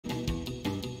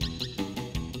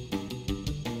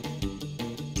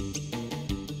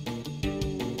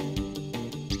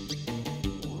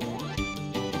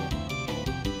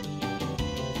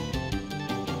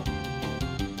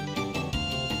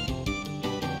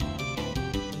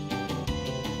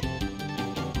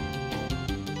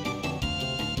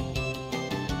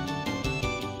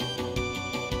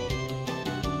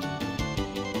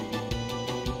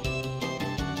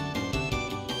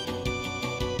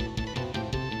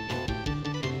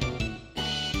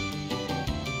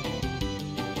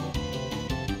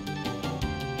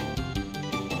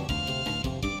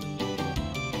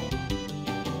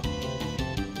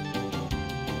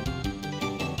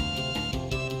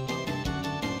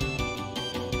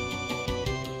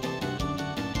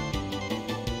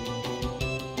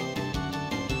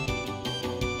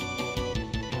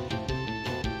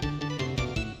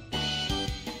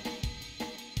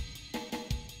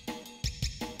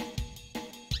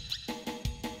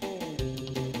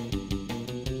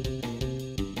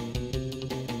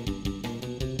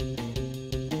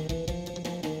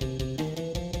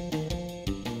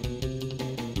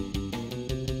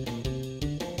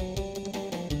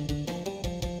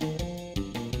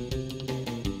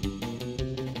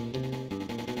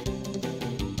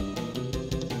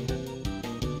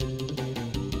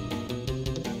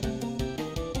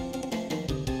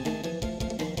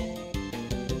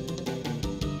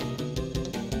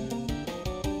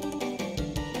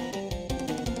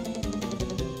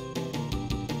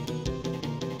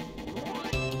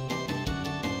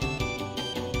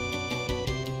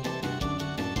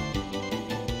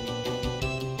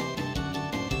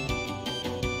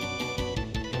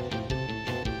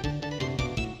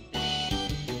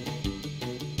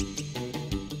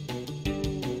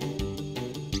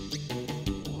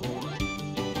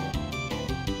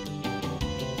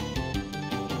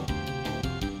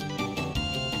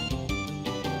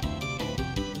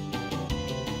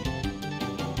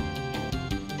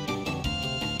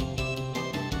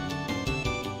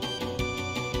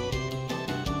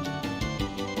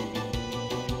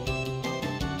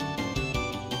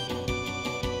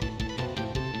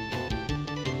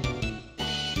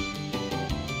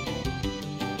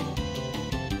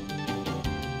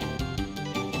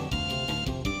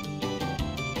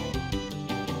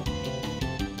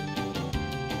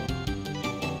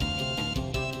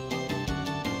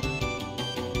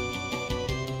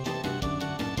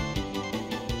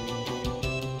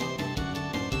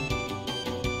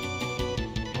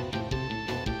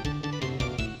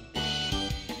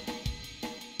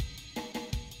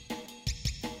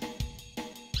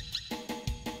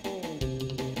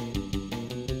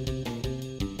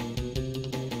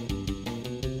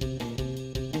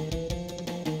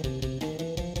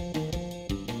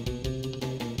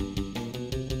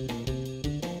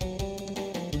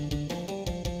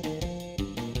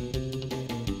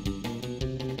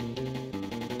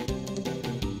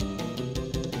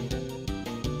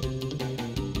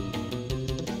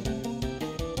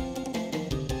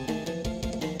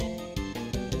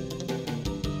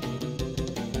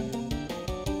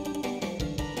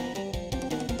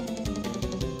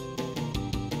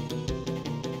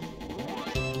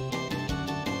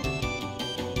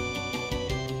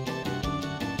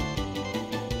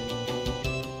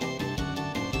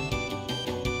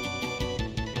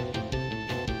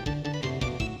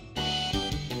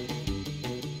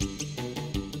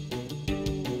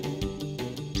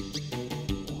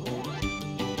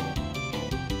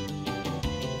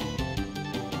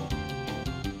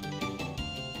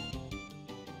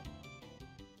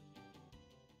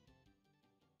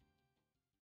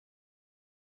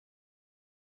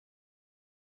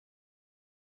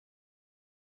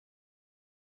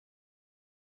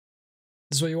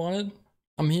This is what you wanted?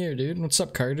 I'm here, dude. What's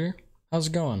up, Carter? How's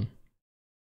it going?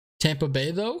 Tampa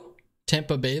Bay though?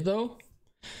 Tampa Bay though?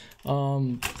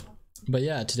 But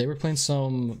yeah, today we're playing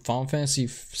some Final Fantasy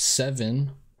VII.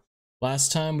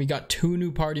 Last time we got 2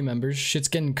 new party members. Shit's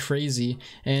getting crazy,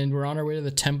 and we're on our way to the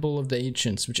Temple of the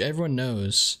Ancients, which everyone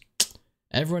knows.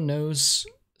 Everyone knows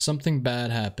something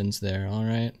bad happens there,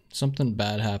 alright? Something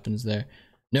bad happens there.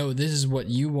 No, this is what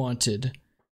you wanted.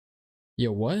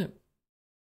 Yo, what?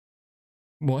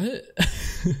 What?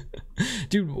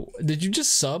 Dude, did you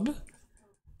just sub?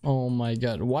 Oh my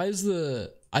god. Why is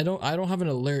the... I don't have an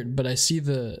alert, but I see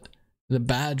the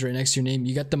badge right next to your name.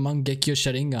 You got the Mangekyo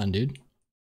Sharingan, dude.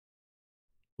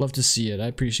 Love to see it. I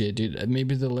appreciate it, dude.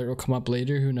 Maybe the alert will come up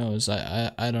later. Who knows?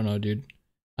 I don't know, dude.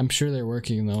 I'm sure they're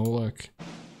working though. Look.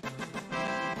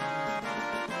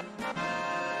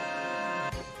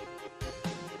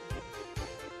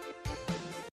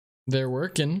 They're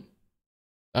working.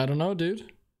 I don't know,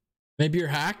 dude. Maybe you're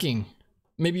hacking.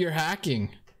 Maybe you're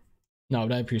hacking. No,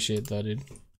 but I appreciate that, dude.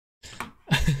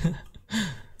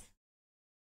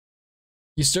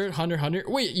 You started Hunter x Hunter?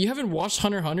 Wait, you haven't watched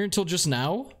Hunter x Hunter until just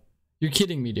now? You're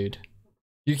kidding me, dude.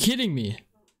 You're kidding me.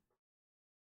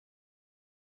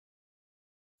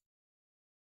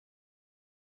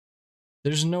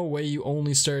 There's no way you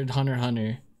only started Hunter x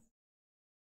Hunter.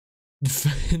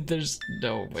 There's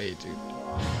no way, dude.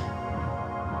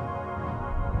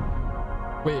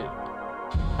 Wait.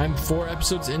 I'm 4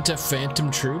 episodes into Phantom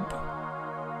Troop?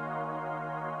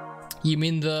 You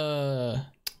mean the...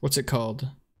 what's it called?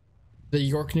 The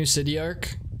York New City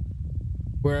arc?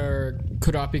 Where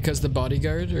Kurapika's the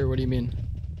bodyguard? Or what do you mean?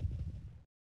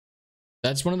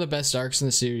 That's one of the best arcs in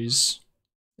the series,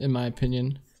 in my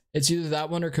opinion. It's either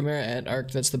that one or Chimera Ant arc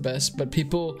that's the best, but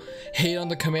people hate on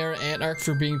the Chimera Ant arc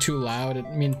for being too loud, I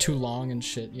mean too long and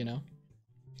shit, you know?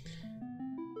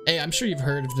 Hey, I'm sure you've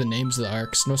heard of the names of the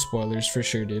arcs, no spoilers for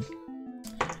sure, dude.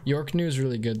 York New is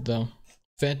really good though.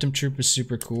 Phantom Troop is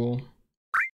super cool.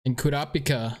 And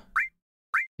Kurapika,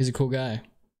 he's a cool guy.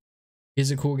 He's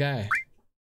a cool guy.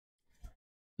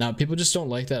 Now, people just don't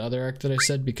like that other arc that I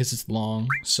said because it's long,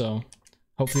 so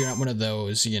hopefully you're not one of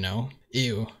those, you know?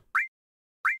 Ew.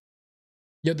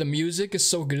 Yo, the music is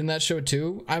so good in that show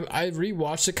too. I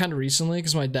rewatched it kind of recently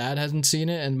because my dad hasn't seen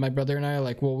it, and my brother and I are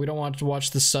like, well, we don't want to watch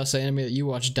the sus anime that you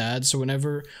watch, Dad, so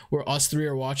whenever us 3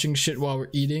 are watching shit while we're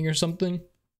eating or something,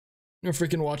 we're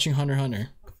freaking watching Hunter x Hunter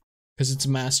because it's a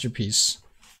masterpiece.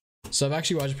 So I've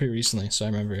actually watched it pretty recently, so I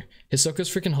remember. Hisoka's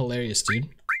freaking hilarious, dude.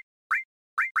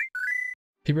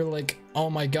 People are like, oh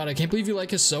my god, I can't believe you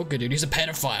like Hisoka, dude. He's a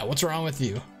pedophile. What's wrong with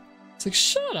you? It's like,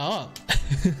 shut up.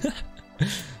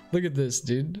 Look at this,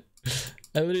 dude.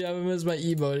 I literally have him as my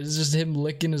emote. It's just him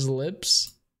licking his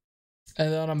lips.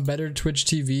 And then on Better Twitch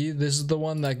TV, this is the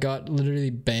one that got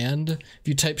literally banned. If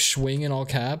you type Schwing in all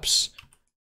caps,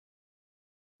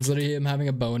 it's literally him having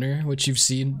a boner, which you've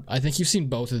seen. I think you've seen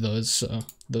both of those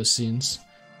scenes.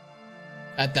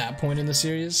 At that point in the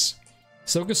series.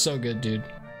 Hisoka's so good, dude.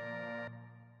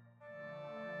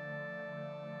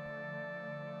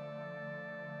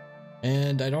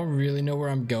 And I don't really know where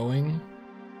I'm going.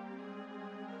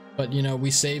 But, you know,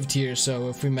 we saved here, so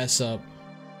if we mess up,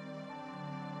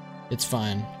 it's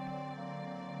fine.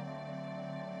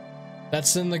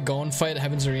 That's in the Gon fight at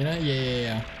Heaven's Arena?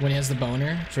 Yeah. When he has the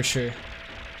boner, for sure.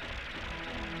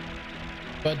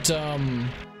 But,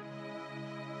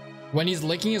 when he's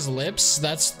licking his lips,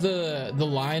 that's the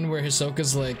line where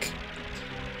Hisoka's like,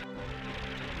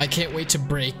 I can't wait to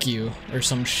break you, or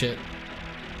some shit.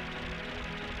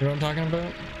 You know what I'm talking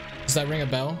about? Does that ring a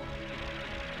bell?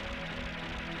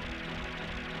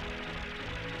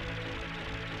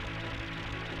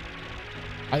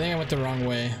 I think I went the wrong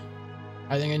way.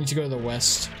 I think I need to go to the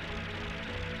west.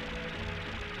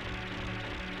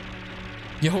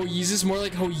 Yo, Yeezus, more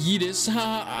like Hoyeetus.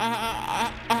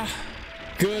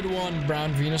 Good one,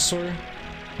 Brown Venusaur.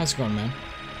 How's it going, man?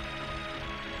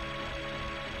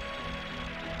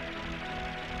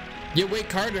 Yeah, wait,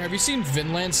 Carter, have you seen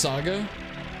Vinland Saga?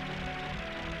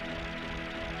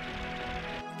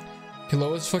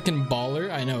 Killua's fucking baller?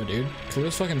 I know, dude.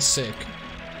 Killua's fucking sick.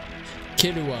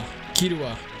 Killua.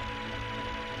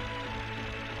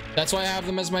 That's why I have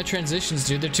them as my transitions,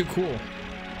 dude. They're too cool.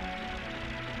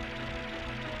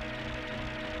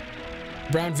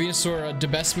 Brown Venusaur, the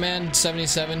best man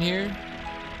 77 here.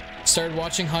 Started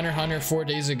watching Hunter x Hunter 4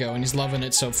 days ago, and he's loving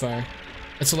it so far.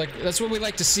 That's what we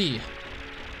like to see.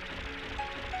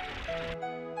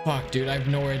 Fuck, dude. I have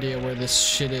no idea where this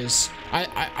shit is.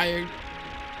 I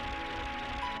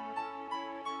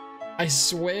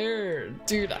swear,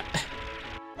 dude.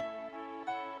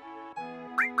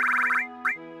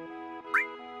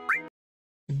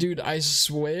 Dude, I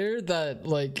swear that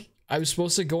like I was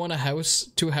supposed to go on a house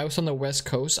on the west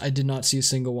coast. I did not see a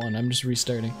single one. I'm just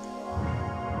restarting.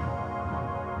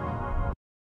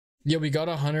 Yeah, we got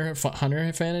a Hunter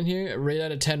fan in here. Rate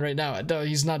out of 10 right now. No,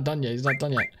 he's not done yet. He's not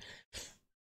done yet.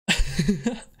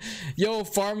 Yo,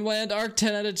 Farmland arc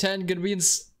 10 out of 10. Gonna be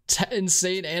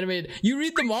insane animated. You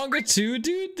read the manga too,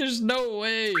 dude? There's no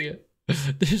way.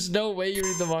 There's no way you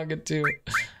read the manga too.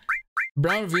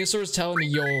 Brown Venusaur is telling me,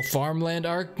 yo, Farmland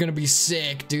arc gonna be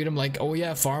sick, dude. I'm like, oh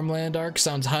yeah, Farmland arc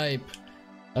sounds hype.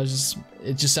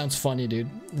 It just sounds funny, dude.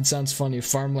 It sounds funny.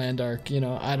 Farmland arc, you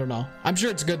know, I don't know. I'm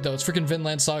sure it's good though. It's freaking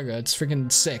Vinland Saga. It's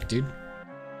freaking sick, dude.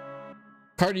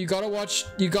 Carter, you gotta watch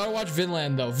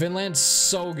Vinland though. Vinland's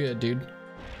so good, dude.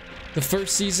 The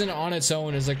first season on its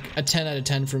own is like a 10 out of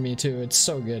 10 for me too. It's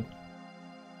so good.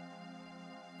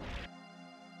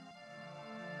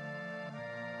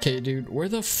 Okay, dude, where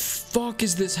the fuck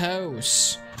is this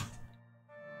house?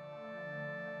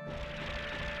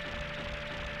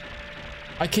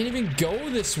 I can't even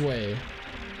go this way.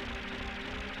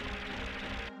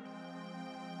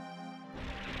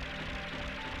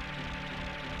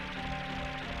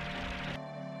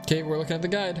 Okay, we're looking at the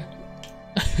guide.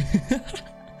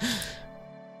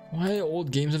 Why do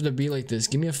old games have to be like this?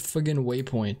 Give me a friggin'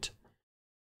 waypoint.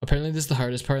 Apparently this is the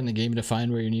hardest part in the game to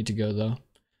find where you need to go though.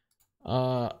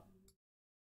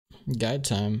 Guide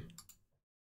time.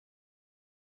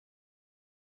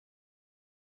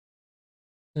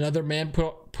 Another man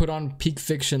put on peak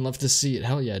fiction, left to see it.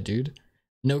 Hell yeah, dude.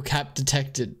 No cap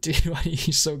detected. Dude, why are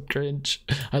you so cringe?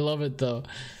 I love it though.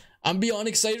 I'm beyond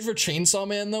excited for Chainsaw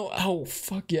Man though. Oh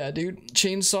fuck yeah, dude.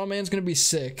 Chainsaw Man's gonna be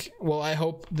sick. Well, I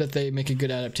hope that they make a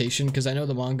good adaptation because I know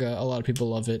the manga, a lot of people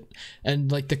love it.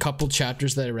 And like the couple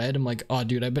chapters that I read, I'm like, oh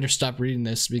dude, I better stop reading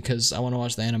this because I want to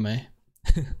watch the anime.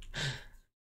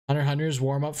 Hunter x Hunter's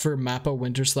warm up for Mappa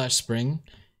winter/spring.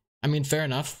 I mean, fair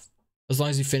enough. As long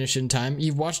as you finish in time.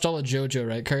 You've watched all of JoJo,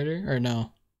 right, Carter? Or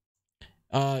no?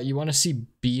 You want to see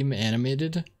Beam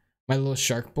animated? My Little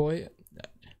Shark Boy?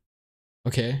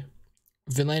 Okay.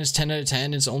 Vinland is 10 out of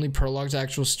 10. It's only prologue to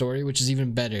actual story, which is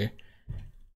even better.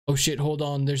 Oh shit, hold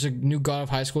on. There's a new God of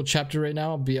High School chapter right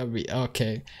now.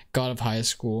 Okay. God of High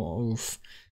School. Oof.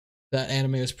 That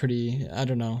anime was pretty... I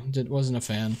don't know. Wasn't a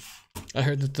fan. I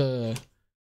heard that the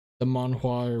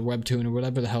manhwa or webtoon or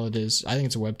whatever the hell it is. I think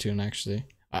it's a webtoon, actually.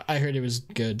 I heard it was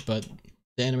good, but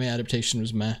the anime adaptation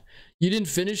was meh. You didn't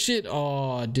finish it?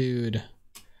 Oh, dude.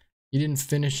 You didn't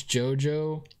finish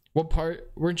JoJo? What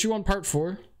part? Weren't you on part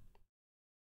 4?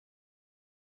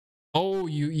 Oh,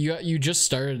 you just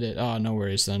started it. Oh, no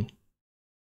worries then.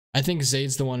 I think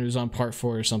Zayd's the one who's on part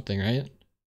 4 or something, right?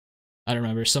 I don't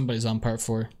remember. Somebody's on part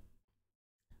 4.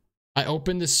 I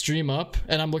opened the stream up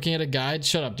and I'm looking at a guide.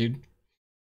 Shut up, dude.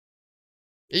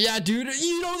 Yeah, dude,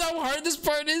 you know how hard this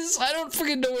part is? I don't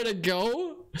freaking know where to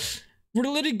go. We're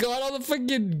literally got on the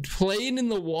fucking plane in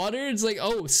the water. It's like,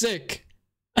 oh, sick.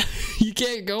 You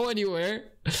can't go anywhere.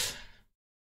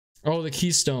 Oh, the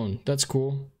Keystone. That's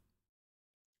cool.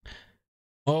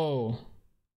 Oh.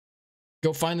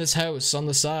 Go find this house on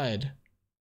the side.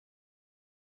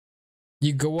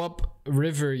 You go up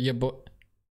river,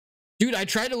 Dude, I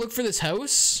tried to look for this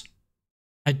house.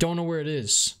 I don't know where it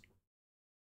is.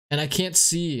 And I can't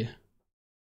see.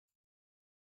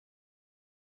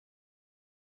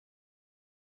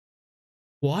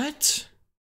 What?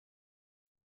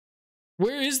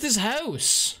 Where is this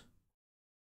house?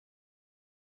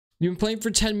 You've been playing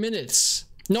for 10 minutes.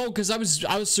 No, because I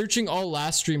was searching all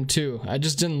last stream too. I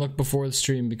just didn't look before the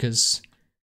stream because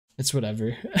it's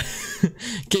whatever.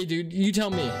 Okay, dude, you tell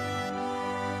me.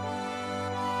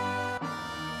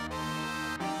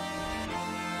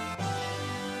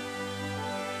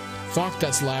 Fuck,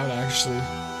 that's loud actually.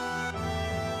 I'm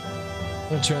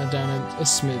gonna turn it down a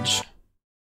smidge.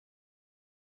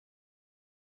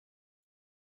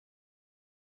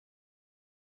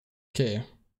 Okay.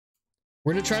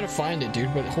 We're gonna try to find it,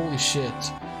 dude, but holy shit.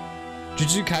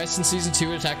 Jujutsu Kaisen Season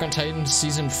 2, Attack on Titan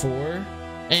Season 4,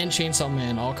 and Chainsaw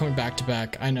Man all coming back to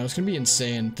back. I know, it's gonna be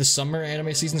insane. The summer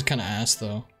anime season's kinda ass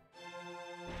though.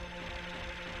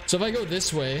 So if I go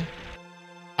this way,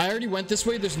 I already went this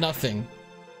way, there's nothing.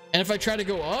 And if I try to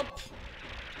go up,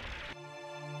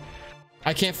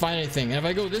 I can't find anything. And if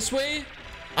I go this way,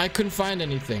 I couldn't find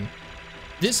anything.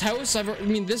 This house,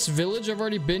 this village, I've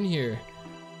already been here.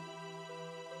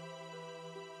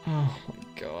 Oh my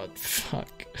god,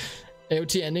 fuck.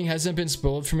 AOT ending hasn't been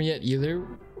spoiled for me yet either,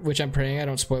 which I'm praying I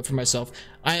don't spoil it for myself.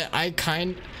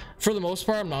 For the most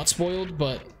part, I'm not spoiled,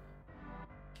 but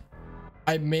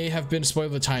I may have been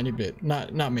spoiled a tiny bit.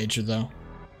 Not major though.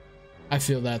 I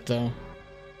feel that though.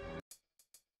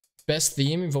 Best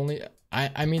theme,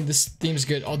 I mean, this theme's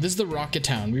good. Oh, this is the Rocket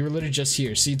Town. We were literally just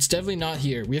here. See, it's definitely not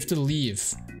here. We have to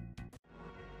leave.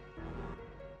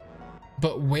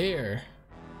 But where?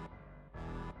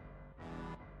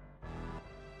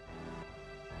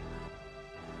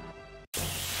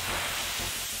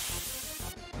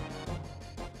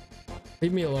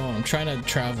 Leave me alone. I'm trying to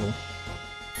travel.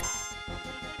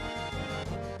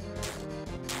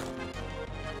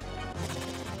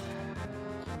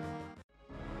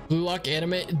 Blue Lock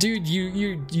anime, dude.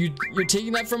 You're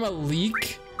taking that from a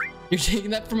leak. You're taking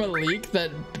that from a leak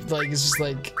that like is just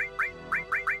like,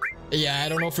 yeah, I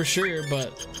don't know for sure,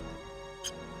 but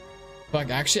fuck.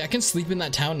 Actually, I can sleep in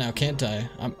that town now, can't I?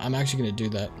 I'm actually gonna do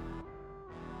that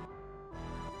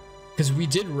because we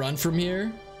did run from here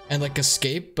and like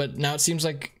escape, but now it seems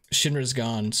like Shinra's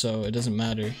gone, so it doesn't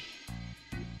matter.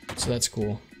 So that's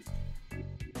cool.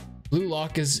 Blue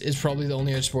Lock is probably the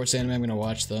only other sports anime I'm gonna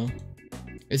watch though.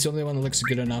 It's the only one that looks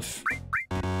good enough.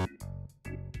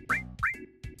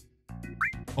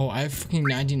 Oh, I have fucking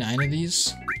 99 of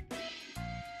these.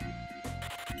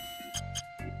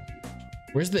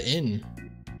 Where's the inn?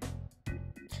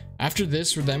 After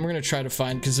this, we're gonna try to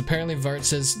find, because apparently Vart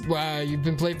says, wow, you've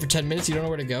been playing for 10 minutes, you don't know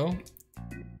where to go?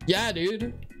 Yeah,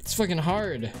 dude. It's fucking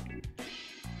hard.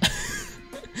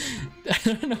 I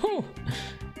don't know.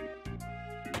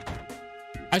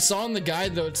 I saw in the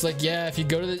guide though, it's like, yeah, if you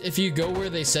go where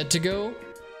they said to go,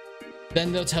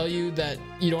 then they'll tell you that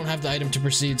you don't have the item to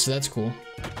proceed, so that's cool.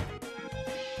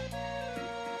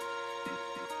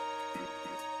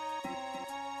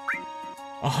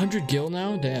 A 100 gil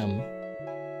now? Damn.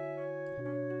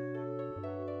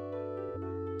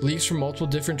 Leaks from multiple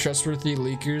different trustworthy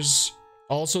leakers.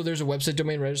 Also, there's a website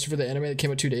domain registered for the anime that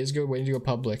came out 2 days ago, waiting to go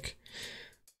public.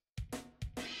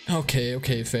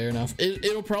 Okay, fair enough.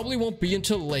 It'll probably won't be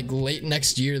until like late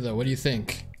next year though. What do you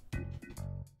think?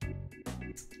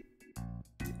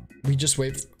 We just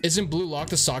wait. Isn't Blue Lock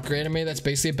the soccer anime that's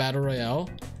basically a battle royale?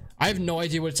 I have no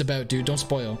idea what it's about, dude. Don't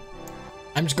spoil.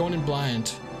 I'm just going in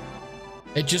blind.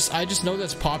 I just know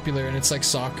that's popular and it's like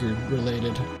soccer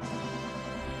related.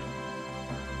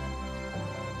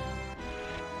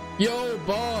 Yo,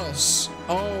 boss.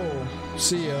 Oh,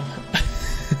 see ya.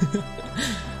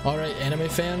 Alright, anime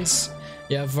fans.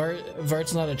 Yeah,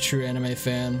 Vart's not a true anime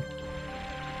fan.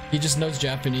 He just knows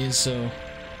Japanese, so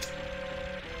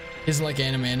he doesn't like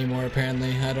anime anymore,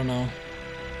 apparently. I don't know.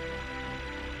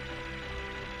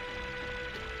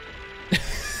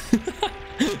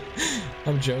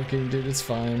 I'm joking, dude, it's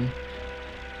fine.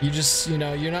 You just, you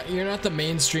know, you're not the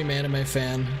mainstream anime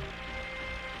fan.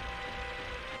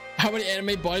 How many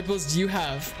anime body pills do you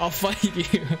have? I'll fight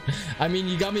you. I mean,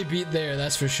 you got me beat there,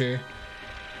 that's for sure.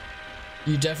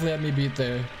 You definitely have me beat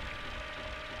there.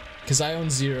 Because I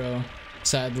own 0,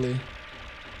 sadly.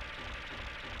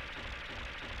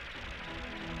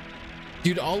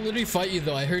 Dude, I'll literally fight you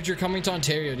though. I heard you're coming to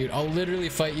Ontario, dude. I'll literally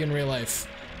fight you in real life.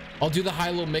 I'll do the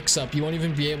high-low mix-up. You won't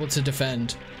even be able to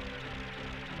defend.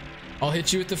 I'll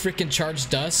hit you with the freaking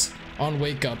charged dust on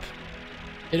wake up.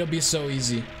 It'll be so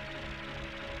easy.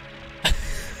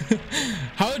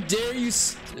 How dare you...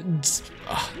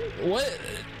 What?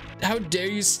 How dare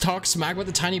you talk smack about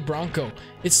the Tiny Bronco?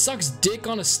 It sucks dick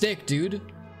on a stick, dude.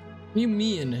 What do you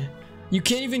mean? You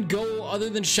can't even go other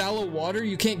than shallow water?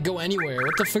 You can't go anywhere.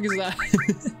 What the fuck is that?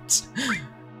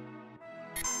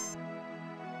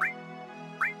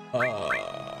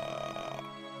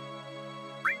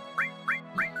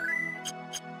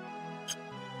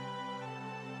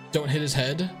 Don't hit his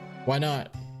head? Why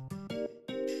not?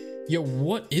 Yo,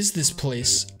 what is this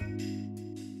place?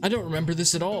 I don't remember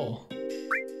this at all.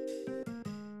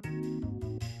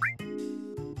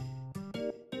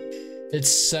 It's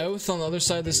south on the other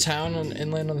side of this town on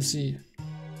inland on the sea.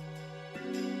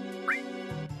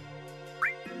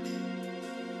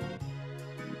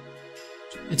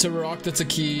 It's a rock that's a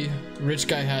key. Rich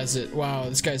guy has it. Wow,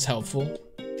 this guy's helpful.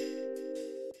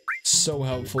 So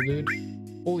helpful, dude.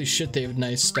 Holy shit, they have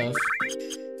nice stuff.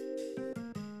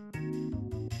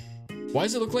 Why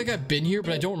does it look like I've been here,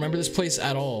 but I don't remember this place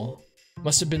at all?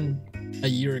 Must have been a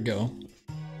year ago.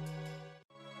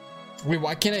 Wait,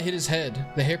 why can't I hit his head?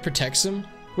 The hair protects him?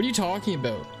 What are you talking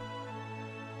about?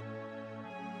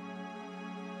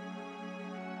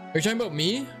 Are you talking about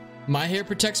me? My hair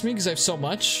protects me because I have so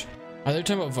much? I thought you were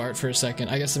talking about Vart for a second.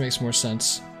 I guess that makes more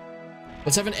sense.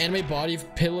 Let's have an anime body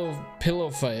pillow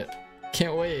fight.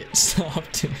 Can't wait. Stop,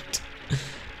 dude.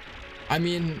 I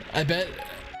mean, I bet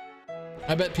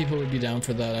people would be down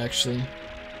for that, actually.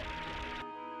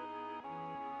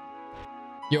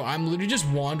 Yo, I'm literally just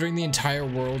wandering the entire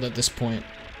world at this point.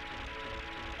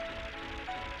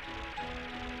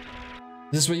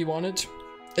 Is this what you wanted?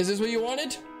 Is this what you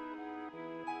wanted?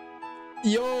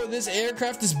 Yo, this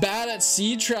aircraft is bad at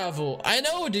sea travel. I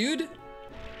know, dude.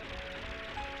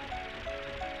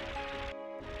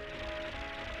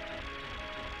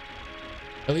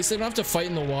 At least I don't have to fight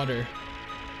in the water.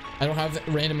 I don't have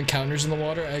random encounters in the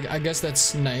water. I guess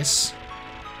that's nice.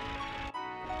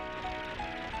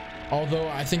 Although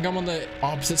I think I'm on the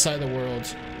opposite side of the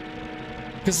world.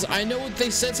 Because I know they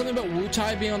said something about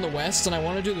Wutai being on the west, and I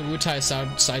want to do the Wutai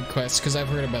side quest because I've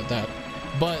heard about that.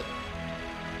 But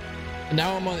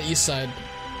now I'm on the east side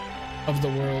of the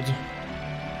world.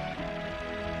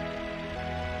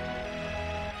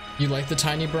 You like the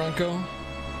Tiny Bronco?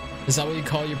 Is that what you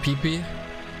call your pee-pee?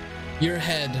 Your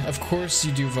head. Of course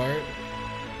you do, Vart.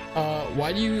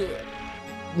 Why do you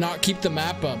not keep the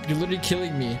map up? You're literally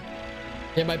killing me.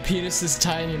 Yeah, my penis is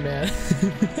tiny, man.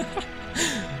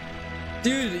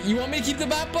 Dude, you want me to keep the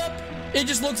map up? It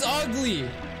just looks ugly.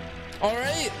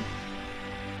 Alright?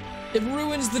 It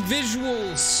ruins the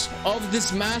visuals of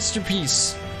this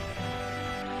masterpiece.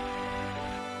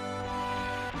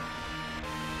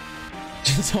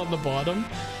 Just on the bottom?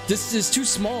 This is too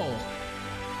small.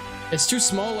 It's too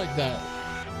small like that.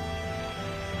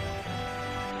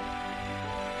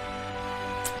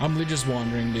 I'm literally just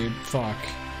wandering, dude. Fuck.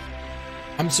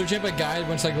 I'm searching up a guide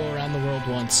once I go around the world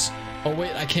once. Oh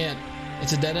wait, I can't.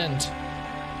 It's a dead end.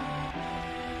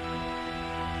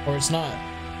 Or it's not.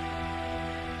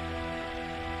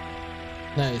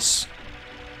 Nice.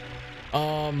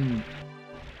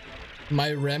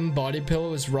 My REM body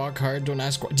pillow is rock hard. Don't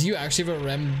ask. Do you actually have a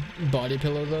REM body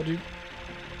pillow though, dude?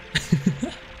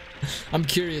 I'm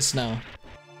curious now.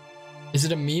 Is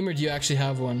it a meme or do you actually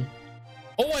have one?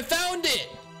 Oh, I found it!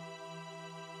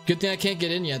 Good thing I can't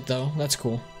get in yet though. That's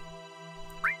cool.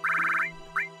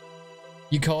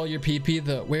 You call your PP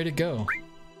the where'd it go?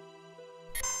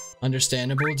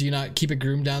 Understandable. Do you not keep a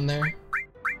groom down there?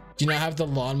 Do you not have the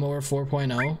lawnmower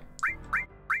 4.0?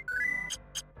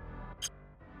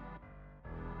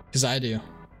 Because I do.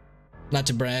 Not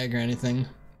to brag or anything.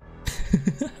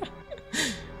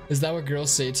 Is that what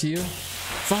girls say to you?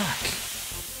 Fuck.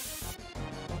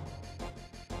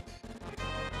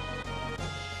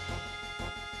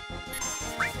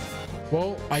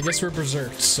 Well, I guess we're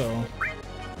berserked, so.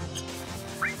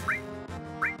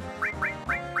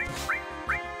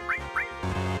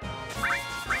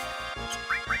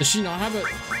 Does she not have a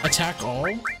attack all?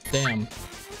 Damn.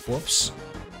 Whoops.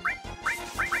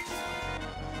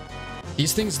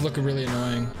 These things look really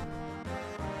annoying.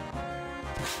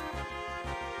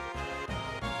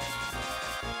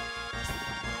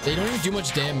 They don't even do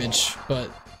much damage, but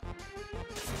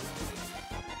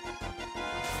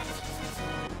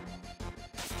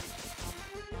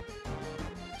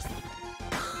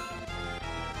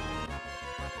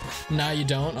nah, you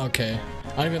don't? Okay.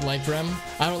 I don't even like Rem.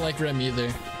 I don't like Rem either.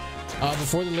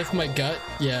 Before they lift my gut,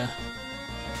 yeah.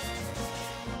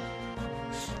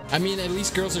 I mean, at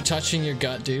least girls are touching your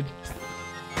gut, dude.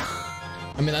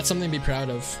 I mean, that's something to be proud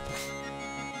of.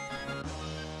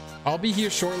 I'll be here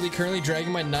shortly, currently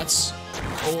dragging my nuts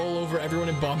all over everyone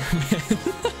in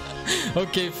Bomberman.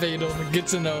 Okay, Fatal, good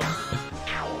to know.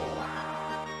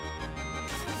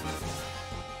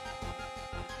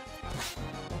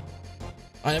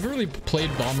 I never really played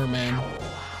Bomberman.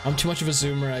 I'm too much of a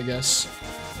zoomer, I guess.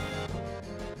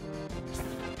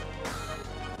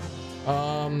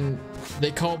 They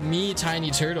called me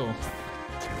Tiny Turtle.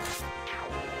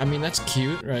 I mean, that's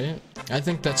cute, right? I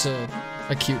think that's a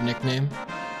cute nickname.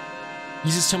 You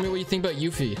just tell me what you think about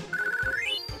Yuffie.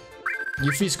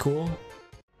 Yuffie's cool.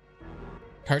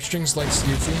 Heartstrings likes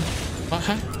Yuffie.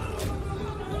 Uh-huh.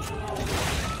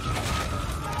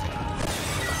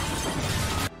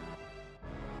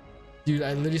 Dude,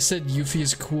 I literally said Yuffie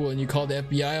is cool and you called the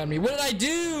FBI on me. What did I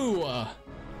do?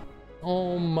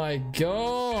 Oh my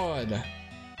god.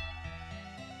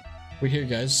 We're here,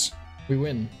 guys. We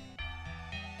win.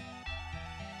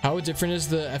 How different is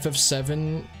the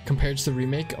FF7 compared to the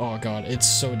remake? Oh god, it's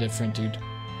so different, dude.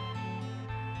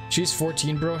 She's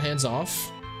 14, bro. Hands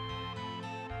off.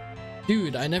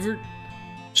 Dude, I never...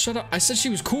 Shut up. I said she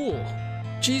was cool.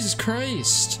 Jesus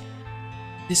Christ.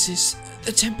 This is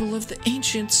the temple of the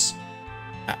ancients.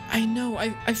 I know.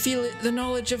 I feel it. The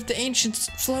knowledge of the ancients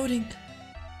floating.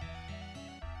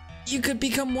 You could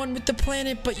become one with the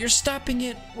planet, but you're stopping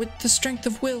it with the strength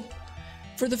of will.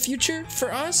 For the future?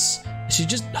 For us? Is she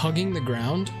just hugging the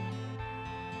ground?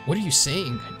 What are you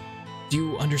saying? Do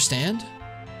you understand?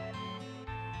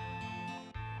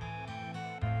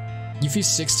 Yuffie's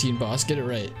 16, boss. Get it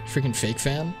right. Freaking fake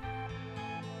fan.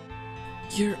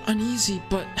 You're uneasy,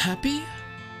 but happy?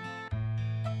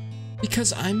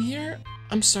 Because I'm here?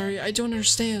 I'm sorry, I don't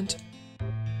understand.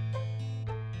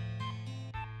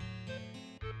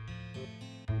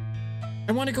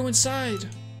 I want to go inside.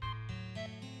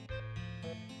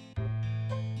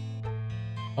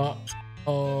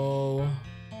 Uh-oh.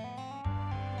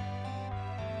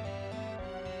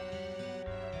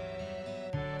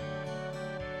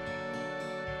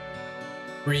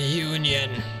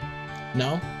 Reunion.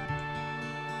 No?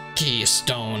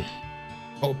 Keystone.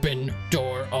 Open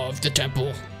door of the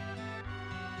temple.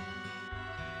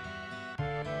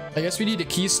 I guess we need a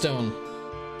keystone.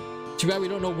 Too bad we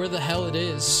don't know where the hell it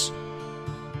is.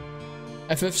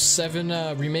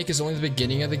 FF7 remake is only the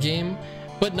beginning of the game,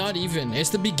 but not even. It's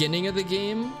the beginning of the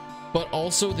game, but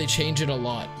also they change it a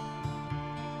lot.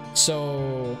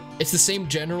 So it's the same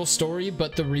general story,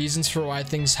 but the reasons for why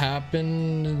things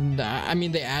happen, I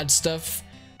mean, they add stuff.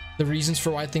 The reasons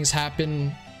for why things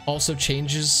happen also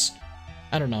changes.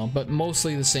 I don't know, but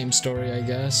mostly the same story, I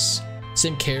guess.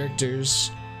 Same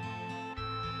characters.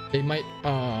 They might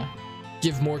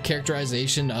give more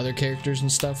characterization to other characters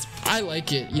and stuff. I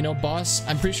like it. You know, Boss,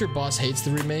 I'm pretty sure Boss hates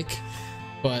the remake,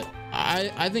 but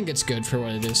I think it's good for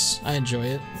what it is. I enjoy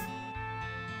it.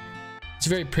 It's a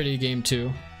very pretty game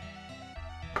too.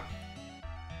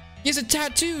 He has a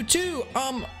tattoo too.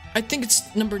 I think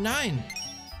it's number 9.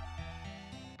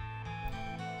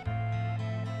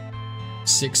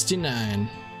 69.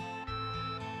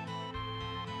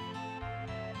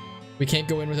 We can't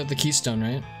go in without the keystone,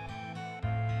 right?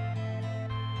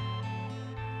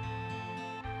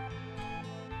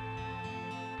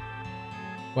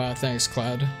 Wow, thanks,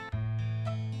 Cloud.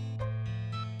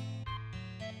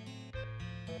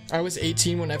 I was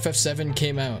 18 when FF7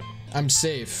 came out. I'm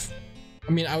safe.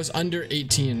 I mean, I was under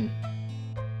 18.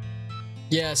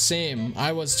 Yeah, same.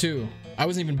 I was too. I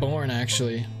wasn't even born,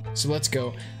 actually. So let's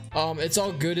go. It's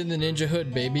all good in the Ninja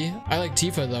Hood, baby. I like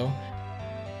Tifa, though.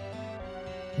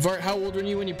 Vart, how old were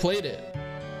you when you played it?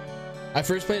 I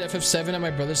first played FF7 at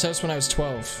my brother's house when I was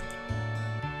 12.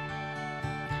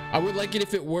 I would like it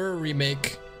if it were a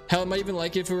remake. Hell, I might even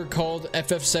like it if it were called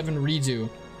FF7 Redo.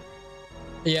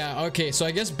 Yeah, okay, so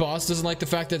I guess Boss doesn't like the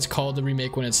fact that it's called a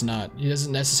remake when it's not. He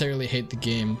doesn't necessarily hate the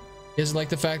game. He doesn't like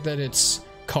the fact that it's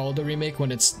called a remake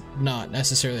when it's not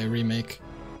necessarily a remake.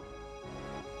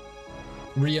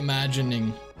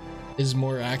 Reimagining is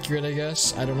more accurate, I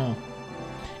guess. I don't know.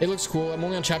 It looks cool. I'm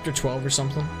only on chapter 12 or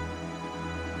something.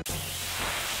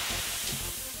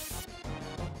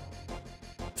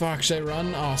 Fuck, should I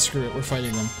run? Oh, screw it. We're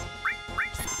fighting them.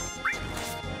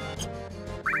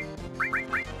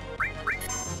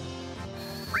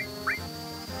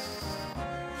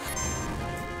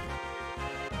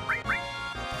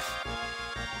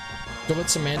 Don't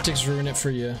let semantics ruin it for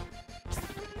you.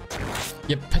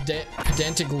 You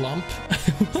pedantic lump.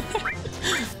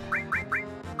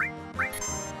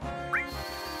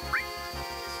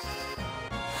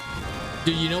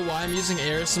 Dude, you know why I'm using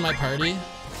Eris in my party?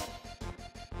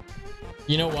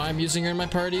 You know why I'm using her in my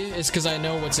party? It's because I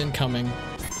know what's incoming.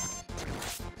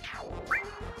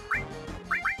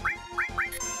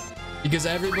 Because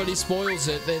everybody spoils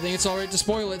it. They think it's alright to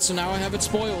spoil it, so now I have it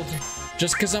spoiled.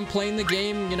 Just because I'm playing the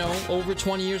game, you know, over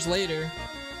 20 years later.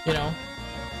 You know.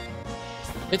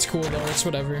 It's cool though, it's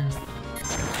whatever.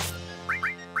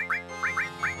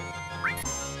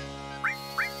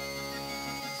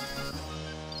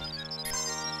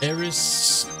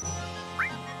 Eris.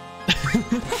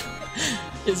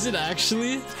 Is it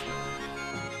actually?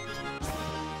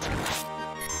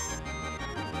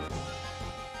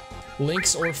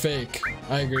 Links or fake?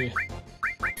 I agree.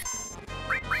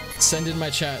 Send in my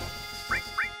chat.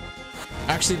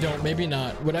 Actually don't, maybe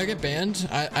not. Would I get banned?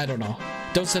 I don't know.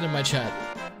 Don't send in my chat.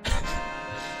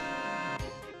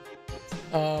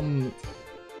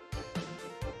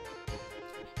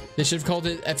 They should have called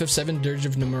it FF7 Dirge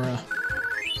of Nomura.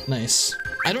 Nice.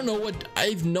 I don't know what, I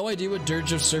have no idea what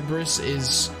Dirge of Cerberus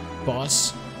is,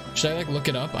 Boss. Should I like look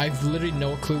it up? I've literally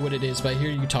no clue what it is, but I hear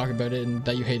you talk about it and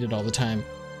that you hate it all the time.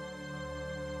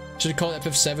 Should have called it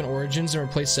FF7 Origins and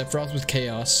replace Sephiroth with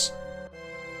Chaos.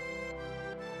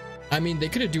 I mean, they're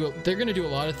gonna do a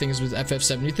lot of things with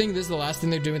FF7. You think this is the last thing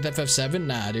they're doing with FF7?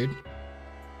 Nah, dude.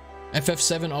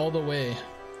 FF7 all the way.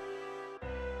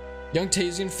 Young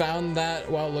Tazian found that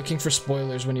while looking for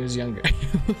spoilers when he was younger.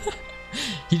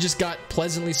 He just got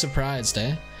pleasantly surprised,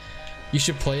 eh? You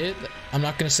should play it. I'm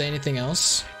not gonna say anything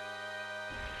else.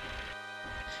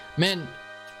 Man,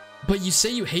 but you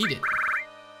say you hate it.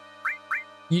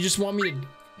 You just want me to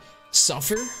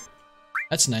suffer?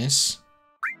 That's nice.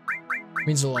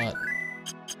 Means a lot.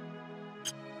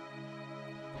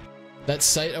 That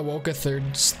sight awoke a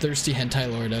thirsty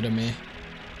hentai lord out of me.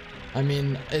 I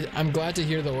mean, I'm glad to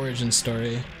hear the origin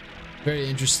story. Very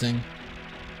interesting.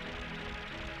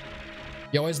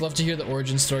 You always love to hear the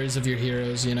origin stories of your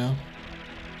heroes, you know?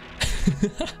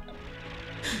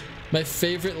 My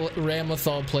favorite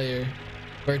Ramlethal player,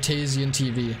 Bartesian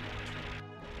TV.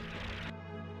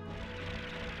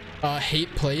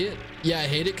 Hate play it? Yeah, I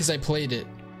hate it because I played it.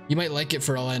 You might like it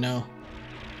for all I know.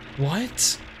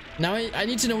 What? Now I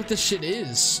need to know what this shit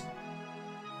is.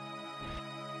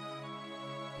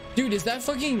 Dude, is that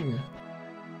fucking...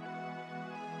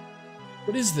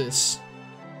 What is this?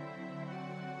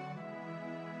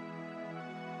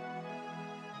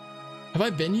 Have I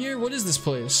been here? What is this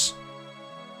place?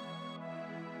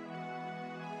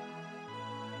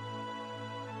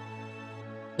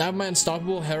 Now have my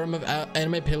unstoppable harem of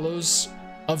anime pillows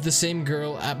of the same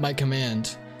girl at my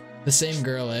command. The same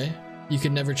girl, eh? You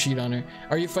could never cheat on her.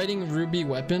 Are you fighting Ruby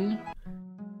Weapon?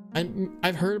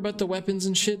 I've heard about the weapons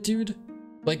and shit, dude.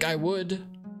 Like, I would.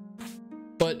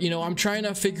 But, you know, I'm trying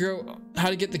to figure out how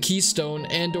to get the Keystone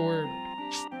and or...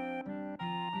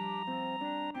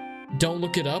 Don't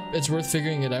look it up. It's worth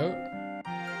figuring it out.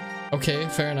 Okay,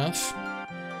 fair enough.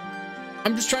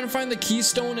 I'm just trying to find the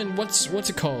Keystone and what's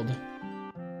it called?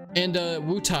 And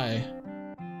Wutai.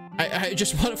 I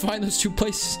just want to find those two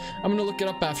places. I'm gonna look it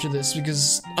up after this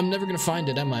because I'm never gonna find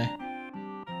it, am I?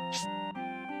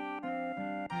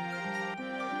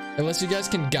 Unless you guys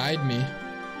can guide me.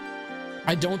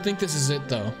 I don't think this is it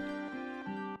though.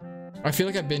 I feel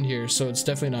like I've been here, so it's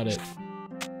definitely not it.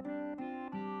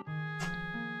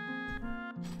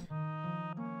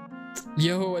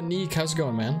 Yo, Anik, how's it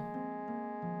going, man?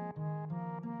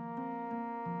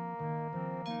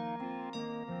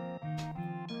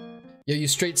 Yo, you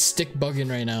straight stick bugging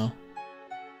right now.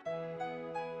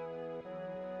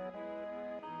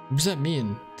 What does that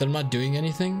mean? That I'm not doing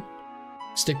anything?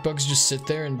 Stick bugs just sit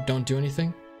there and don't do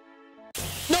anything?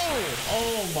 No!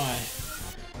 Oh my.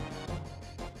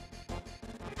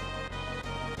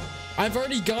 I've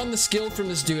already gotten the skill from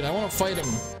this dude. I want to fight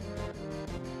him.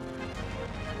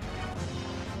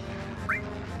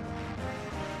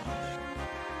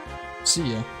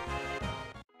 See ya.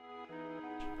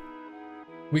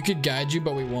 We could guide you,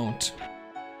 but we won't.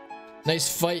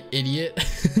 Nice fight, idiot.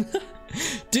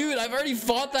 Dude, I've already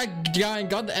fought that guy and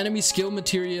got the enemy skill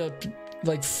materia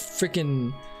like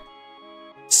freaking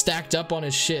stacked up on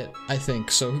his shit, I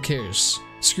think. So who cares?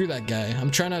 Screw that guy.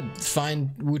 I'm trying to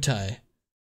find Wutai.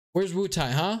 Where's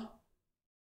Wutai, huh?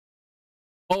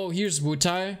 Oh, here's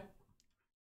Wutai.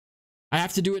 I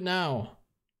have to do it now.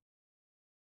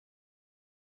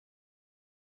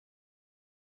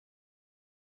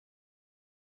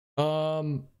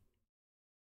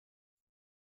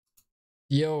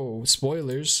 Yo,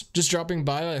 spoilers. Just dropping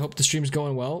by. I hope the stream's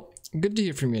going well. Good to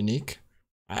hear from you, Nick.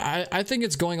 I think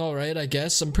it's going all right, I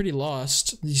guess. I'm pretty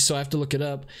lost, so I have to look it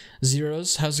up.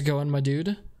 Zeros, how's it going, my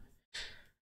dude?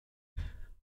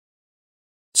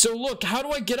 So look, how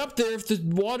do I get up there if the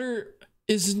water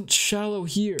isn't shallow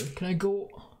here? Can I go...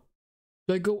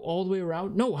 Do I go all the way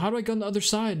around? No, how do I go on the other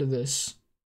side of this?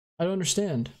 I don't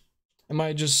understand. Am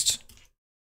I just...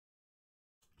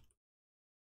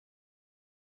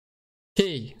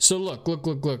 Hey, so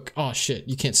look. Oh shit,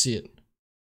 you can't see it.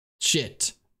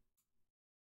 Shit.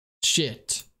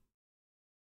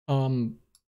 Right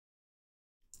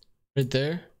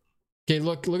there. Okay,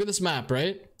 look at this map,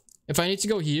 right? If I need to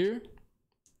go here...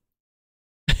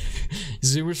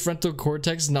 Zoomer's frontal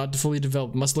cortex not fully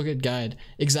developed. Must look at guide.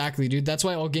 Exactly, dude. That's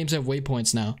why all games have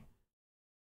waypoints now.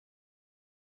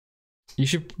 You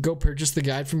should go purchase the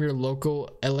guide from your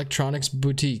local electronics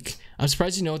boutique. I'm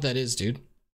surprised you know what that is, dude.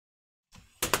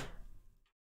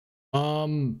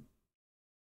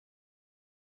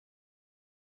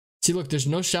 See, look, there's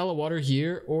no shallow water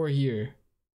here or here.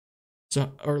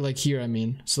 So, or like here, I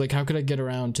mean. So like, how could I get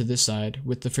around to this side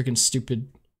with the freaking stupid...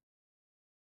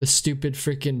 The stupid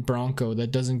freaking Bronco that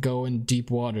doesn't go in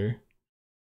deep water?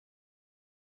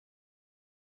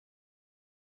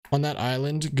 On that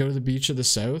island, go to the beach of the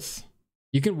south.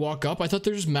 You can walk up? I thought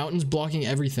there's mountains blocking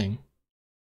everything.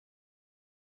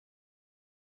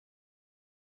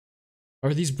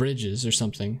 Or are these bridges or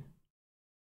something?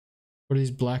 What are these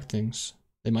black things?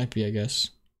 They might be, I guess.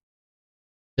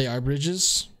 They are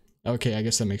bridges? Okay, I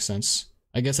guess that makes sense.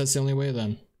 I guess that's the only way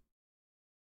then.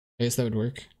 I guess that would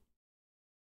work.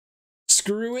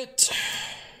 Screw it.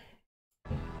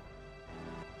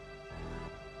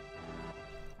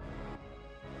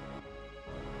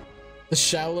 The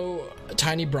shallow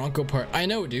Tiny Bronco part. I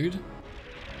know, dude.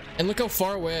 And look how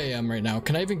far away I am right now.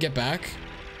 Can I even get back?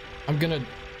 I'm gonna...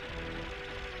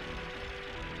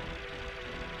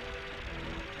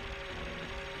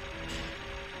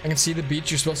 I can see the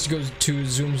beach. You're supposed to go to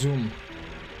zoom.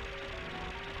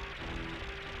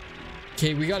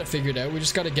 Okay, we got it figured out. We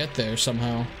just gotta get there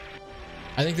somehow.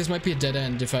 I think this might be a dead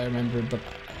end if I remember, but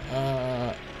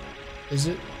Is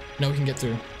it? No, we can get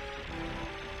through.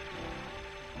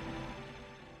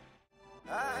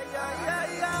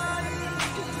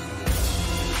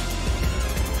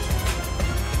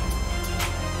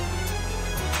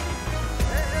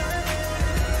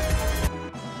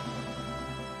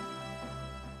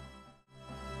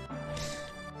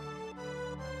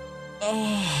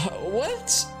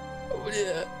 What?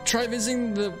 Try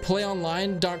visiting the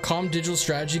playonline.com digital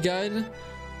strategy guide.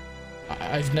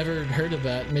 I've never heard of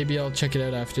that. Maybe I'll check it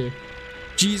out after.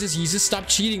 Jesus, stop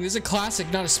cheating. This is a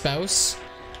classic, not a spouse.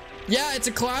 Yeah, it's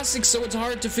a classic, so it's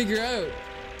hard to figure out.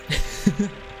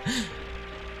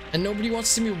 And nobody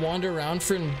wants to see me wander around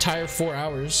for an entire 4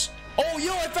 hours. Oh,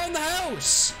 yo, I found the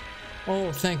house!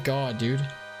 Oh, thank God, dude.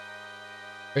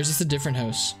 Or is this a different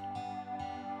house?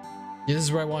 Yeah, this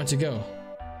is where I wanted to go.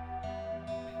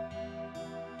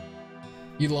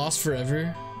 You lost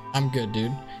forever? I'm good,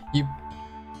 dude.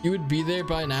 You would be there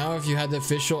by now if you had the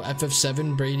official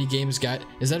FF7 Brady Games guide.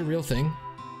 Is that a real thing?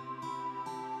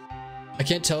 I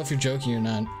can't tell if you're joking or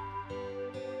not.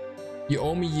 You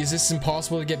owe me. Is this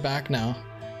impossible to get back now?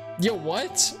 Yo,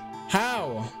 what?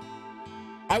 How?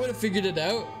 I would have figured it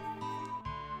out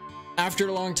after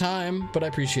a long time, but I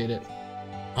appreciate it.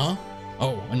 Huh?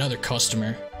 Oh, another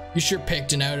customer. You sure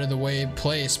picked an out of the way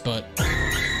place, but...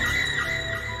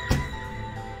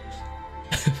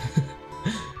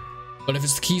 But if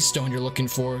it's the Keystone you're looking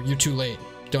for, you're too late.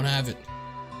 Don't have it.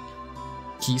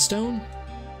 Keystone?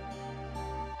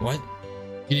 What?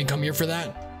 You didn't come here for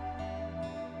that?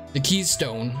 The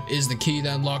Keystone is the key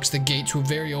that unlocks the gate to a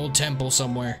very old temple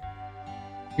somewhere.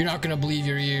 You're not gonna believe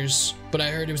your ears, but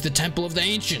I heard it was the Temple of the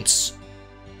Ancients.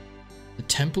 The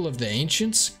Temple of the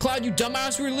Ancients? Cloud, you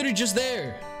dumbass, we were literally just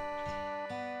there.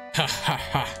 Ha ha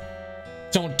ha.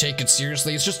 Don't take it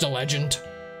seriously, it's just a legend.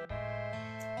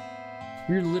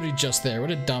 We were literally just there.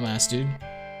 What a dumbass, dude.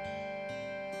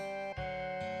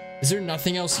 Is there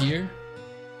nothing else here?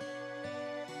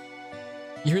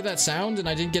 You heard that sound and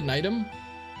I didn't get an item?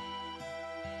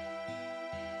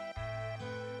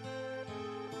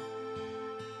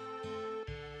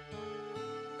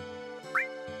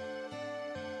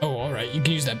 Oh, alright. You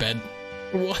can use that bed.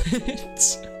 What?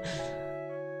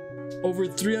 Over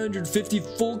 350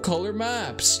 full color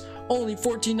maps. Only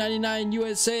 $14.99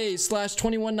 USA /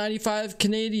 $21.95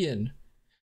 Canadian.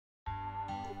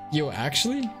 Yo,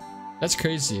 actually? That's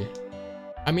crazy.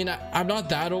 I mean, I'm not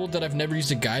that old that I've never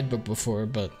used a guidebook before,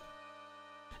 but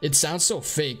it sounds so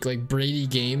fake, like Brady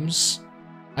Games.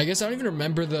 I guess I don't even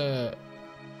remember the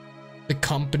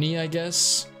company, I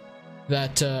guess,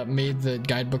 that made the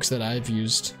guidebooks that I've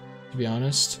used, to be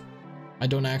honest. I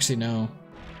don't actually know.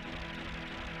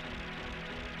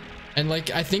 And like,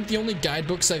 I think the only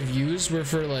guidebooks I've used were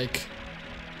for like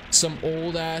some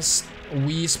old ass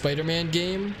Wii Spider-Man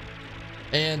game,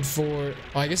 and for,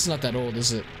 oh, I guess it's not that old,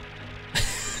 is it?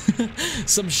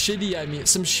 some shitty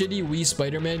Wii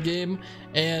Spider-Man game,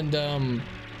 and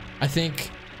I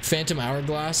think Phantom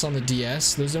Hourglass on the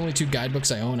DS. Those are the only 2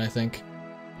 guidebooks I own, I think.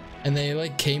 And they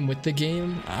like came with the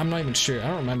game. I'm not even sure. I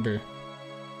don't remember.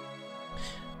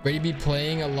 Brady be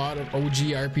playing a lot of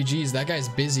OG RPGs. That guy's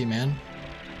busy, man.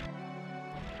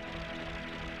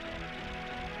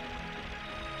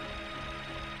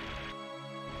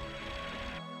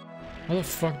 How the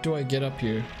fuck do I get up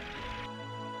here?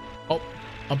 Oh,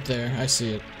 up there. I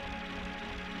see it.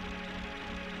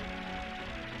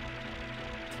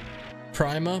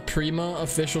 Prima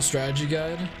official strategy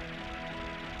guide.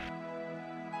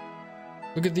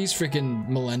 Look at these freaking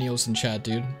millennials in chat,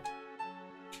 dude.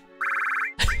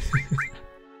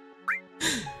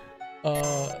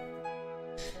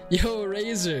 Yo,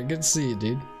 Razor, good to see you,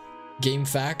 dude. Game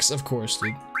facts, of course,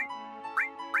 dude.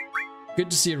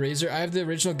 Good to see you, Razor. I have the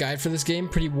original guide for this game,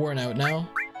 pretty worn out now.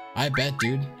 I bet,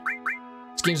 dude.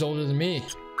 This game's older than me.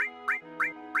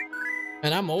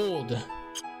 And I'm old.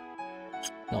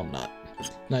 No, I'm not.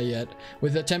 Not yet.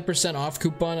 With a 10% off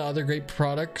coupon, other great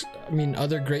products,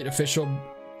 other great official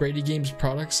Brady Games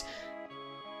products.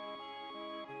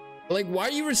 Like, why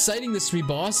are you reciting this to me,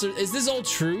 boss? Is this all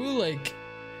true? Like,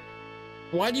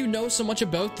 why do you know so much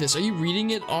about this? Are you reading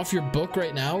it off your book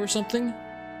right now or something?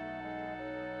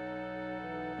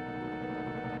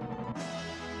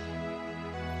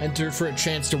 Enter for a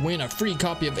chance to win a free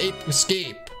copy of Ape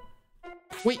Escape.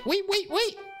 Wait.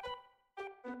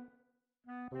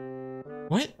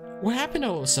 What happened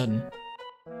all of a sudden?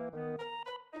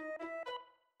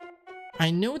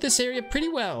 I know this area pretty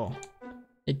well.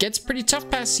 It gets pretty tough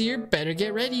past here. Better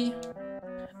get ready.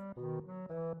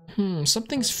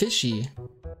 Something's fishy.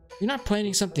 You're not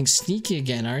planning something sneaky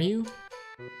again, are you?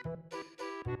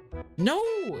 No,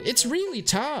 it's really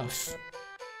tough.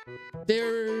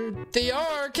 They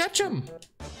are. Catch them.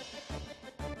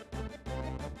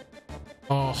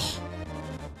 Oh.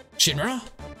 Shinra?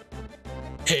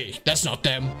 Hey, that's not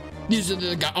them. These are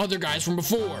the other guys from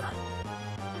before.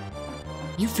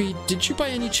 Yuffie, did you by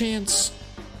any chance?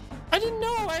 I didn't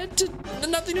know. I had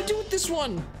nothing to do with this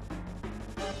one.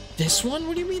 This one?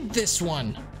 What do you mean this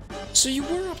one? So you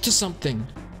were up to something.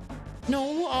 No,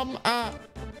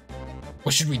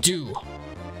 what should we do?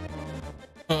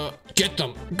 Get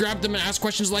them. Grab them and ask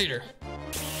questions later.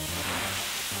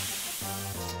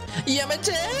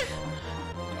 Yamate?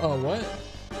 Oh, what?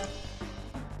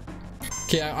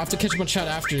 Okay, I have to catch up on chat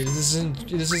after. This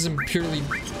isn't purely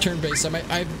turn-based.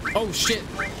 Oh shit.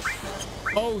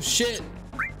 Oh shit.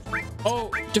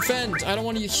 Oh, defend. I don't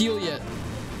want to heal yet.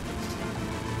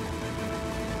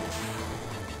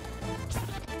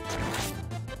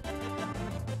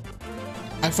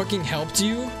 I fucking helped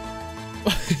you?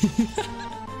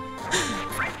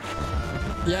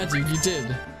 Yeah, dude, you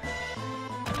did.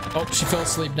 Oh, she fell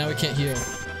asleep. Now we can't heal.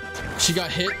 She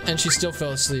got hit and she still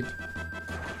fell asleep.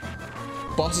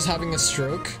 Boss is having a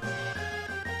stroke.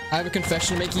 I have a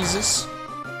confession to make, Yeezus.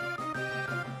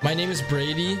 My name is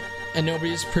Brady, and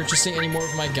nobody is purchasing any more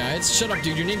of my guides. Shut up,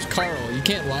 dude. Your name's Carl. You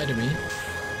can't lie to me.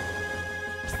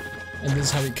 And this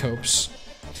is how he copes.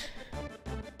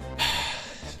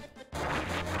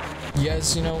 You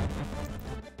guys, you know,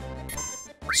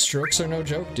 strokes are no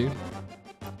joke, dude.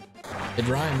 It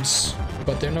rhymes,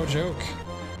 but they're no joke.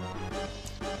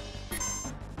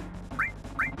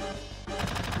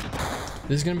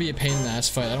 This is gonna be a pain in the ass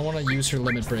fight. I don't want to use her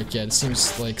limit break yet. It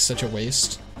seems like such a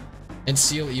waste. And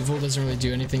Seal Evil doesn't really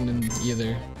do anything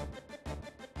either.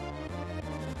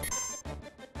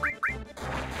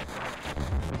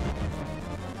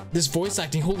 This voice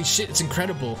acting, holy shit, it's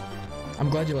incredible. I'm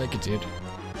glad you like it, dude.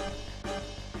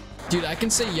 Dude, I can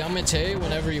say Yamate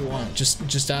whenever you want.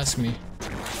 Just ask me.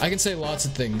 I can say lots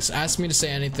of things. Ask me to say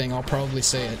anything, I'll probably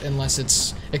say it, unless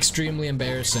it's extremely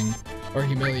embarrassing or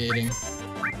humiliating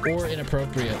or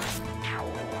inappropriate.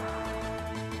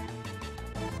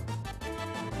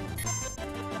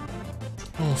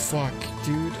 Oh fuck,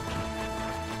 dude.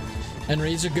 And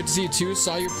Razor, good to see you too.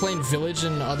 Saw you playing Village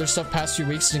and other stuff past few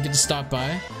weeks, didn't get to stop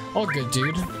by. All good,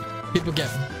 dude. People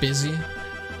get busy.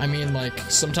 I mean, like,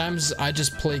 sometimes I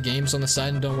just play games on the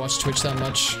side and don't watch Twitch that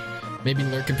much. Maybe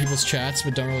lurk in people's chats,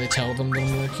 but don't really tell them that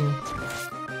I'm lurking.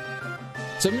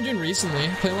 So I've been doing recently,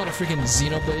 playing a lot of freaking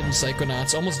Xenoblade and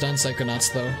Psychonauts. Almost done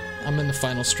Psychonauts though. I'm in the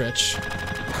final stretch.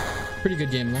 Pretty good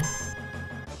game though.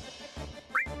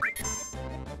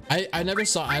 I never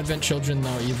saw Advent Children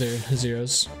though either,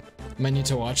 Zeros. Might need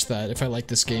to watch that if I like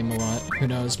this game a lot. Who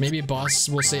knows? Maybe a boss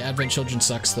will say Advent Children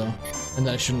sucks though, and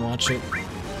that I shouldn't watch it.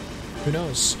 Who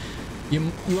knows?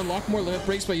 You unlock more limit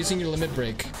breaks by using your limit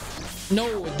break.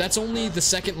 No, that's only the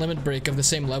second limit break of the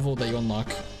same level that you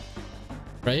unlock.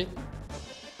 Right?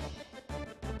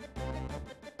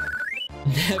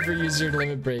 Never use your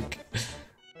limit break.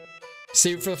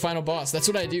 Save it for the final boss. That's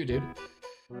what I do, dude.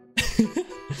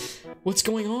 What's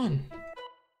going on?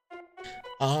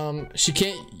 She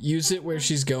can't use it where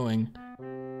she's going.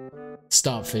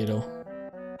 Stop, Fatal.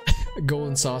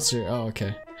 Golden saucer. Oh,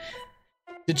 okay.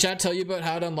 Did chat tell you about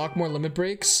how to unlock more limit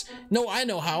breaks? No, I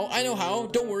know how. I know how.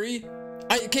 Don't worry.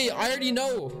 Okay, I already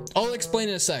know. I'll explain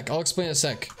in a sec.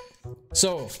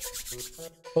 So,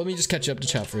 let me just catch up to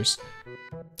chat first.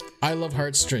 I love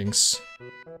heartstrings.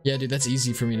 Yeah, dude, that's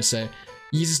easy for me to say.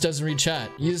 Yeezus doesn't read chat.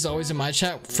 Yeezus is always in my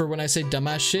chat for when I say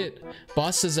dumbass shit.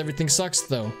 Boss says everything sucks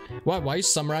though. Why are you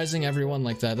summarizing everyone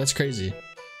like that? That's crazy.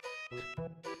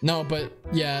 No, but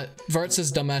yeah, Vart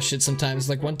says dumbass shit sometimes.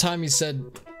 Like one time he said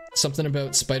something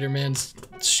about Spider-Man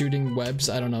shooting webs.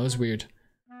 I don't know, it was weird.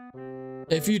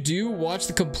 If you do, watch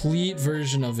the complete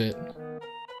version of it.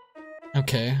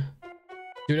 Okay.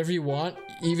 Do whatever you want,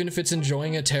 even if it's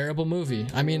enjoying a terrible movie.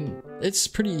 I mean, it's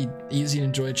pretty easy to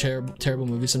enjoy a terrible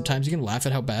movie sometimes. You can laugh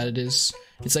at how bad it is.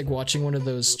 It's like watching one of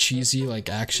those cheesy, like,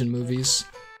 action movies.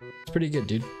 It's pretty good,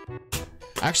 dude.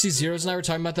 Actually, Zeros and I were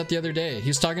talking about that the other day. He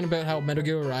was talking about how Metal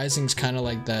Gear Rising's kind of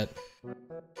like that.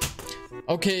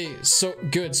 Okay, so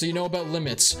good. So you know about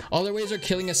limits. All their ways are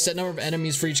killing a set number of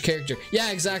enemies for each character.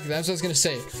 Yeah, exactly. That's what I was gonna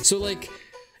say. So like,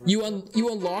 you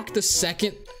unlock the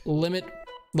second limit,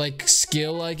 like,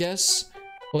 skill, I guess,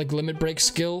 like limit break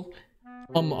skill,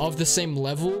 of the same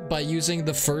level by using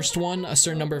the first one a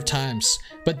certain number of times.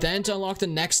 But then to unlock the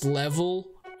next level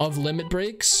of limit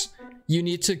breaks, you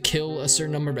need to kill a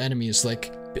certain number of enemies,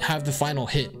 like have the final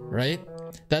hit, right?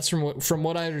 That's from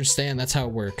what I understand, that's how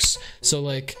it works. So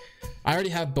like, I already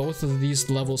have both of these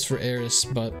levels for Eris,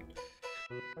 but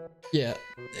yeah,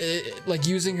 like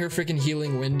using her freaking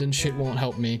healing wind and shit won't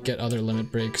help me get other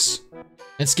limit breaks.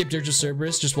 And skip Dirge of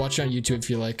Cerberus, just watch it on YouTube if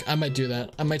you like. I might do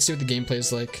that. I might see what the gameplay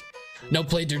is like. No,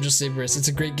 play Dirge of Cerberus. It's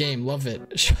a great game. Love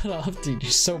it. Shut up, dude.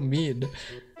 You're so mean.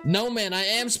 No, man. I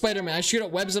am Spider-Man. I shoot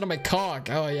out webs out of my cock.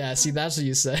 Oh, yeah. See, that's what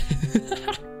you said.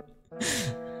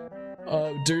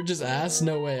 Dirge's ass?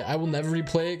 No way. I will never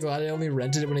replay it. Glad I only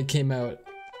rented it when it came out.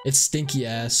 It's stinky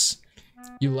ass.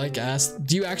 You like ass?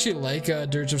 Do you actually like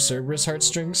Dirge of Cerberus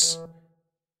heartstrings?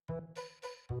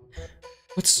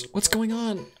 What's going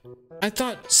on? I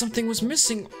thought something was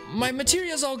missing. My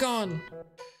materia's all gone.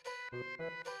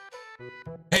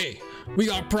 Hey, we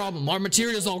got a problem. Our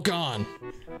materia's all gone.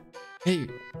 Hey,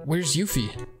 where's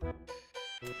Yuffie?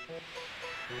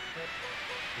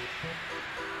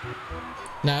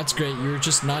 Nah, that's great. You're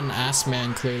just not an ass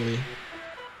man, clearly.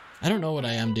 I don't know what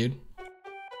I am, dude.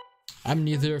 I'm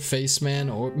neither a face man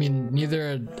or,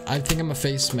 I think I'm a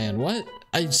face man. What?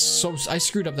 I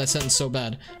screwed up that sentence so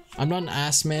bad. I'm not an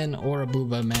ass man or a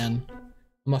booba man.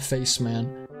 I'm a face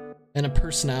man. And a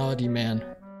personality man.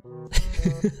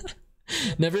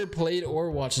 Never played or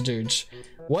watched Dirge.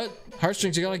 What?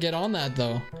 Heartstrings, you gotta get on that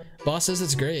though. Boss says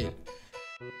it's great.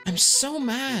 I'm so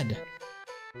mad.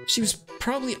 She was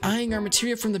probably eyeing our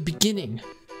materia from the beginning.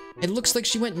 It looks like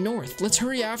she went north. Let's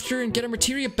hurry after her and get our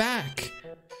materia back.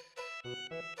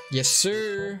 Yes,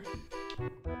 sir.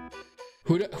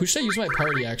 Who should I use my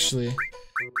party, actually?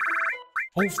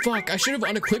 Oh, fuck. I should have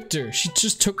unequipped her. She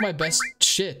just took my best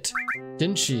shit.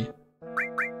 Didn't she?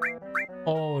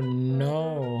 Oh,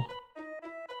 no.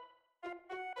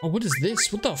 Oh, what is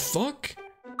this? What the fuck?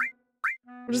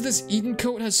 What is this? Eden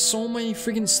coat has so many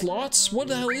freaking slots? What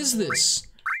the hell is this?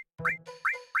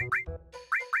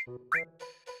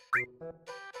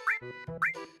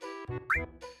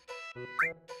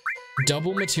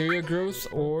 Double materia growth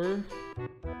or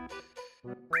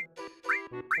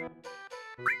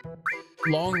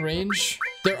long range?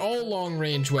 They're all long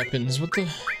range weapons. What the?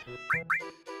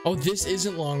 Oh, this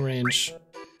isn't long range.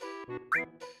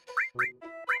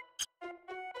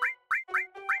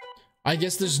 I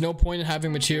guess there's no point in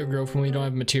having materia growth when we don't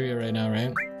have materia right now,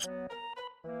 right?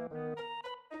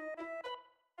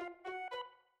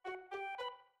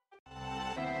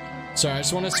 Sorry, I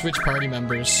just want to switch party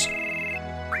members.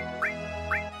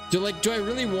 Do I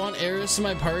really want Eris in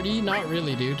my party? Not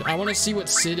really, dude. I want to see what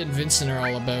Sid and Vincent are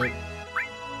all about.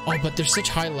 Oh, but they're such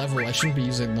high level. I shouldn't be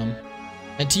using them.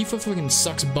 And Tifa fucking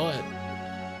sucks butt.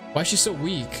 Why is she so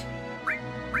weak?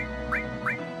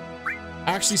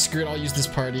 Actually, screw it. I'll use this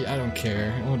party. I don't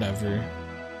care. Whatever.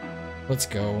 Let's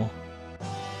go.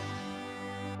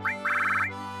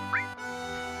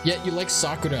 Yet you like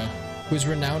Sakura, who's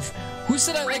renowned for— Who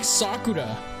said I like Sakura?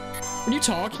 What are you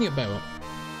talking about?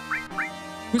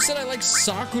 Who said I like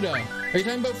Sakura? Are you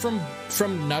talking about from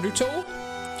Naruto?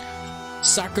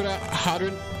 Sakura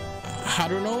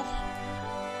Haruno?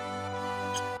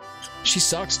 She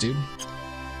sucks, dude.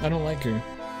 I don't like her.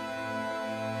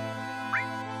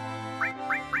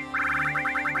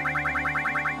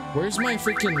 Where's my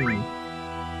freaking...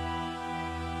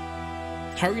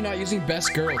 How are you not using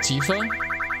best girl, Tifa?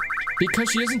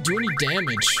 Because she doesn't do any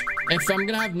damage. If I'm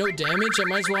gonna have no damage, I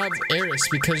might as well have Eris,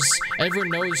 because everyone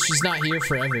knows she's not here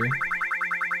forever.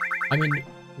 I mean,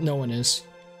 no one is.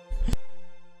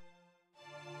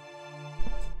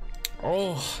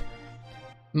 Oh,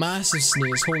 massive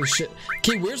sneeze, holy shit.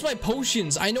 Okay, where's my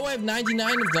potions? I know I have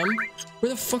 99 of them.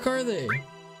 Where the fuck are they?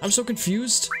 I'm so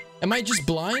confused. Am I just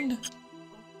blind?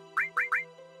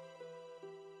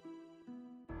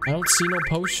 I don't see no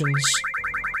potions.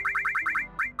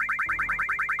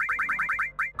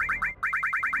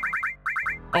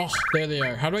 Oh, there they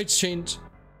are. How do I change?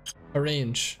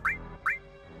 Arrange.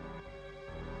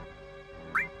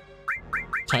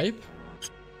 Type?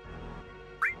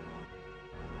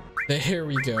 There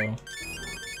we go.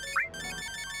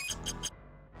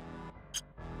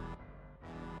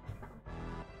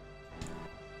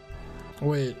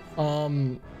 Wait,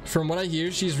 from what I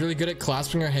hear, she's really good at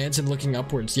clasping her hands and looking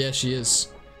upwards. Yeah, she is.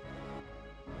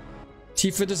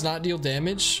 Tifa does not deal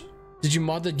damage. Did you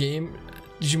mod the game?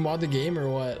 Did you mod the game or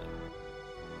what?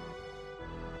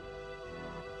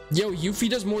 Yo, Yuffie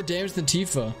does more damage than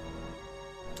Tifa.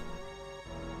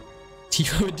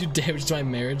 Tifa would do damage to my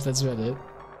marriage, that's about it.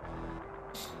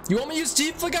 You want me to use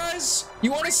Tifa, guys?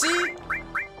 You want to see?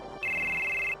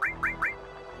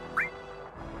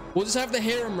 We'll just have the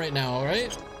harem right now,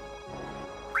 alright?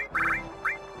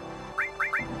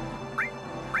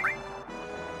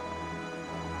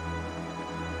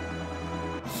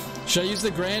 Should I use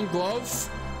the Grand Glove?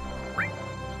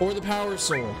 Or the Power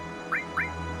Soul?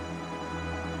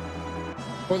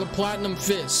 Or the Platinum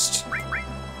Fist?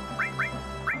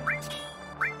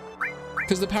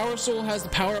 Because the Power Soul has the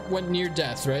power up when near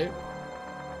death, right?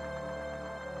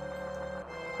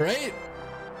 Right?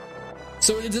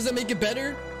 So it doesn't make it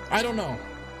better? I don't know.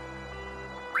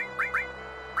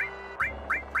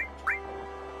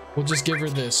 We'll just give her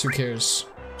this. Who cares?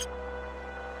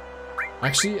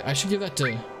 Actually, I should give that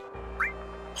to...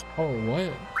 Oh,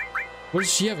 what? What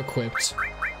does she have equipped?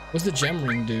 What's the gem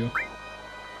ring do?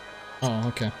 Oh,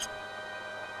 okay.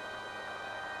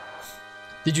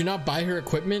 Did you not buy her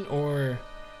equipment or...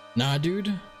 Nah,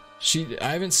 dude.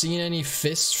 I haven't seen any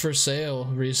fists for sale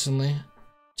recently,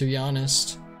 to be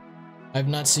honest. I've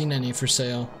not seen any for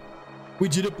sale. We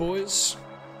did it, boys.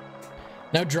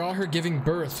 Now draw her giving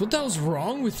birth. What the hell's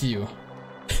wrong with you?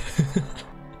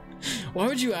 Why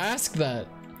would you ask that?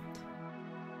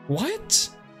 What?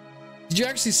 Did you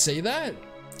actually say that?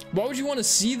 Why would you want to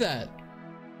see that?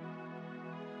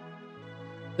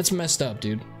 That's messed up,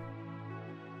 dude.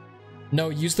 No,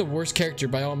 use the worst character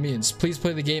by all means. Please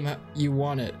play the game how you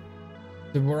want it.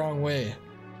 The wrong way.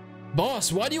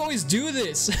 Boss, why do you always do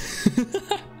this?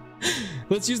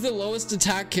 Let's use the lowest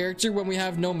attack character when we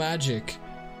have no magic.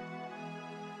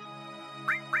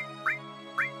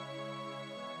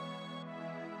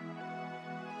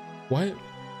 What?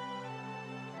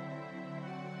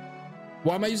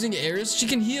 Why am I using Eris? She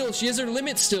can heal. She has her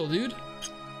limit still, dude.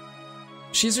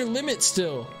 She has her limit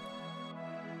still.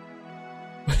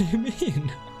 What do you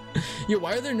mean? Yo,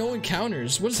 why are there no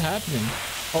encounters? What is happening?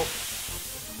 Oh.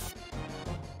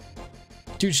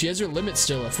 Dude, she has her limit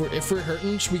still. If we're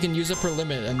hurting, we can use up her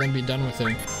limit and then be done with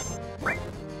her.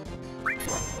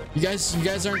 You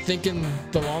guys aren't thinking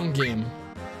the long game.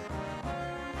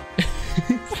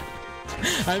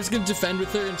 I'm just gonna defend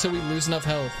with her until we lose enough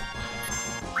health.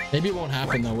 Maybe it won't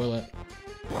happen though, will it?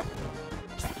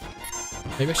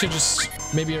 Maybe I should just...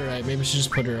 Maybe you're right. Maybe I should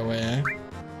just put her away, eh?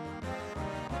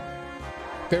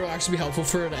 Bear will actually be helpful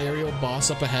for an aerial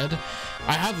boss up ahead.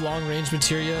 I have long range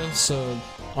materia, so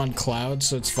on Cloud,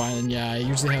 so it's fine. And yeah, I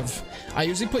usually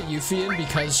put Yuffie in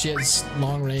because she has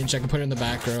long range. I can put her in the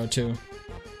back row too.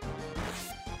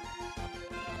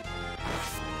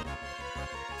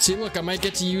 See, look, I might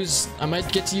get to use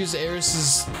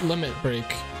Eris's limit break.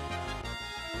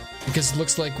 Because it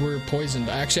looks like we're poisoned.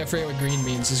 Actually, I forget what green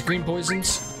means. Is green poisoned?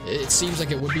 It seems like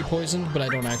it would be poisoned, but I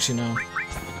don't actually know.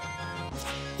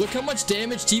 Look how much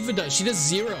damage Tifa does. She does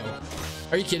 0.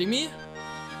 Are you kidding me?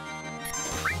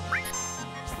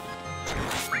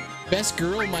 Best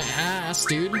girl, my ass,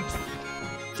 dude.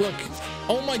 Look.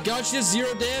 Oh my god, she does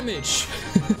 0 damage.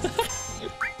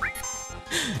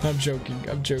 I'm joking.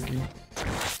 I'm joking.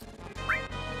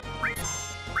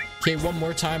 Okay, one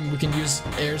more time we can use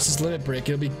Eris's limit break.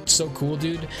 It'll be so cool,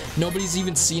 dude. Nobody's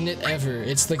even seen it ever.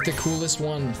 It's like the coolest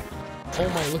one. Oh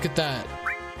my, look at that.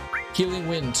 Healing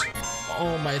wind.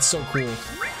 Oh my, it's so cool.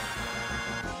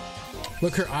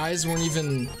 Look, her eyes weren't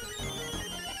even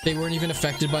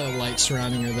affected by the light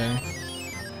surrounding her there.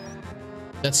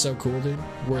 That's so cool, dude.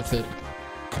 Worth it.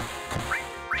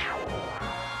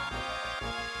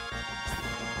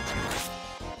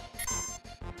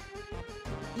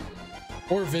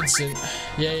 Or Vincent.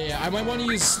 Yeah. I might want to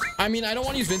use... I mean, I don't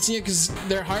want to use Vincent yet because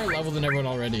they're higher level than everyone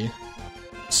already.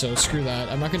 So screw that.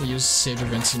 I'm not going to use Sage or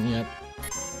Vincent yet.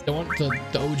 Don't want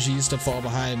the OGs to fall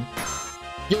behind.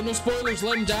 Yo, no spoilers.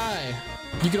 Let him die.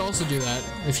 You could also do that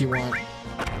if you want.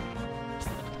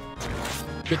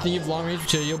 Good thing you have long range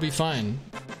too. You'll be fine.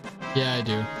 Yeah, I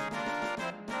do.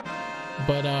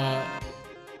 But,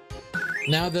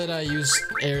 now that I use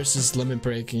Eris's limit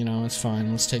break, you know, it's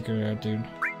fine. Let's take her out, dude.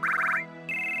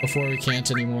 Before we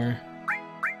can't anymore.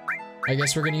 I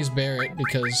guess we're gonna use Barret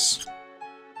because...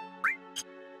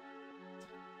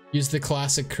 Use the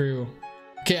classic crew.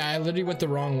 Okay, I literally went the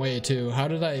wrong way too. How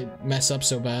did I mess up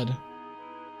so bad?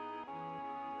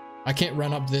 I can't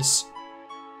run up this.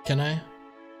 Can I?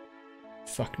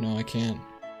 Fuck no, I can't.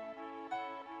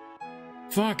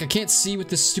 Fuck, I can't see with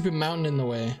this stupid mountain in the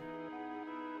way.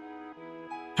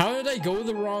 How did I go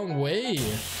the wrong way?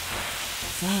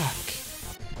 Fuck.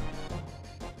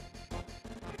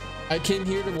 I came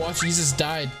here to watch Jesus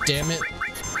die, damn it.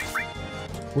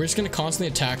 We're just gonna constantly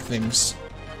attack things.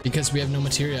 Because we have no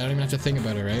materia, I don't even have to think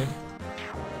about it, right?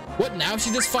 What, now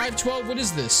she does 512? What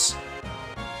is this?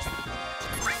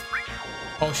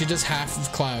 Oh, she does half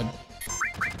of Cloud.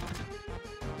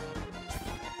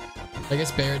 I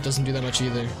guess Barret doesn't do that much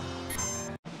either.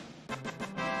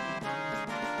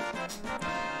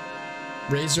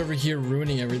 Ray's over here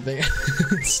ruining everything.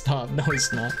 Stop, no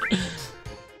he's not.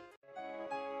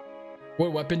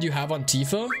 What weapon do you have on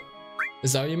Tifa?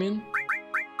 Is that what you mean?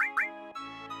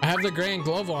 I have the Grand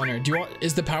Glove on her. Do you want?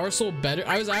 Is the Power Soul better?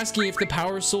 I was asking if the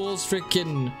Power Soul's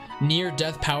freaking near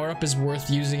death power up is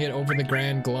worth using it over the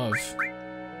Grand Glove.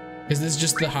 Because this is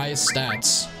just the highest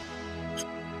stats.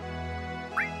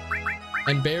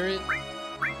 And Barret,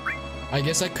 I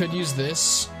guess I could use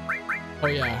this. Oh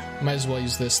yeah, might as well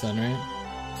use this then, right?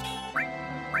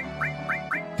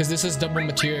 Because this has double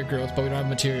materia growth, but we don't have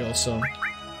material, so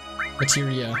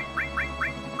materia.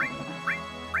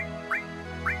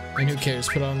 And who cares?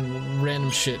 Put on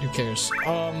random shit, who cares?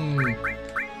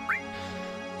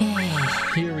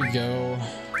 Here we go.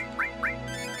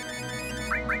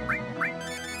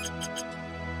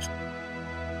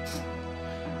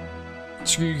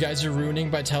 Screw you guys are ruining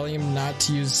by telling him not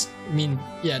to use,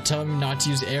 tell him not to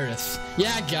use Aerith.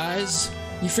 Yeah, guys,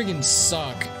 you freaking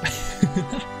suck.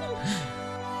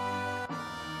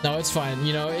 No, it's fine.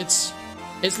 You know, it's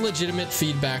legitimate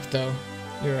feedback though.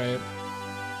 You're right.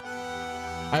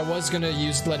 I was gonna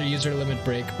let her use her limit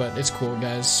break, but it's cool,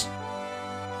 guys.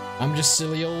 I'm just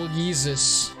silly old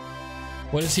Yeezus.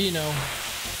 What does he know?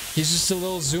 He's just a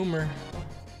little zoomer.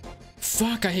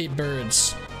 Fuck, I hate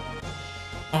birds.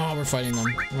 Oh, we're fighting them.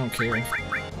 I don't care.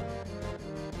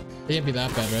 They can't be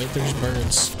that bad, right? They're just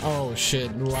birds. Oh shit,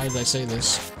 why did I say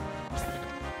this?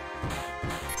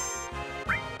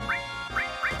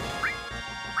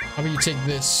 How about you take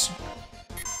this?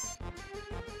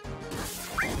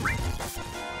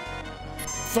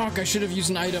 Fuck, I should have used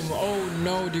an item. Oh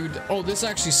no, dude. Oh, this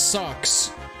actually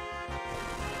sucks.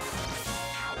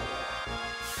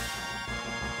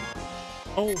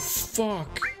 Oh,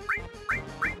 fuck.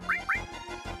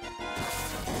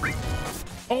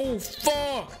 Oh,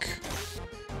 fuck.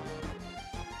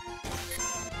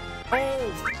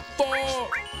 Oh,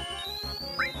 fuck.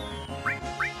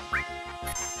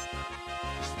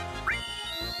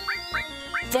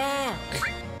 Fuck.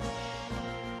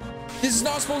 This is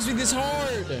not supposed to be this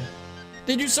hard.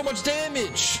 They do so much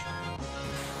damage.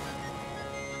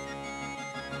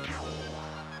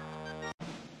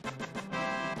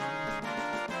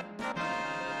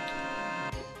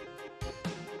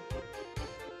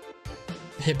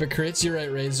 Hypocrites, you're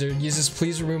right, Razor. Jesus,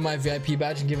 please remove my VIP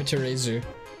badge and give it to Razor.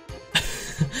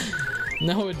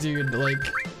 No, dude, like,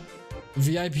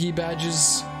 VIP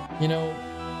badges, you know,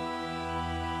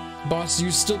 boss,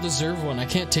 you still deserve one. I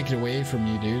can't take it away from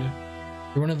you, dude.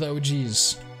 You're one of the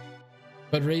OGs.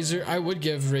 But Razor, I would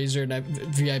give Razor a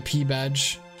VIP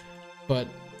badge, but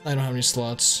I don't have any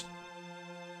slots.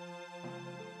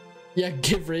 Yeah,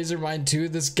 give Razor mine too.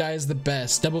 This guy is the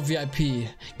best. Double VIP.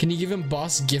 Can you give him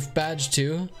boss gift badge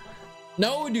too?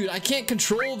 No, dude, I can't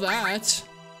control that.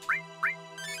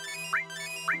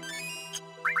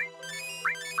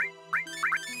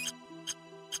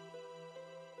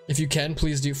 If you can,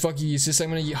 please do. Fuck you, Eustace. I'm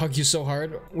gonna hug you so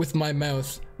hard with my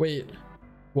mouth. Wait,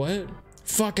 what?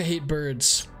 Fuck, I hate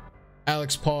birds.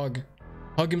 Alex Pog.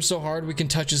 Hug him so hard we can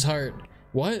touch his heart.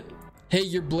 What? Hey,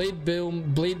 you're Blade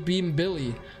Beam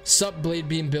Billy. Sup, Blade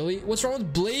Beam Billy? What's wrong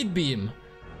with Blade Beam?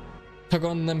 Tug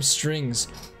on them strings.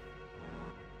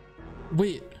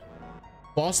 Wait.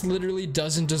 Boss literally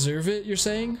doesn't deserve it, you're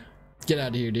saying? Get out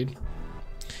of here, dude.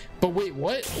 But wait,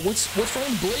 what? What's wrong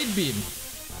with Blade Beam?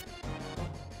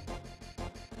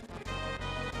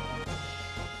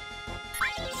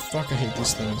 Fuck, I hate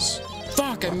these things.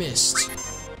 Fuck, I missed.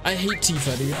 I hate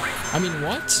Tifa, dude. I mean,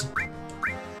 what?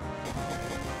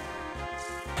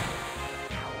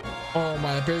 Oh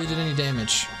my, I barely did any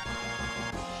damage.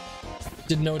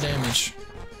 Did no damage.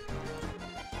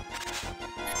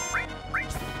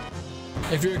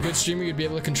 If you're a good streamer, you'd be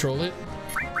able to control it.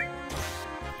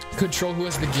 Control who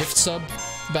has the gift sub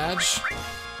badge?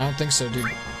 I don't think so, dude.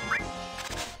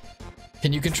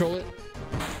 Can you control it?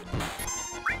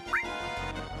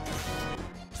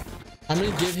 I'm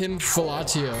gonna give him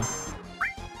Filatio.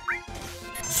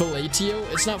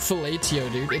 Filatio? It's not Filatio,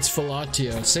 dude. It's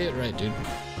Filatio. Say it right, dude.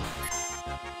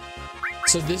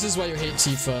 So this is why you hate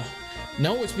Tifa.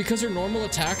 No, it's because her normal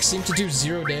attacks seem to do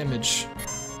 0 damage.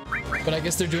 But I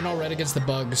guess they're doing alright against the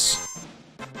bugs.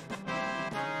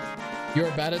 You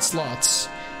are bad at slots.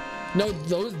 No,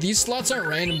 these slots aren't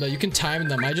random though. You can time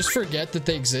them. I just forget that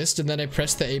they exist and then I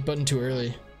press the A button too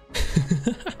early.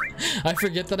 I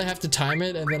forget that I have to time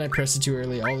it and then I press it too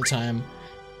early all the time.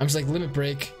 I'm just like, limit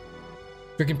break.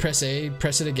 Freaking press A,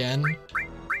 press it again.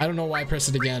 I don't know why I press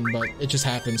it again, but it just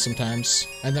happens sometimes.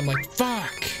 And then I'm like,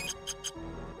 fuck!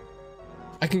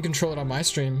 I can control it on my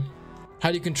stream. How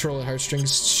do you control it,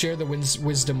 Heartstrings? Share the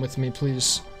wisdom with me,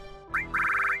 please.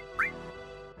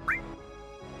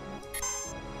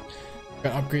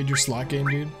 Gotta upgrade your slot game,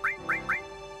 dude.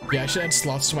 Yeah, I should add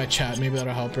slots to my chat. Maybe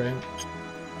that'll help, right?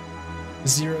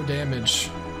 0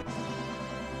 damage.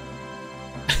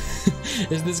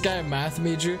 Is this guy a math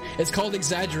major? It's called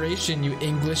exaggeration, you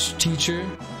English teacher.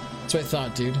 That's what I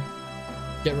thought, dude.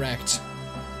 Get wrecked.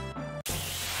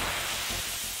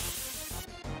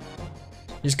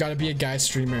 You just gotta be a guy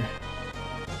streamer.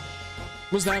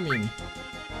 What's that mean?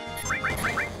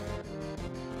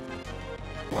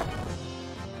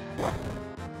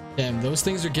 Damn, those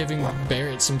things are giving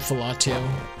Barrett some fellatio.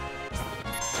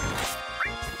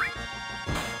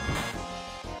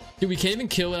 Dude, we can't even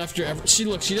kill it after ever. She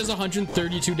does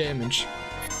 132 damage.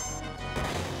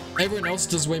 Everyone else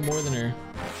does way more than her.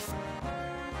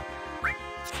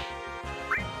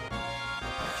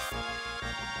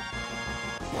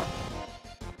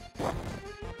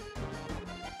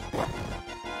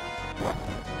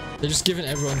 They're just giving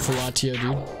everyone fellatio,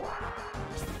 dude.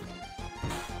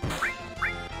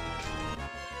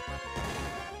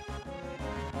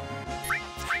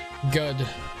 Good.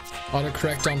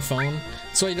 Autocorrect on phone.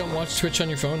 That's why you don't watch Twitch on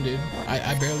your phone, dude.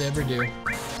 I barely ever do.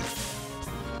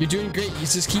 You're doing great. You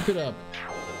just keep it up.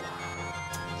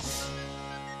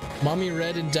 Mommy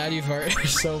Red and Daddy Vart are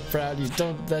so proud. You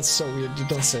don't. That's so weird. You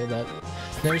don't say that.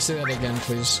 Never say that again,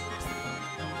 please.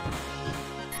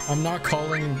 I'm not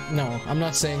calling. No, I'm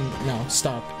not saying. No,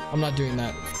 stop. I'm not doing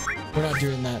that. We're not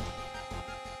doing that.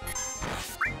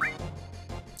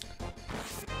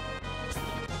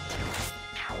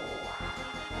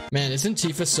 Man, isn't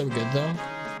Tifa so good though?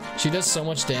 She does so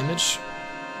much damage.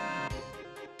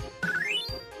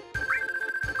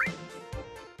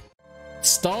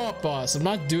 Stop, boss. I'm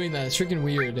not doing that. It's freaking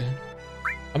weird.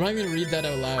 I'm not even gonna read that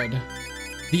out loud.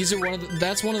 These are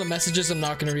that's one of the messages I'm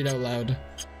not gonna read out loud.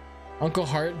 Uncle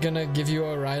Hart gonna give you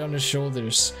a ride on his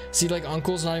shoulders. See, like,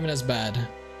 Uncle's not even as bad.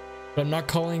 But I'm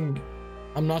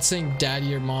not saying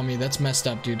daddy or mommy. That's messed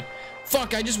up, dude.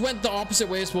 Fuck, I just went the opposite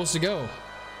way it's supposed to go.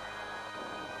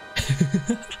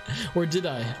 Or did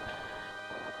I?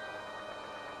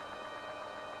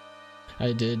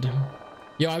 I did.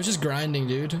 Yo, I was just grinding,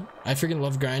 dude. I freaking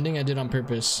love grinding. I did on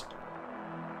purpose.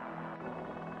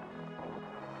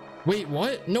 Wait,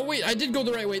 what? No, wait, I did go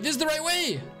the right way. This is the right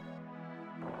way!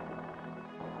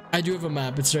 I do have a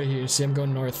map. It's right here. See, I'm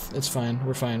going north. It's fine.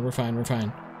 We're fine. We're fine. We're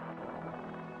fine.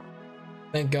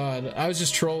 Thank God. I was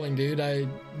just trolling, dude.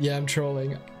 Yeah, I'm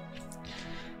trolling.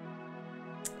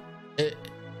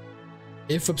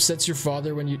 It upsets your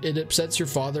father when you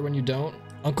don't.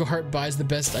 Uncle Hart buys the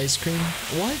best ice cream.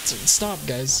 What? Stop,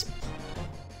 guys.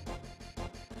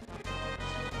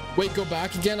 Wait, go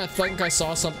back again? I think I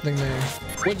saw something there.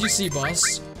 What did you see,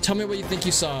 boss? Tell me what you think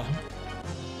you saw.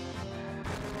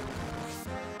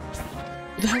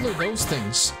 What the hell are those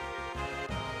things?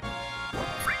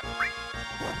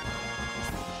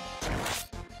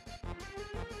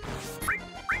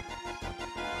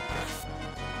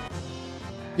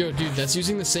 Yo, dude, that's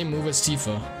using the same move as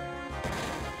Tifa.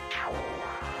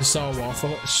 You saw a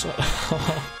waffle? Shut up.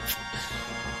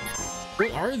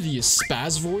 What are these?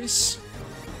 Spaz voice?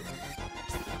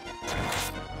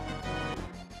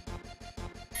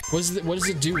 What does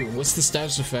it do? What's the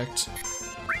status effect?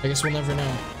 I guess we'll never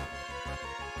know.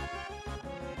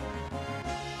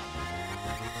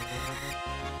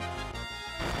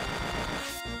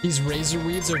 These razor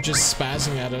weeds are just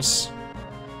spazzing at us.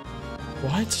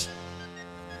 What?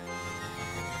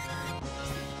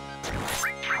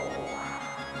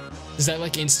 Is that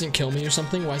like instant kill me or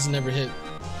something? Why does it never hit?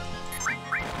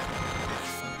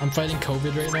 I'm fighting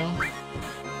COVID right now.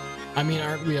 I mean,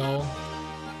 aren't we all?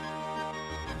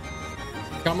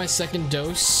 Got my second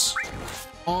dose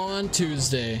on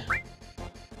Tuesday.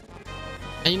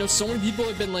 And you know, so many people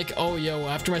have been like, oh, yo,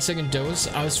 after my second dose,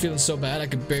 I was feeling so bad I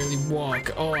could barely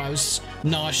walk. Oh, I was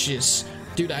nauseous.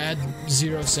 Dude, I had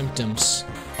 0 symptoms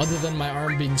other than my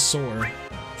arm being sore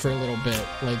for a little bit.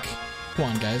 Like, come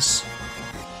on, guys.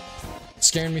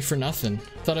 Scaring me for nothing.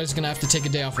 Thought I was gonna have to take a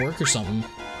day off work or something.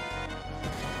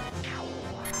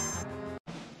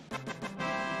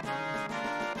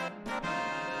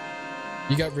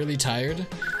 You got really tired?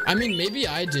 I mean, maybe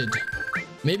I did.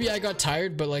 Maybe I got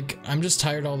tired, but like, I'm just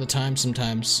tired all the time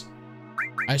sometimes.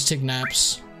 I just take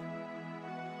naps.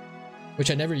 Which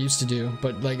I never used to do,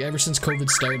 but like ever since COVID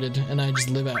started and I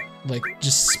just live out, like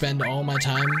just spend all my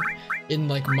time in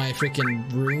like my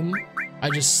freaking room, I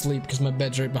just sleep because my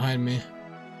bed's right behind me.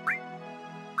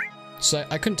 So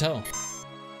I couldn't tell.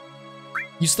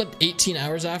 You slept 18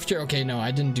 hours after? Okay, no,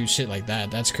 I didn't do shit like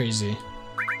that. That's crazy.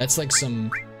 That's like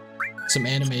some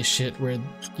anime shit where,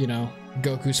 you know,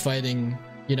 Goku's fighting,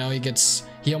 you know,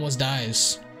 he almost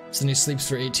dies. So then he sleeps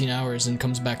for 18 hours and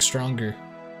comes back stronger.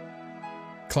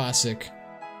 Classic.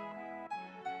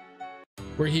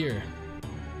 We're here.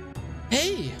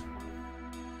 Hey!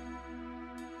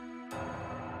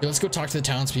 Yeah, let's go talk to the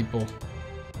townspeople.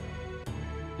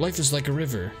 Life is like a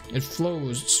river. It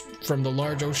flows from the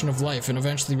large ocean of life and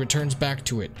eventually returns back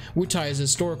to it. Wutai is a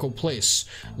historical place.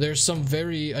 There's some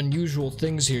very unusual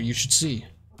things here you should see.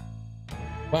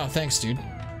 Wow, thanks, dude.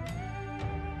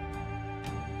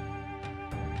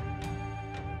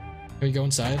 Can we go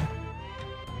inside?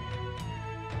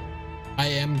 I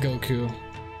am Goku.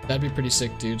 That'd be pretty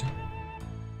sick, dude.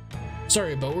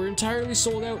 Sorry, but we're entirely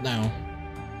sold out now.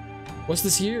 What's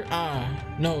this here? Ah,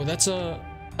 no, that's a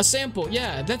sample.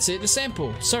 Yeah, that's it, a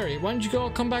sample. Sorry, why don't you all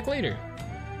come back later?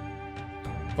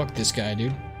 Fuck this guy,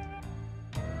 dude.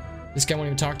 This guy won't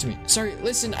even talk to me. Sorry,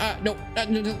 listen, no,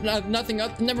 nothing,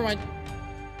 never mind.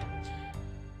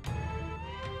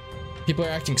 People are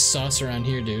acting sus around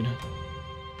here, dude.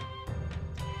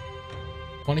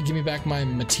 Want to give me back my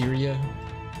materia?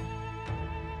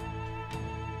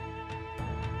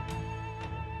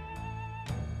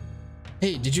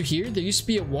 Hey, did you hear? There used to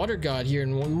be a water god here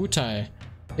in Wutai.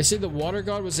 They say the water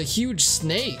god was a huge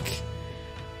snake.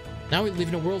 Now we live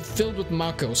in a world filled with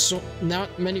mako, so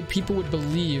not many people would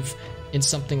believe in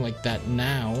something like that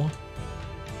now.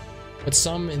 But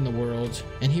some in the world,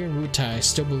 and here in Wutai,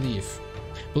 still believe.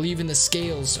 Believe in the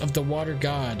scales of the water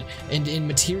god, and in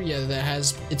materia that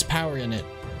has its power in it.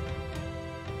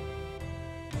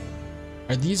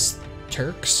 Are these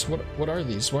Turks? What are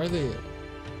these? Why are they...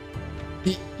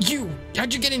 You!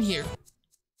 How'd you get in here?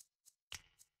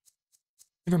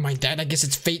 Never mind that, I guess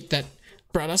it's fate that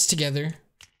brought us together.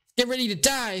 Get ready to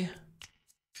die!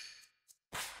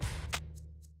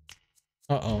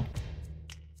 Uh-oh.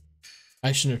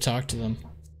 I shouldn't have talked to them.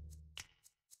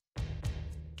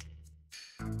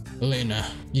 Elena,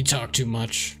 you talk too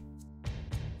much.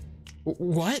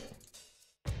 What?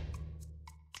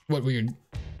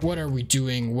 What are we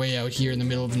doing way out here in the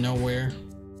middle of nowhere?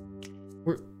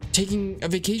 We're taking a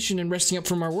vacation and resting up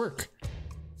from our work.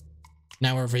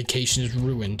 Now our vacation is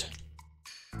ruined.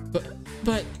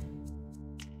 But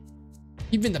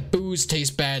even the booze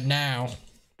tastes bad now.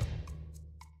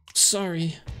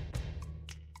 Sorry.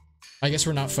 I guess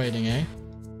we're not fighting, eh?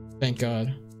 Thank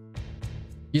God.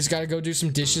 You just gotta go do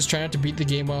some dishes, try not to beat the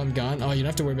game while I'm gone. Oh, you don't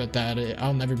have to worry about that.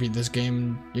 I'll never beat this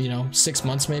game, you know, 6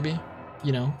 months maybe.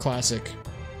 You know, classic.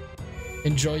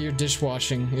 Enjoy your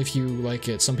dishwashing if you like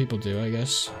it. Some people do, I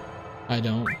guess. I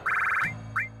don't.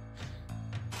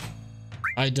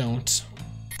 I don't.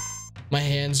 My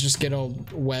hands just get all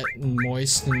wet and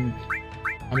moist, and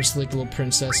I'm just like a little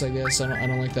princess, I guess. I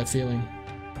don't like that feeling.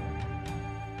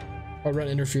 I'll run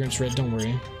interference red, don't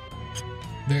worry.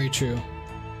 Very true.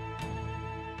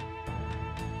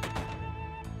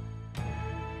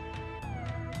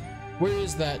 Where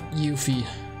is that Yuffie?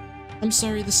 I'm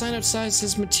sorry, the sign outside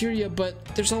says materia, but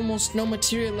there's almost no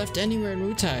materia left anywhere in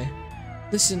Wutai.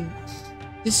 Listen,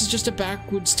 this is just a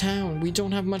backwoods town. We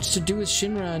don't have much to do with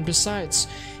Shinra, and besides,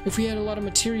 if we had a lot of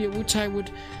materia, Wutai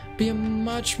would be a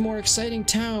much more exciting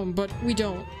town, but we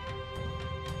don't.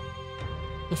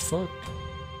 The fuck?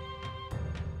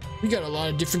 We got a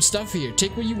lot of different stuff here.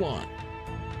 Take what you want.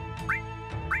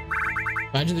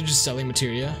 Imagine they're just selling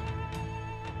materia.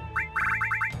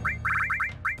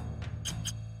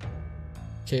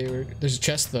 Okay, there's a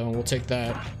chest though. We'll take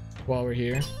that while we're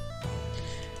here.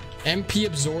 MP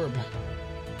absorb.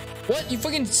 What? You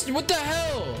fucking... What the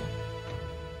hell?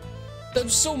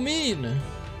 That's so mean.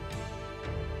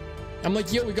 I'm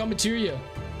like, yo, we got materia.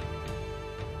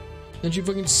 Then you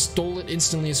fucking stole it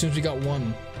instantly as soon as we got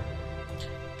one.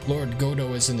 Lord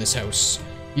Godo is in this house.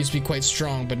 He used to be quite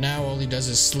strong, but now all he does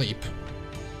is sleep.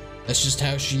 That's just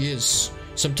how she is.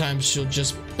 Sometimes she'll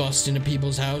just bust into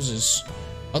people's houses.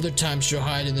 Other times she'll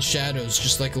hide in the shadows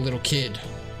just like a little kid.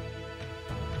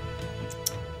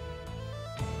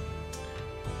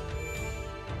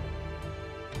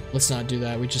 Let's not do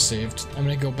that, we just saved. I'm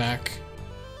gonna go back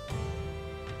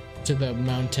to the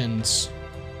mountains.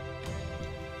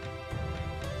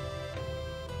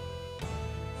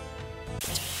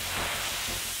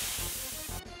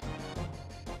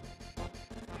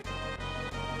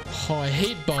 Oh, I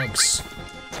hate bugs.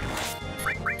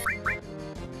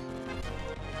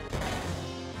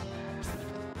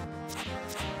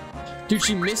 Dude,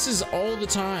 she misses all the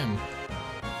time.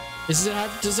 Does it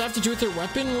have to do with her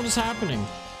weapon? What is happening?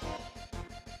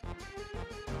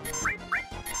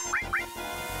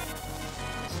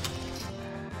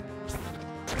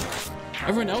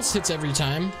 Everyone else hits every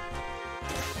time.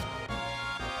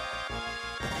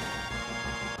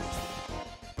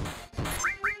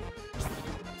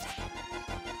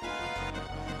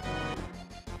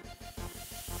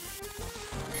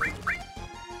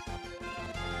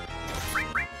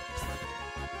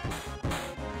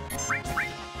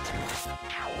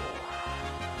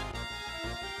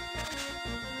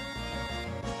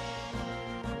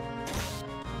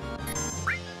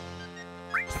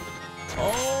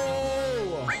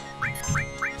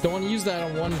 Don't want to use that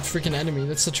on one freaking enemy.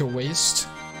 That's such a waste.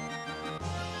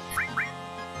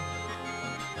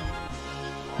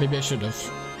 Maybe I should have.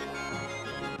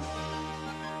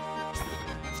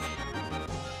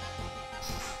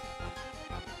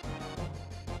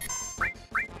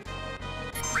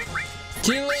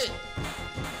 Kill it!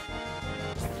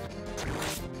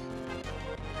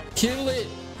 Kill it!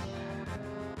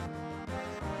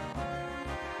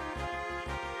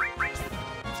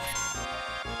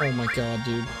 Oh my god,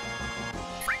 dude.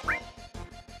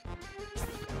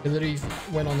 It literally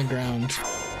went on the ground.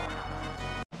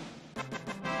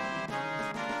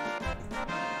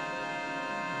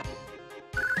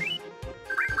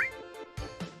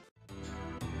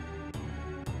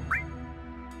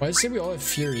 Why did it say we all have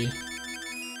fury?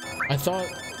 I thought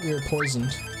we were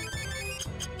poisoned.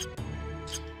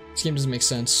 This game doesn't make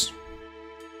sense.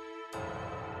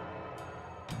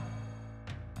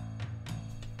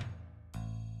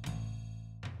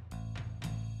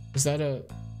 Is that a...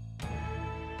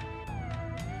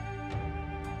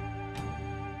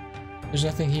 There's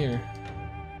nothing here.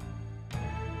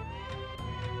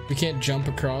 We can't jump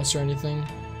across or anything.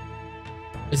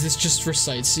 Is this just for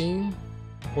sightseeing?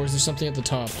 Or is there something at the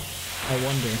top? I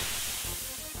wonder.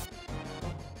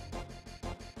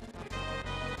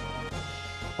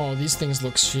 Oh, these things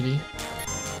look shitty.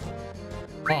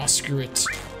 Ah, oh, screw it.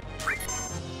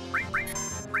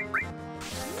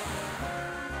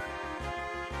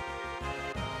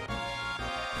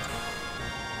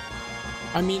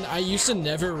 I mean, I used to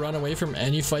never run away from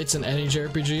any fights in any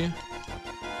JRPG.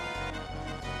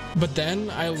 But then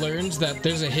I learned that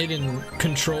there's a hidden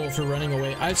control for running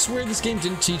away. I swear this game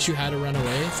didn't teach you how to run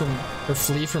away from or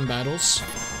flee from battles.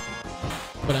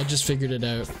 But I just figured it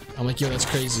out. I'm like, yo, that's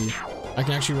crazy. I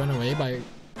can actually run away by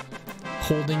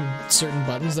holding certain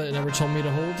buttons that it never told me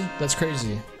to hold. That's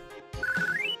crazy.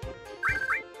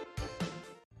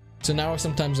 So now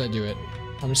sometimes I do it.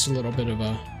 I'm just a little bit of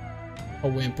a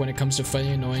wimp when it comes to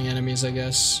fighting annoying enemies, I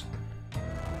guess.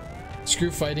 Screw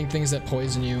fighting things that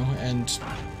poison you and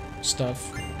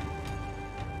stuff.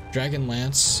 Dragon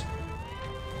Lance.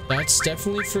 That's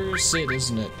definitely for Sid,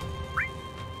 isn't it?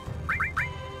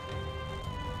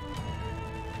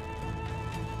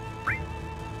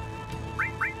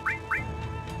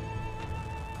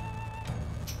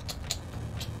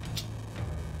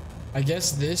 I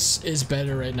guess this is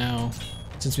better right now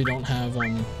since we don't have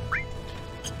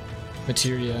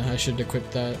materia. I should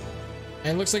equip that.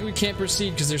 And it looks like we can't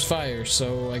proceed because there's fire,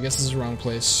 so I guess this is the wrong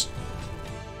place.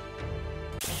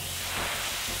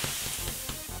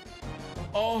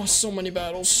 Oh, so many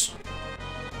battles.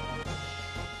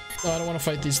 No, I don't want to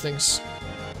fight these things.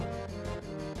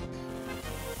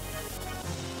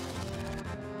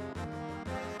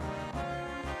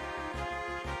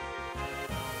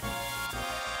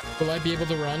 Will I be able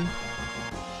to run?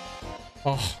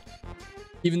 Oh,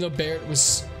 even though Barrett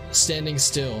was standing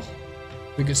still,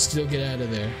 we could still get out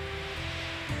of there.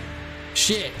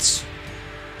 Shit!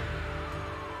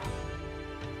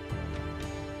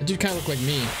 That dude kind of looked like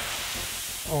me.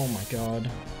 Oh my god.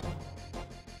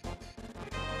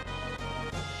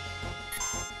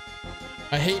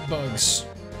 I hate bugs.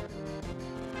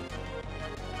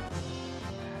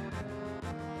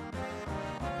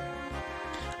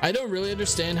 I don't really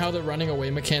understand how the running away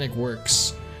mechanic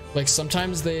works. Like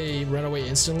sometimes they run away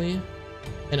instantly,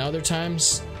 and other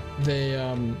times they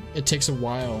it takes a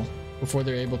while before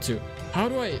they're able to. How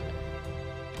do I?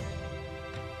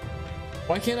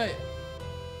 Why can't I?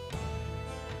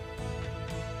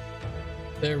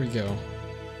 There we go.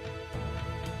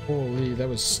 Holy, that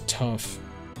was tough.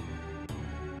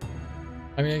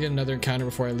 I mean, I get another encounter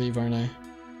before I leave, aren't I?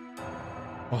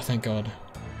 Oh, thank God.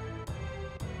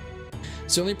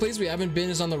 So the only place we haven't been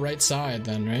is on the right side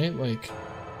then, right? Like,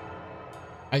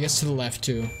 I guess to the left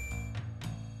too.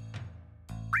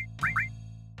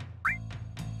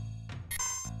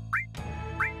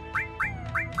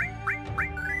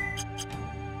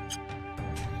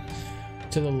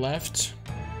 To the left.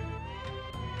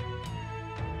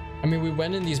 I mean, we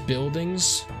went in these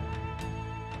buildings,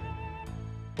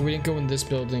 but we didn't go in this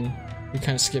building. We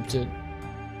kind of skipped it.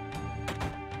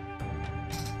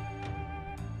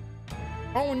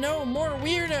 Oh no, more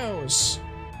weirdos!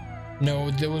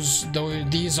 No,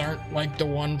 these aren't like the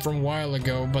one from a while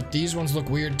ago, but these ones look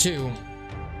weird too.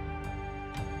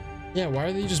 Yeah, why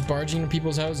are they just barging into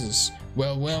people's houses?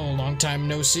 Well, long time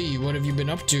no see. What have you been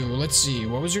up to? Let's see,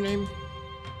 what was your name?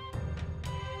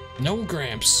 No,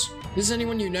 Gramps. This is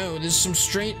anyone you know. This is some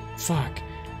fuck.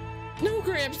 No,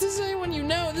 Gramps, this is anyone you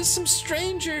know. This is some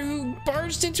stranger who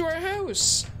barged into our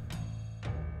house.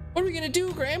 What are we gonna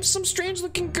do, Gramps? Some strange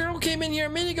looking girl came in here a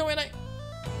minute ago and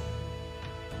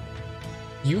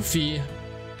Yuffie.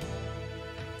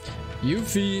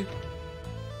 Yuffie.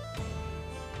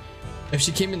 If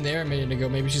she came in there a minute ago,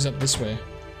 maybe she's up this way.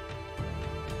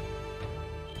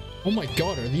 Oh my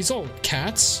god, are these all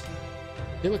cats?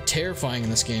 They look terrifying in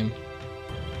this game.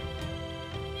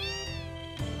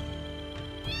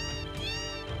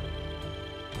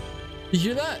 You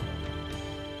hear that?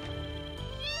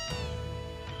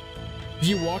 If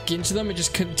you walk into them, it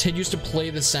just continues to play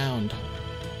the sound.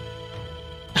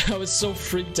 I was so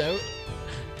freaked out.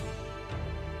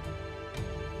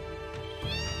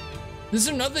 Is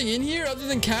there nothing in here other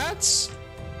than cats?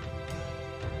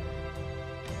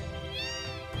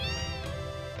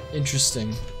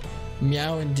 Interesting.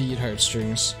 Meow indeed,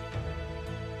 heartstrings.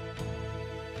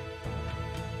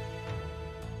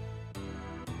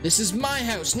 This is my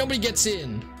house. Nobody gets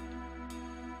in.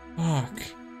 Fuck.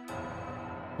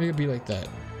 Make it be like that.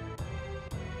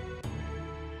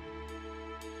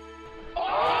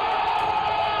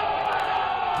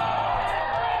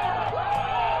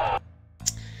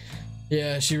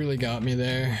 Yeah, she really got me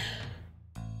there.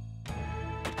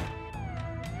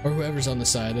 Or whoever's on the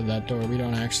side of that door. We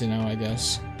don't actually know, I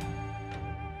guess.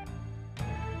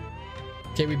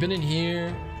 Okay, we've been in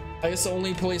here. I guess the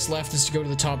only place left is to go to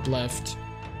the top left.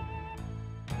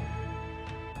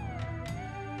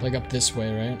 Like up this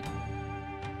way, right?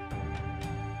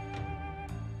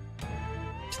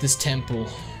 To this temple.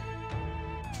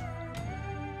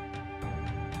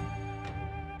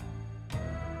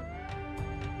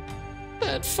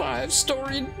 That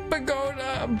 5-story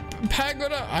pagoda.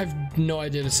 I've no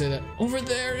idea to say that. Over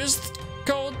there is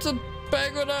called the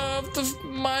pagoda of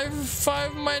my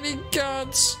 5 mighty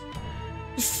gods.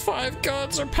 The 5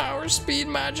 gods are power, speed,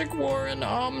 magic, war, and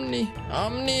omni.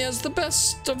 Omni is the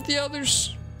best of the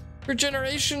others. For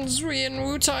generations, we in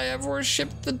Wutai have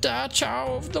worshipped the Da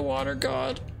Chao of the water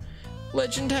god.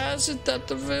 Legend has it that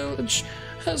the village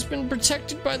has been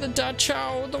protected by the Da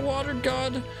Chao, the water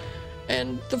god,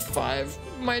 and the 5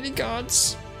 mighty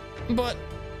gods. But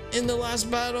in the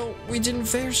last battle, we didn't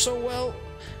fare so well.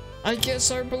 I guess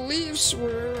our beliefs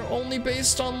were only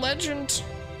based on legend.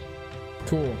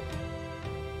 Cool.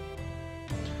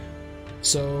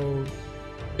 So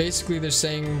basically they're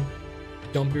saying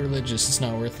don't be religious, it's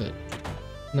not worth it.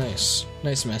 Nice.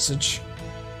 Nice message.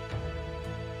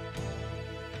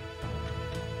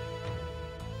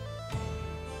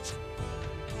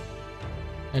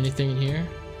 Anything in here?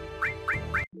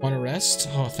 Wanna rest?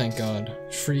 Oh, thank God.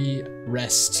 Free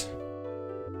rest.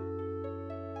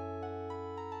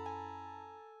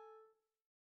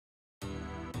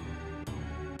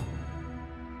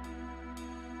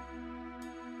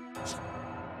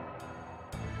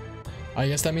 I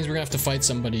guess that means we're gonna have to fight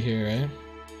somebody here, right?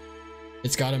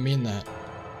 It's gotta mean that.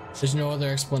 There's no other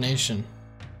explanation.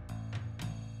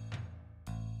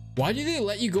 Why do they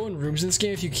let you go in rooms in this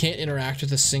game if you can't interact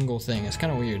with a single thing? It's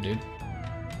kind of weird, dude.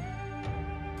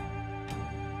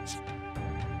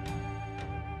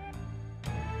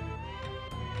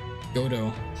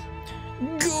 Godo.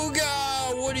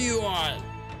 Googa! What do you want?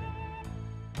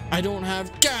 I don't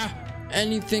have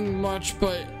anything much,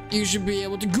 but you should be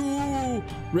able to goo.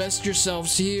 Rest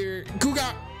yourselves here.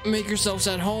 Googa! Make yourselves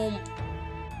at home.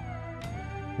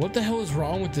 What the hell is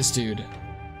wrong with this dude?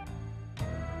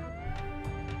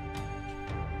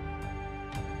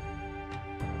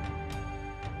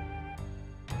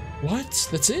 What?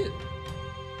 That's it?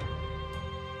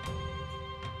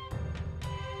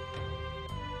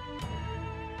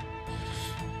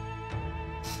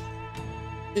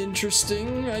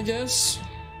 Interesting, I guess.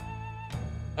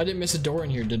 I didn't miss a door in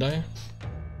here, did I?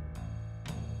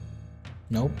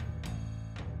 Nope.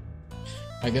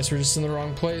 I guess we're just in the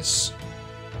wrong place.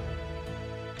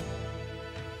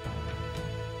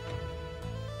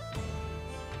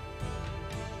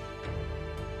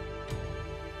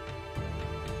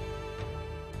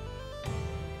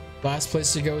 Last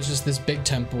place to go is just this big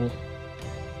temple.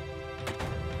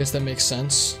 Guess that makes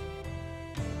sense.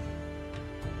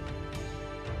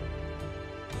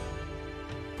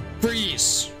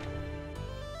 Freeze!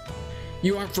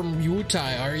 You aren't from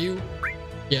Wutai, are you?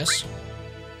 Yes.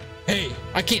 Hey,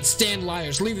 I can't stand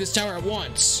liars. Leave this tower at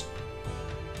once.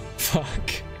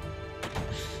 Fuck.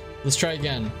 Let's try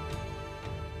again.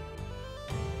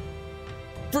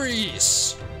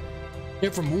 Freeze!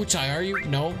 You're from Wutai, are you?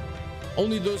 No.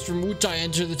 Only those from Wutai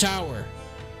enter the tower.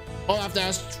 I'll have to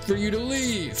ask for you to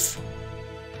leave.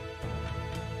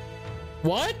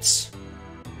 What?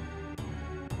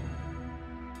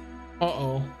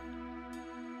 Uh-oh.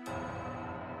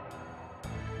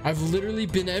 I've literally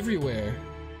been everywhere.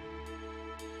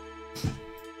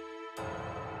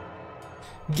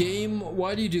 Game,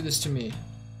 why do you do this to me?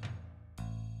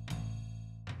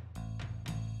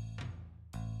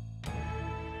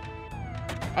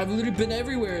 I've literally been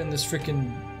everywhere in this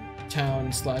freaking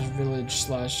town slash village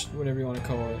slash whatever you want to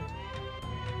call it.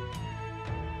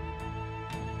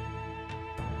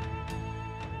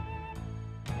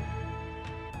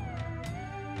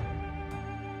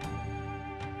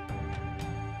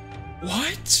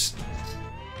 What?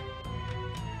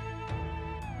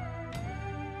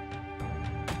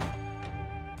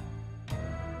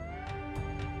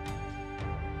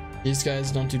 These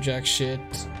guys don't do jack shit.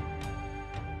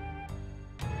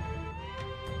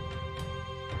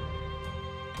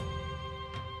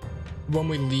 When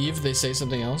we leave, they say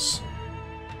something else.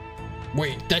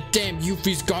 Wait, that damn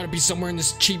Yuffie's gotta be somewhere in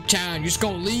this cheap town. You just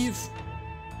gonna leave?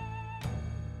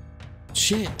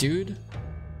 Shit, dude.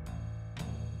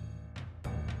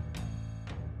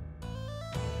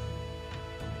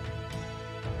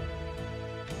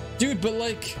 Dude, but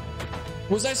like,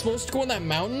 was I supposed to go on that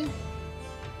mountain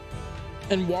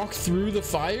and walk through the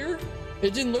fire?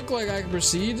 It didn't look like I could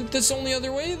proceed. That's the only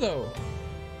other way though.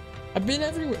 I've been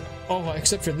everywhere. Oh,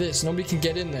 except for this. Nobody can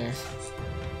get in there.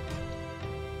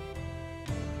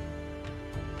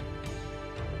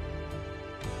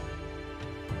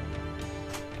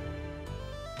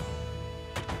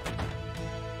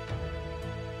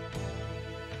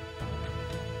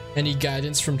 Any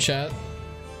guidance from chat?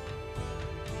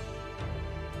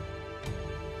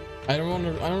 I don't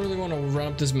really want to run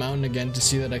up this mountain again to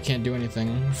see that I can't do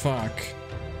anything. Fuck.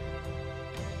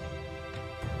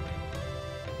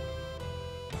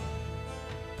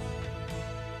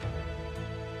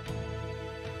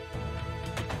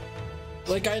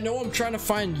 Like, I know I'm trying to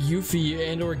find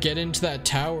Yuffie and or get into that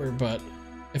tower, but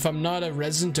if I'm not a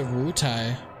resident of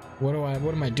Wutai, what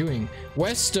am I doing?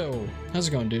 Westo! How's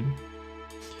it going, dude?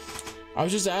 I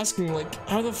was just asking, like,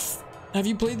 have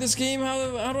you played this game?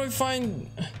 How do I find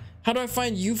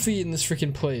Yuffie in this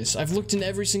freaking place? I've looked in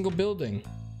every single building.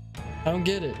 I don't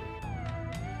get it.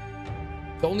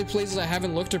 The only places I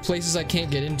haven't looked are places I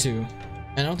can't get into.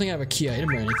 And I don't think I have a key item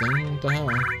or anything. What the hell?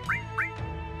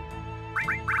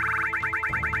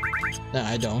 Nah,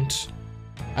 I don't.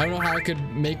 I don't know how I could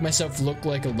make myself look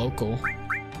like a local.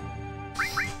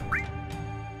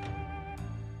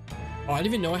 Oh, I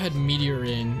didn't even know I had Meteor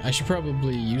Rain. I should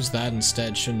probably use that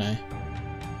instead, shouldn't I?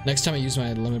 Next time I use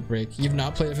my limit break. You've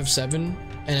not played FF7,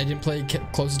 and I didn't play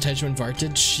Close Attention when Vark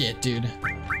did? Shit, dude.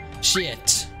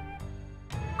 Shit.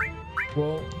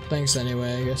 Well, thanks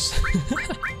anyway, I guess.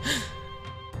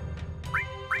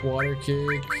 Water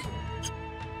kick.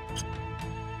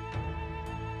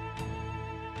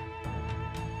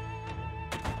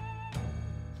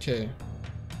 Okay.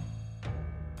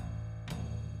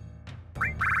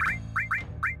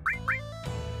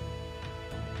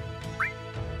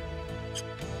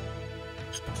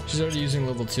 She's already using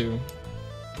level 2.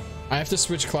 I have to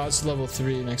switch Clouds to level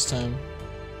 3 next time.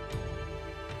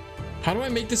 How do I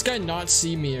make this guy not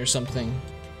see me or something?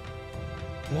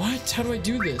 What? How do I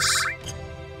do this?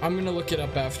 I'm gonna look it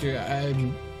up after.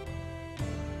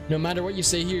 No matter what you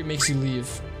say here, it makes you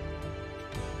leave.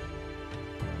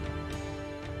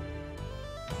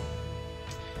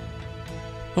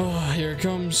 Oh, here it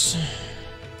comes.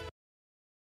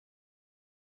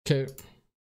 Okay.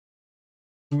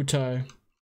 Wutai.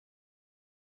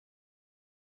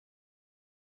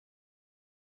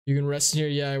 You can rest in here.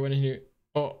 Yeah, I went in here.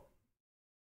 Oh.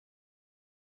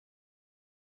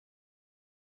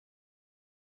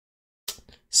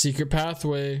 Secret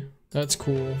pathway. That's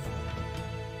cool.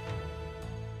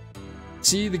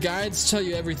 See, the guides tell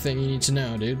you everything you need to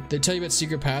know, dude. They tell you about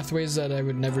secret pathways that I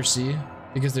would never see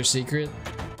because they're secret.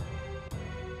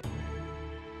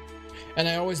 And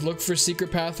I always look for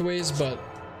secret pathways, but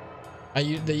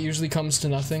they usually comes to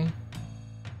nothing.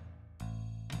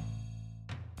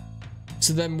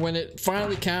 So then when it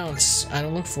finally counts, I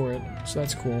don't look for it. So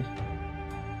that's cool.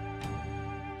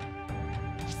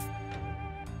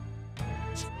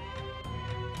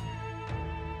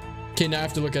 Okay, now I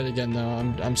have to look at it again though.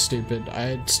 I'm stupid.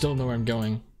 I still know where I'm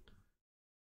going.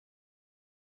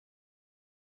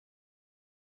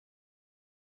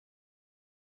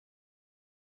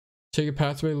 Take a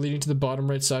pathway leading to the bottom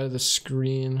right side of the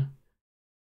screen.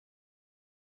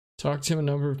 Talk to him a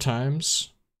number of times.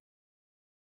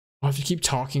 I have to keep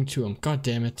talking to him. God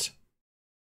damn it.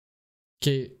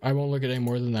 Okay, I won't look at any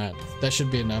more than that. That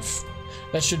should be enough.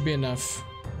 That should be enough.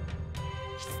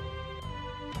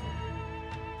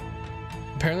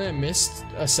 Apparently I missed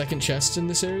a second chest in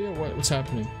this area. What's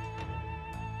happening?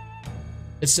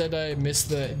 It said I missed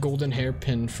the golden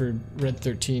hairpin for Red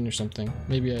 13 or something.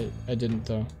 Maybe I didn't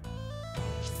though.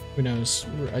 Who knows?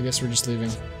 I guess we're just leaving.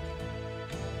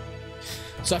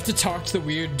 So I have to talk to the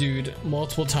weird dude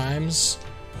multiple times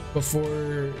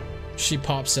before she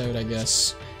pops out, I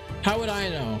guess. How would I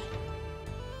know?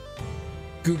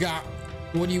 Guga,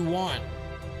 what do you want?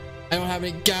 I don't have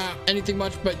anything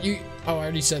much, but you... Oh, I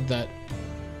already said that.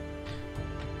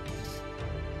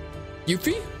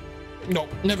 Yuffie? No,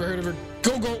 never heard of her.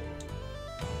 Go!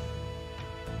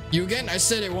 You again? I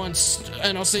said it once,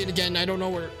 and I'll say it again. I don't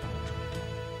know her.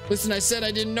 Listen, I said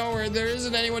I didn't know her. There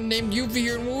isn't anyone named Yuffie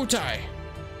here in Wutai.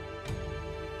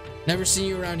 Never seen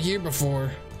you around here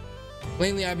before.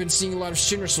 Lately, I've been seeing a lot of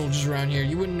Shinra soldiers around here.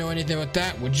 You wouldn't know anything about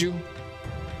that, would you?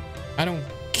 I don't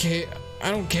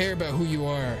care about who you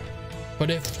are. But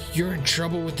if you're in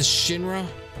trouble with the Shinra,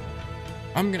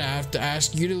 I'm gonna have to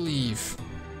ask you to leave.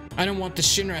 I don't want the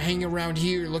Shinra hanging around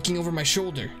here looking over my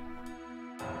shoulder.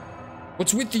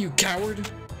 What's with you, coward?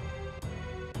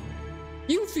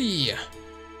 Yuffie!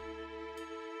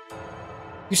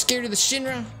 You scared of the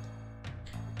Shinra?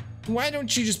 Why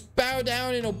don't you just bow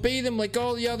down and obey them like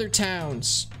all the other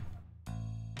towns?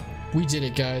 We did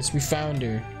it, guys. We found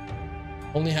her.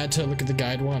 Only had to look at the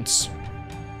guide once.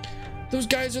 Those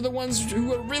guys are the ones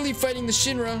who are really fighting the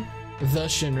Shinra. The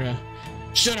Shinra.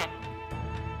 Shut up!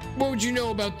 What would you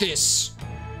know about this?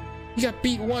 You got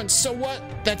beat once, so what?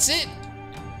 That's it?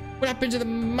 What happened to the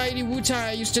mighty Wutai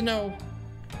I used to know?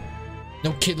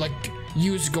 No kid like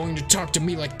you is going to talk to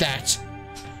me like that.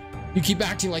 You keep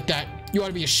acting like that, you ought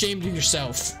to be ashamed of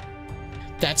yourself.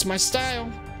 That's my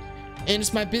style. And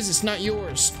it's my business, not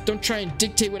yours. Don't try and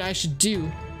dictate what I should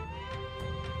do.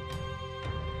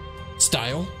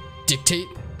 Style? Dictate?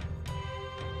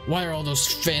 Why all those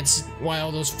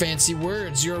fancy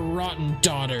words? You're a rotten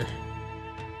daughter.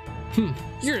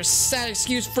 You're a sad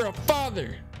excuse for a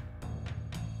father.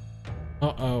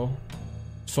 Uh-oh.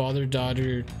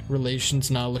 Father-daughter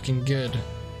relations not looking good.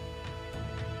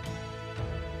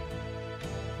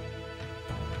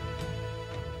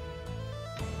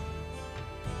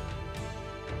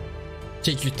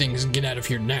 Take your things and get out of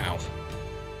here now.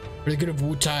 For the good of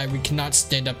Wutai, we cannot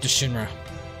stand up to Shinra.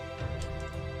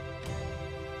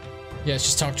 Yes,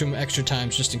 just talk to him extra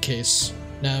times just in case.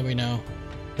 Now that we know.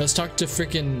 Let's talk to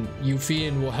frickin' Yuffie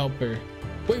and we'll help her.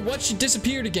 Wait, what? She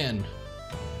disappeared again.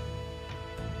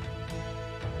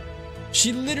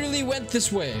 She literally went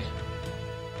this way.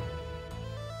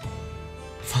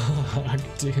 Fuck,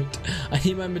 dude. I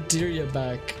need my materia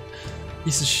back.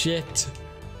 Piece of shit.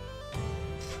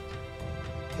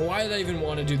 Why did I even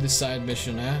want to do this side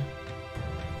mission, eh?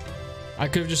 I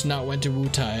could have just not went to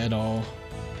Wutai at all.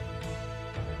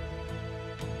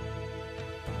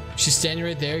 She's standing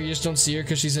right there, you just don't see her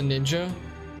because she's a ninja?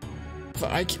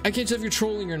 I can't tell if you're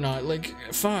trolling or not, like,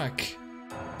 fuck.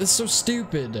 That's so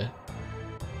stupid.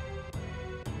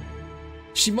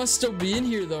 She must still be in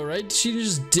here though, right? She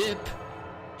just dip.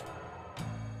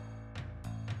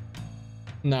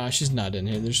 Nah, she's not in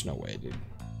here, there's no way, dude.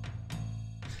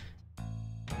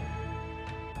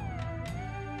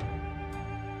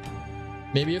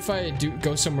 Maybe if I do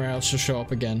go somewhere else, she'll show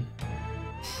up again.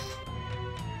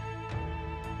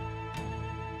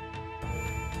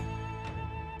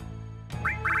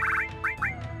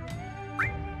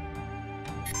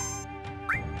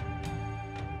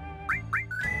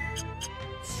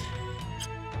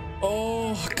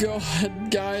 Oh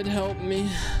God, guide help me.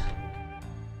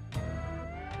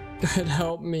 God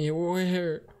help me,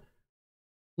 where?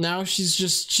 Now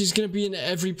she's gonna be in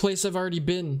every place I've already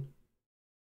been.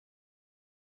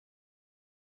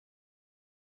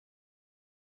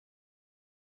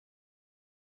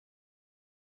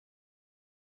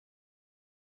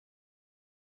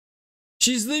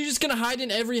 She's literally just gonna hide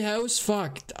in every house?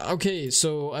 Fuck. Okay,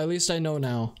 so at least I know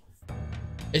now.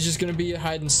 It's just gonna be a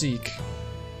hide and seek.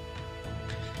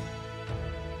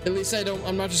 At least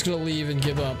I'm not just gonna leave and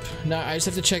give up. Now I just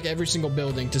have to check every single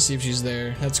building to see if she's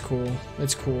there. That's cool.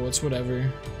 It's cool. It's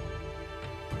whatever.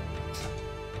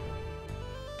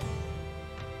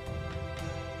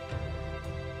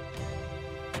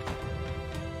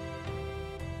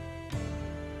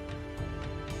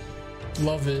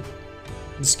 Love it.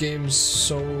 This game's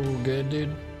so good,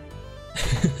 dude.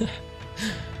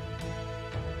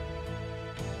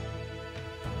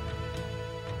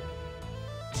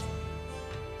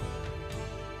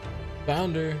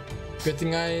 Found her. Good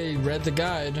thing I read the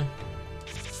guide.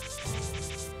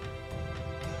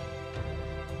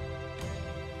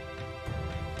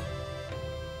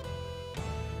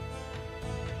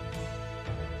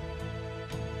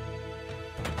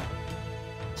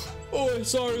 Oh, I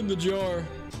saw her in the jar.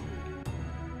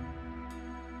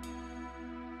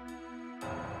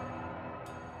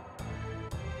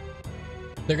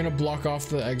 They're gonna block off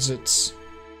the exits.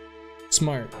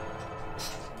 Smart.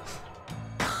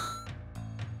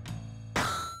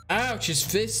 Ouch, his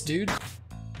fist, dude.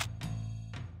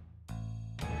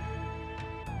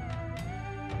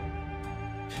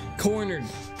 Cornered,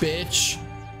 bitch.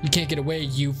 You can't get away,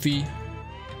 Yuffie.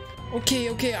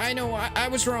 Okay, I know, I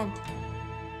was wrong.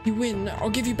 You win, I'll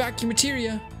give you back your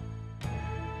materia.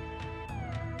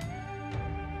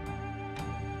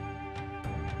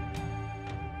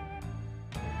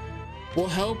 We'll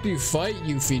help you fight,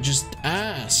 Yuffie, just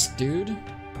ask, dude.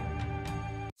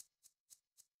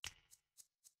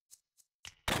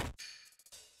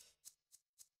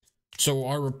 So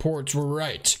our reports were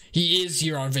right. He is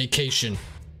here on vacation.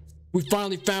 We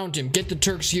finally found him. Get the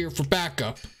Turks here for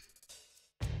backup.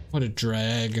 What a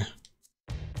drag.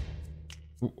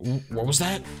 What was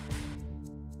that?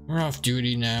 We're off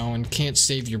duty now and can't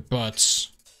save your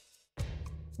butts.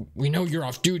 We know you're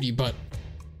off duty, but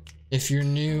if you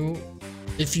knew,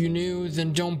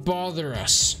 then don't bother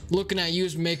us. Looking at you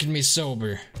is making me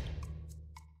sober.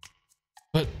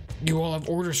 But you all have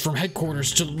orders from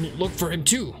headquarters to look for him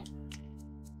too.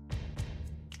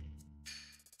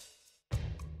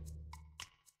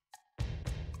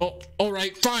 Oh, all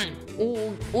right, fine.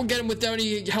 We'll get him without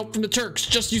any help from the Turks,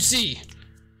 just you see.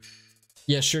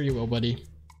 Yeah, sure you will, buddy.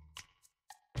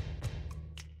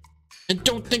 And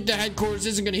don't think the headquarters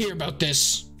isn't gonna hear about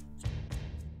this.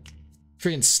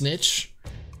 Freaking snitch.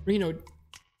 Reno,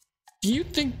 do you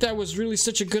think that was really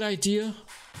such a good idea?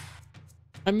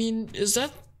 I mean, is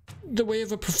that the way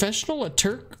of a professional, a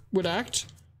Turk, would act?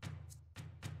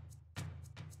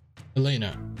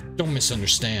 Elena, don't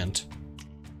misunderstand.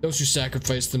 Those who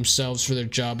sacrifice themselves for their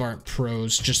job aren't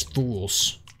pros, just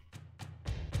fools.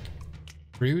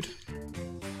 Rude?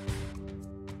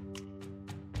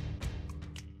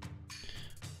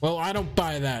 Well, I don't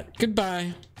buy that.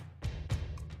 Goodbye.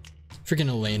 Freaking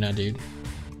Elena, dude.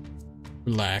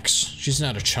 Relax. She's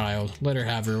not a child. Let her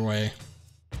have her way.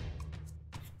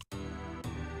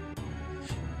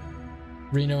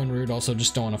 Reno and Rude also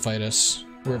just don't want to fight us.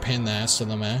 We're a pain in the ass to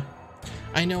them, eh?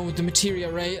 I know, the materia,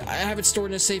 right? I have it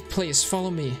stored in a safe place. Follow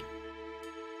me.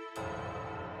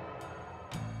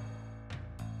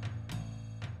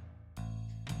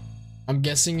 I'm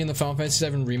guessing in the Final Fantasy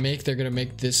VII Remake, they're gonna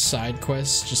make this side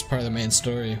quest just part of the main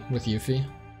story with Yuffie.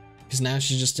 Because now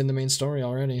she's just in the main story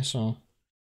already, so...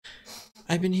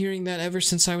 I've been hearing that ever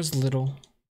since I was little.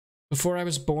 Before I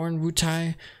was born,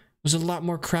 Wutai was a lot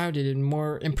more crowded and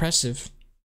more impressive.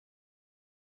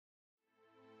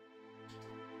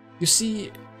 You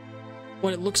see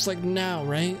what it looks like now,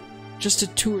 right? Just a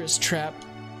tourist trap.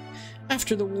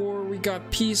 After the war, we got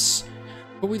peace,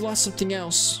 but we lost something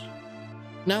else.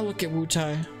 Now look at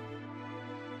Wutai.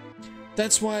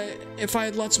 That's why, if I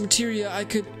had lots of materia, I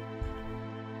could...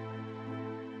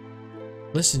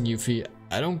 Listen, Yuffie,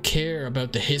 I don't care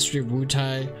about the history of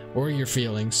Wutai or your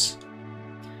feelings.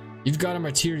 You've got a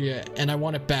materia, and I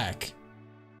want it back.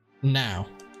 Now.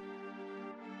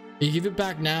 If you give it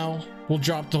back now, we'll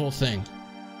drop the whole thing.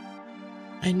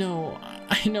 I know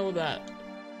that.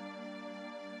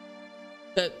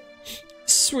 That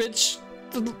switch,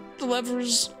 the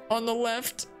levers on the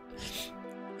left,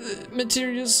 the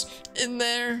materials in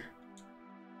there.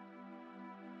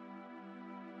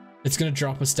 It's gonna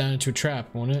drop us down into a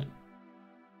trap, won't it?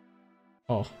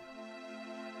 Oh.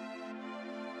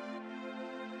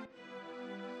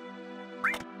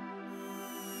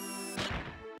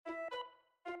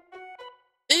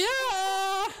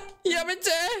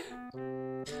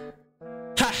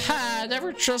 Haha,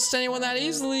 never trust anyone that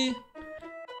easily.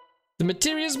 The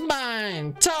materia's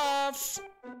mine. Tough.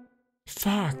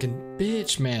 Fucking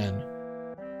bitch, man.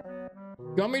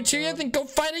 You want materia? Then go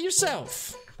find it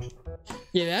yourself.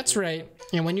 Yeah, that's right.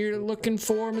 And when you're looking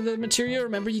for the materia,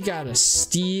 remember you gotta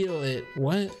steal it.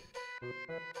 What?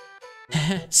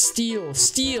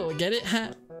 steal. Get it?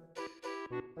 Huh?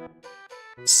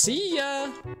 See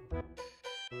ya.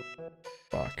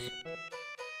 Fuck.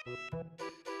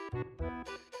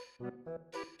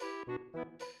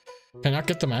 Can I not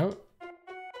get them out?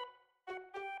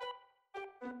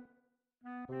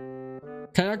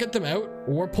 Can I not get them out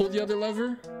or pull the other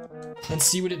lever and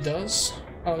see what it does?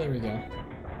 Oh, there we go.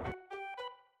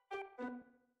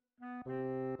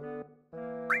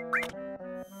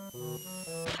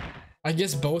 I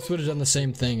guess both would have done the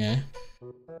same thing, eh?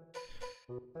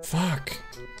 Fuck.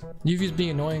 Yuffie's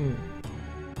being annoying.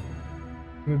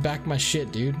 Give me back my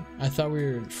shit, dude. I thought we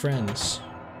were friends.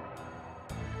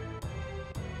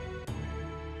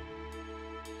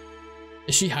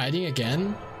 Is she hiding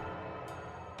again?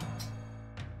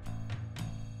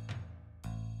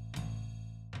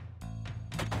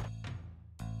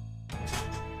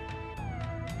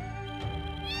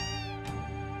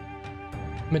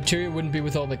 Materia wouldn't be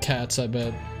with all the cats, I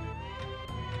bet.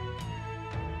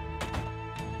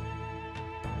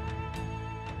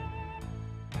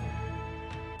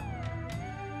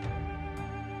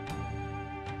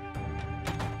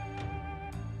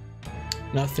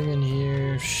 Nothing in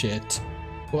here. Shit.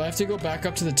 Will I have to go back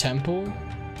up to the temple?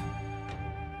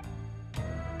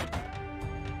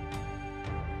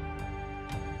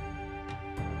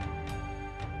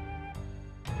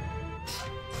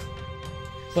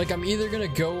 Like, I'm either gonna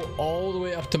go all the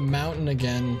way up the mountain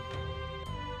again.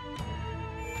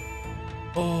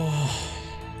 Oh.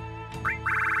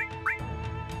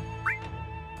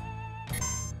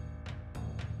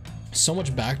 So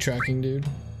much backtracking, dude.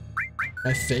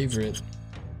 My favorite.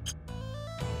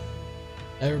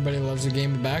 Everybody loves a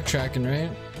game of backtracking, right?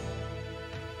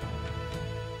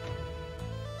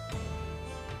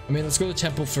 I mean, let's go to the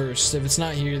temple first. If it's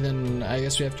not here, then I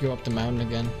guess we have to go up the mountain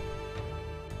again.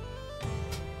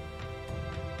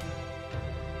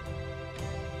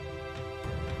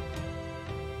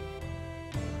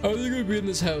 Oh, they're gonna be in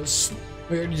this house.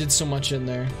 We already did so much in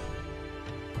there.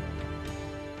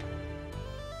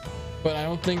 But I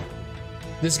don't think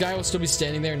this guy will still be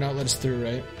standing there and not let us through,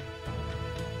 right?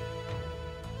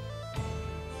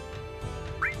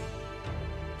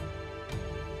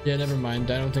 Yeah, never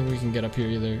mind. I don't think we can get up here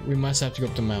either. We must have to go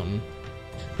up the mountain.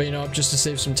 But you know, just to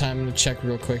save some time, I'm gonna check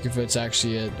real quick if it's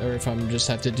actually it, or if I'm just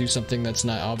have to do something that's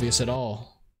not obvious at all.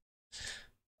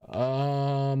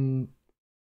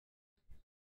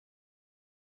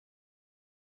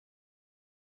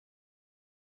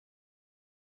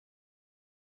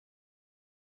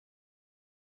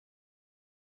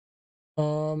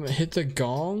 Hit the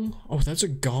gong? Oh, that's a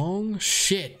gong?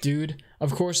 Shit, dude.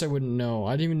 Of course I wouldn't know.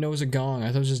 I didn't even know it was a gong. I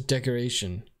thought it was just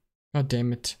decoration. God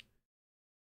damn it.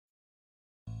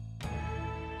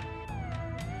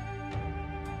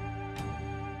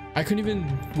 I couldn't even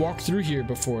walk through here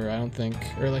before, I don't think.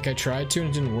 Or like I tried to and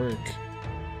it didn't work.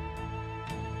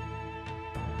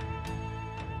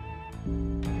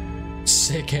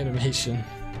 Sick animation.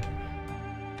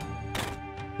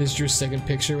 This is your second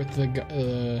picture with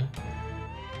the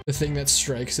thing that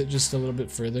strikes it just a little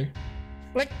bit further.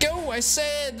 Let go! I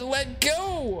said let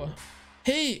go!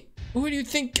 Hey, who do you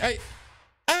think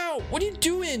Ow! What are you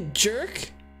doing,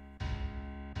 jerk?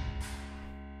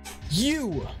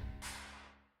 You!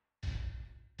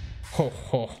 Ho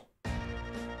ho.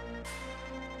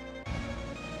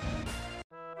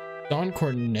 Don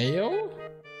Corneo?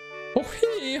 Ho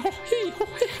hee ho hee ho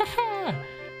hee ha ha!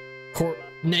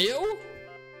 Corneo?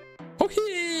 Oh,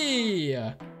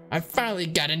 hey! I finally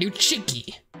got a new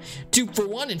chickie. 2 for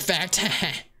 1, in fact.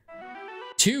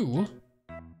 Two?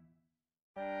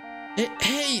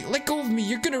 Hey, let go of me.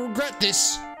 You're gonna regret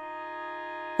this.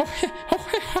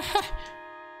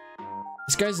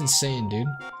 This guy's insane, dude.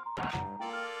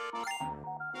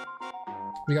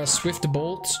 We got a swift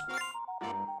bolt.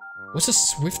 What's a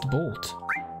swift bolt?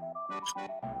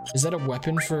 Is that a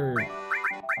weapon for...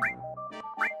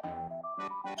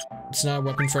 It's not a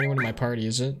weapon for anyone in my party,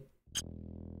 is it?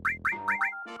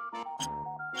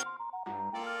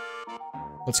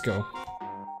 Let's go.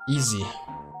 Easy.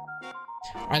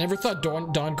 I never thought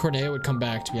Don Corneo would come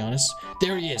back, to be honest.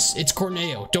 There he is. It's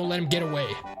Corneo. Don't let him get away.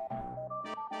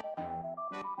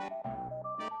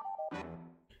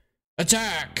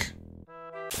 Attack!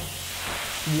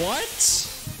 What?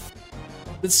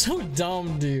 That's so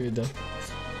dumb, dude.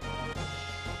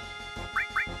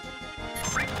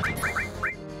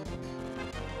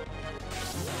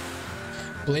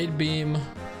 Blade beam.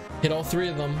 Hit all 3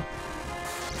 of them.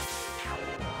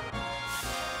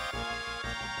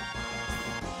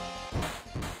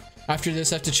 After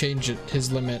this, I have to change it,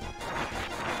 his limit.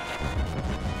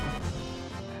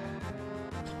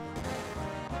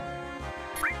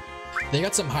 They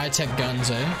got some high-tech guns,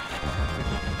 eh?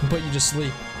 Can put you to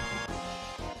sleep.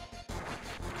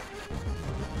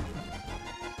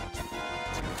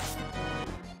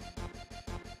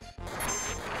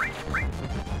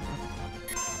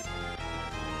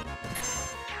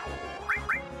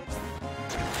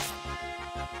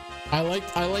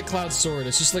 I like Cloud's sword.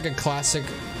 It's just like a classic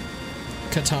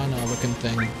katana looking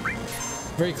thing.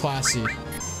 Very classy.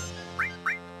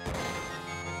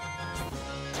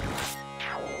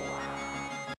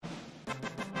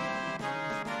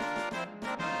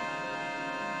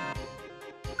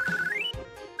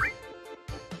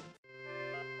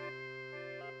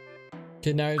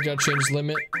 Okay, now you gotta change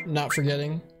limit, not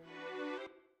forgetting.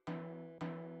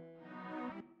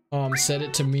 Set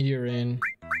it to meteor rain.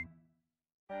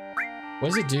 What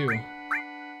does it do?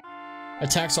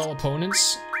 Attacks all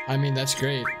opponents? I mean, that's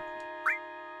great.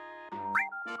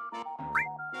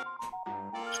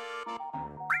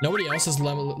 Nobody else has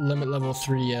limit level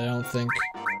 3 yet, I don't think.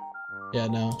 Yeah,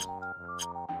 no.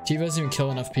 Tifa doesn't even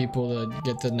kill enough people to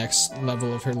get the next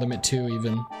level of her limit 2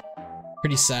 even.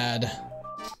 Pretty sad.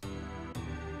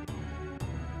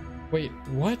 Wait,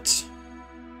 what?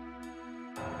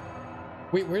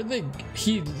 Wait, where'd they...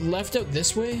 He left out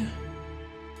this way?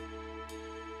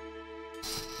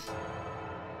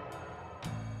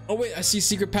 Oh wait, I see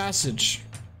secret passage.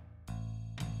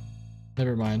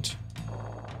 Never mind.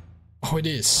 Oh, it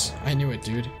is. I knew it,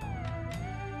 dude.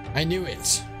 I knew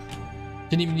it.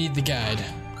 Didn't even need the guide.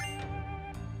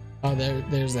 Oh,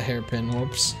 there's the hairpin.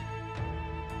 Whoops.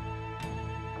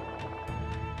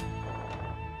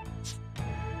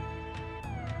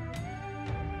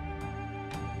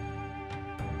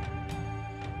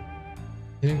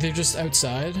 You think they're just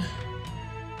outside?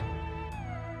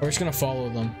 We're just gonna follow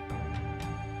them.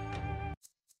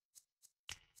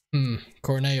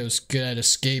 Corneo's good at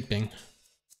escaping.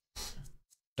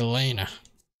 Elena.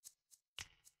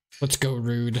 Let's go,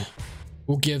 Rude.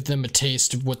 We'll give them a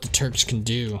taste of what the Turks can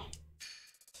do.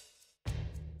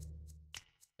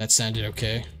 That sounded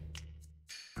okay.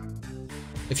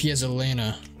 If he has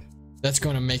Elena, that's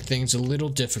going to make things a little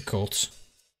difficult.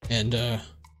 And,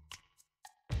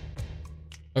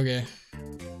 okay.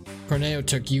 Corneo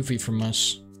took Yuffie from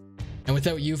us. And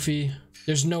without Yuffie,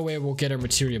 there's no way we'll get our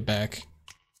materia back.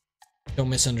 Don't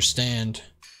misunderstand.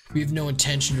 We have no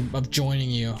intention of joining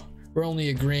you. We're only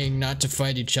agreeing not to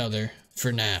fight each other,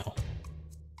 for now.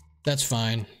 That's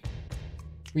fine.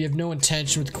 We have no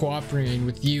intention with cooperating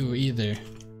with you either.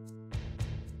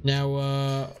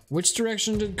 Now, which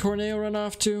direction did Corneo run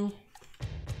off to?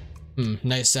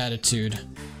 Nice attitude.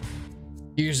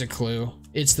 Here's a clue.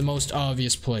 It's the most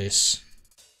obvious place.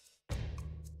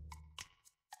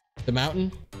 The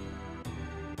mountain?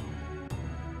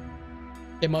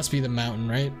 It must be the mountain,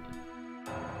 right?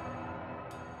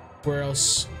 Where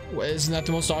else? Isn't that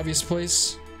the most obvious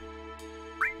place?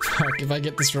 Fuck, if I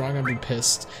get this wrong, I'll be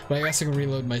pissed. But I guess I can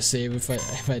reload my save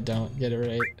if I don't get it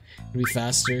right. It'll be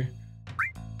faster.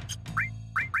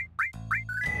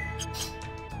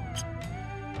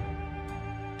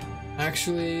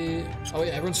 Actually, oh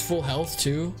yeah, everyone's full health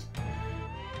too.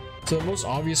 So the most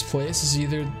obvious place is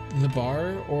either the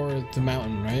bar or the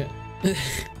mountain, right?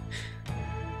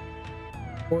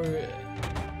 Or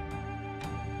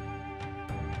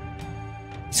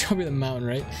it's gonna be the mountain,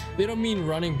 right? They don't mean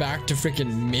running back to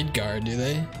freaking Midgard, do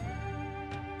they?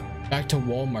 Back to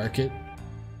Wall Market.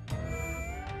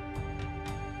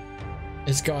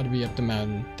 It's gotta be up the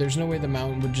mountain. There's no way the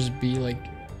mountain would just be like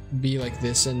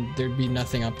this and there'd be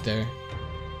nothing up there.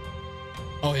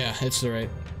 Oh yeah, it's the right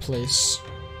place.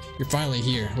 You're finally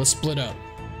here. Let's split up.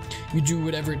 You do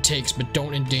whatever it takes, but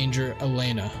don't endanger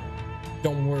Elena.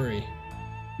 Don't worry.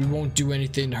 We won't do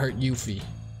anything to hurt Yuffie.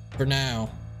 For now.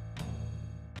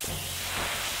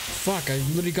 Fuck, I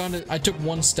literally I took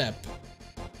one step.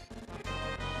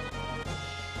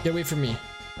 Get away from me.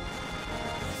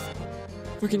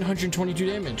 Freaking 122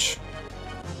 damage.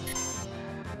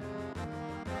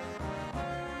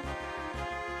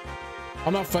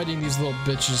 I'm not fighting these little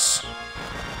bitches.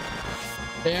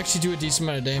 They actually do a decent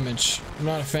amount of damage. I'm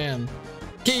not a fan.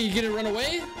 Okay, you gonna run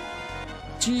away?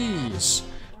 Jeez.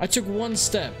 I took one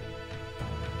step.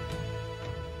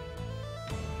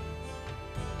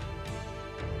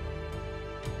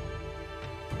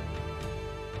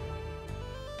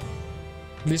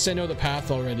 At least I know the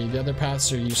path already. The other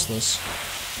paths are useless.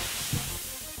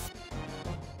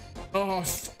 Oh,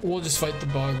 we'll just fight the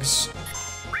bugs.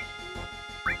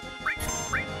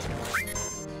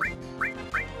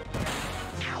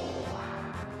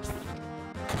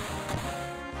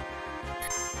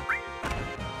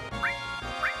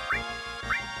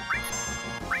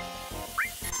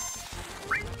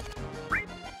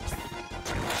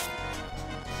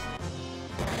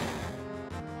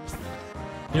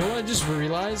 You know what I just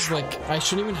realized? Like, I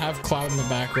shouldn't even have Cloud in the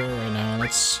back row right now.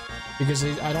 That's because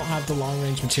I don't have the long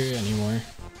range materia anymore.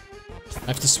 I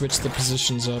have to switch the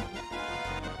positions up.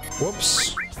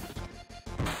 Whoops.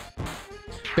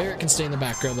 Barrett can stay in the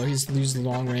back row though. He's used the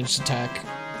long range attack.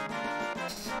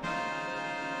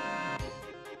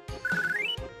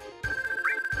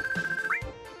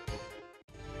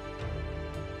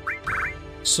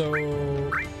 So,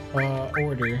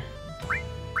 order.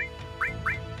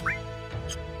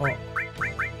 Oh,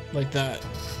 like that,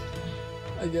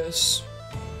 I guess.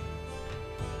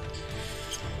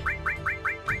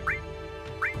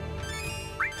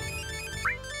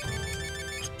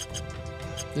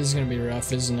 This is gonna be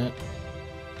rough, isn't it?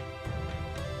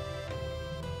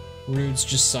 Rude's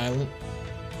just silent.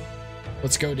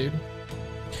 Let's go, dude.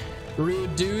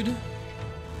 Rude, dude.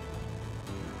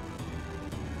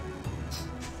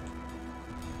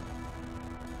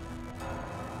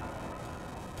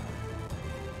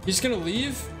 He's gonna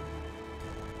leave?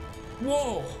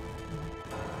 Whoa!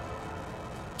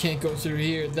 Can't go through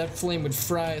here. That flame would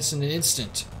fry us in an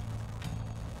instant.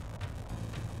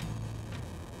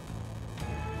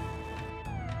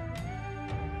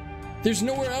 There's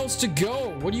nowhere else to go.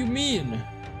 What do you mean?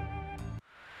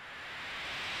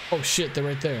 Oh shit, they're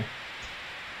right there.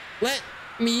 Let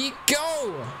me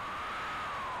go!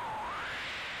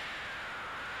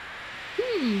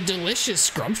 Delicious,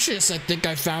 scrumptious. I think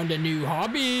I found a new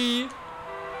hobby.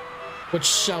 What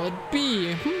shall it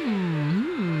be?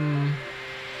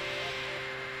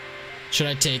 Should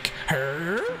I take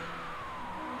her?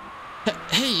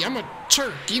 Hey, I'm a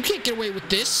Turk. You can't get away with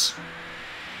this.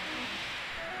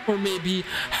 Or maybe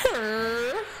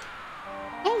her?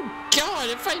 Oh god,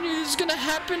 if I knew this was gonna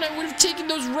happen, I would have taken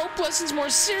those rope lessons more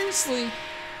seriously.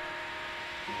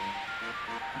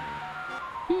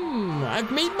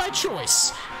 I've made my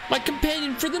choice. My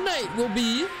companion for the night will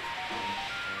be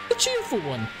the cheerful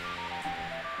one.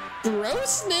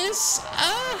 Grossness!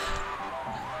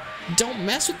 Don't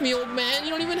mess with me, old man. You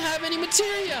don't even have any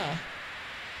materia.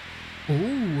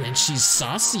 Ooh, and she's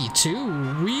saucy too.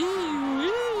 Wee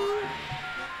wee.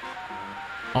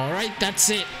 Alright, that's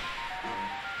it.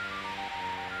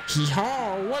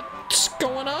 Hee-haw, what's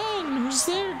going on? Who's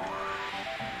there?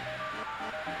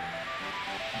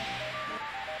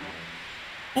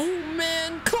 Oh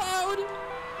man, Cloud!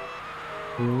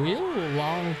 Well,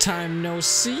 long time no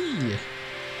see.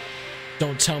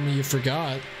 Don't tell me you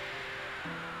forgot.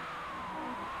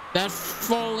 That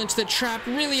fall into the trap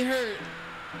really hurt.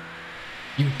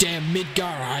 You damn Midgar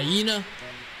hyena.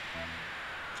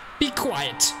 Be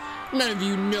quiet. None of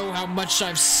you know how much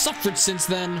I've suffered since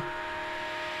then.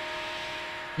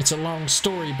 It's a long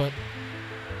story, but...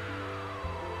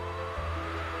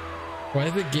 Why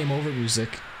the game over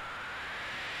music?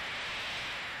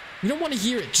 You don't want to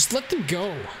hear it. Just let them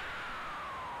go.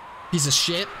 Piece of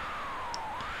shit.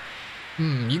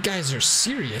 You guys are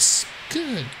serious.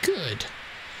 Good, good.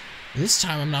 This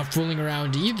time I'm not fooling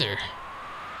around either.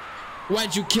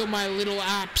 Why'd you kill my little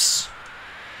apps?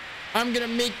 I'm gonna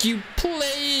make you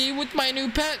play with my new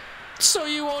pet so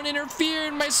you won't interfere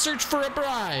in my search for a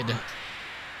bride.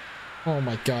 Oh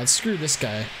my god, screw this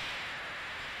guy.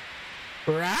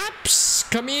 Raps,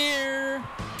 come here.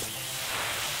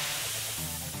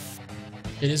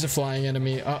 It is a flying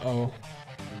enemy. Uh-oh.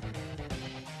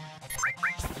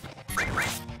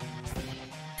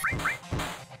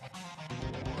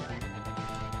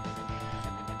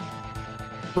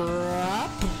 Brap.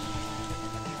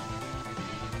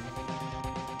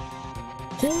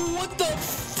 What the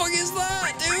fuck is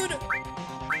that, dude?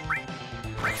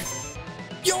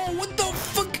 Yo, what the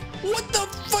fuck? What the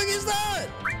fuck is that?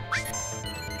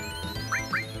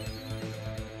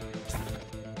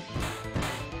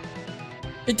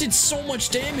 It did so much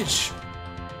damage.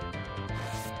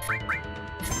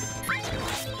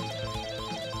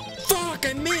 Fuck,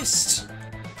 I missed.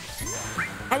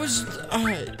 I was,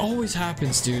 it always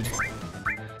happens, dude.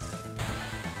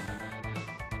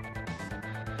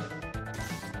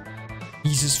 He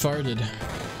just farted.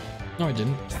 No, I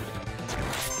didn't.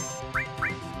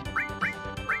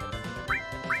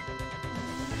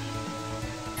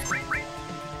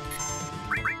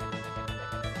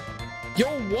 Yo,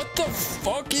 what the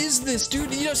fuck is this,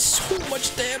 dude? He does so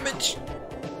much damage.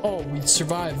 Oh, we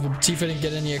survived, but Tifa didn't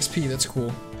get any XP. That's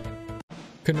cool.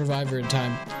 Couldn't revive her in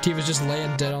time. Tifa's just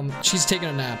laying dead on... She's taking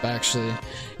a nap, actually.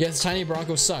 Yes, Tiny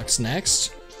Bronco sucks.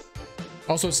 Next.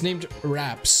 Also, it's named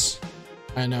Raps.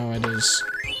 I know, it is.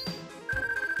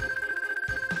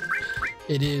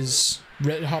 It is.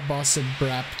 Red Hot Boss said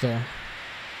Brap, though.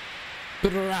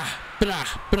 I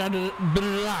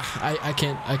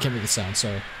can't make it sound,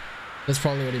 sorry. That's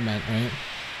probably what he meant, right?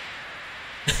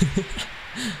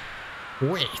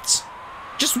 Wait.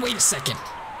 Just wait a second.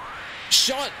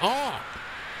 Shut up.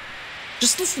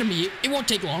 Just listen to me. It won't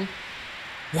take long.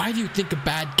 Why do you think a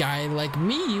bad guy like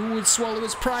me would swallow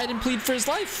his pride and plead for his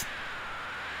life?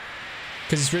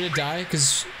 Because he's ready to die?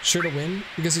 Because sure to win?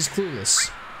 Because he's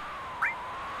clueless.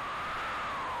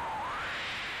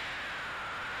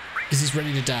 Because he's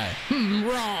ready to die.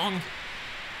 Wrong.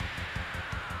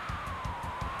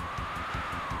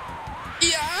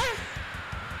 Yeah?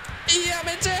 Yeah,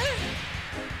 mate?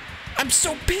 I'm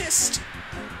so pissed.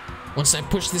 Once I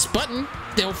push this button,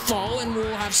 they'll fall and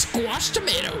we'll have squashed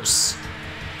tomatoes.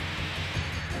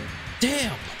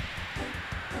 Damn.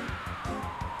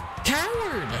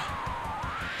 Coward.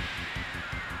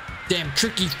 Damn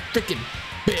tricky frickin'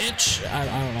 bitch. I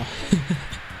don't know.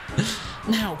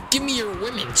 Now, give me your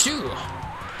women, too.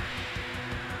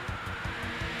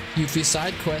 Yuffie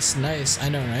side quest, nice. I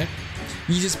know, right?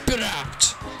 You just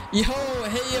dropped. Yo,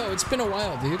 hey, yo, it's been a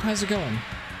while, dude. How's it going?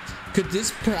 Could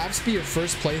this perhaps be your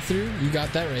first playthrough? You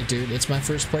got that right, dude. It's my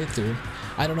first playthrough.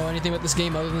 I don't know anything about this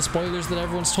game other than spoilers that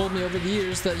everyone's told me over the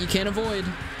years that you can't avoid.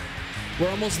 We're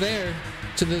almost there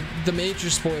to the major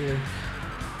spoiler.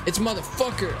 It's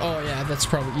motherfucker. Oh, yeah,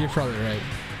 you're probably right.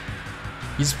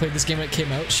 You just played this game when it came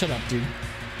out? Shut up, dude.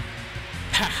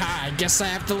 Haha, I guess I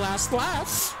have the last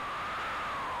laugh.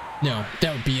 No,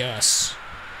 that would be us.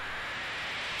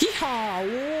 Hee-haw!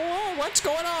 Whoa, what's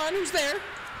going on? Who's there?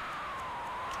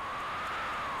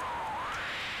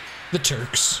 The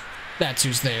Turks. That's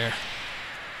who's there.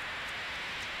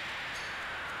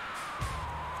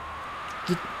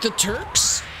 The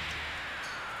Turks?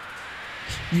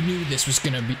 You knew this was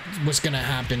gonna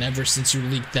happen ever since you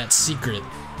leaked that secret.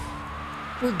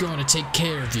 We're going to take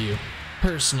care of you,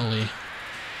 personally.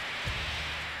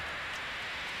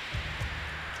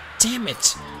 Damn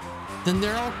it! Then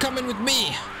they're all coming with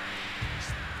me!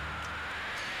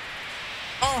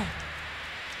 Oh!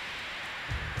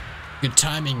 Good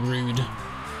timing, Rude.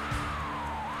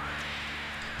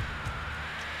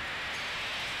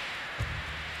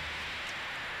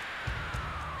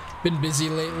 Been busy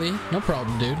lately? No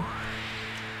problem, dude.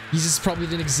 You just probably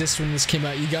didn't exist when this came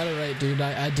out. You got it right, dude.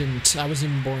 I didn't. I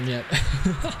wasn't even born yet.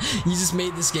 He just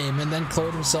made this game and then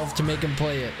cloned himself to make him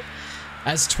play it.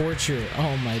 As torture.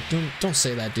 Oh my, don't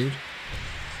say that, dude.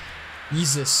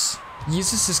 Jesus.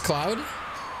 Jesus is Cloud?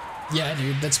 Yeah,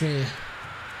 dude, that's me.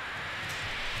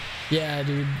 Yeah,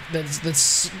 dude,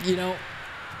 that's you know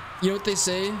what they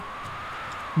say?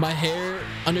 My hair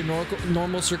under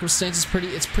normal circumstances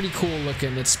it's pretty cool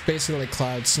looking. It's basically like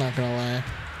Cloud's, not gonna lie.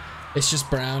 It's just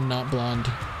brown, not blonde.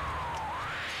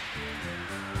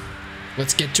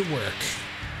 Let's get to work.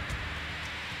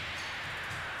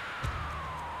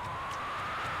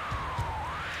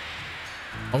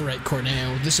 Alright,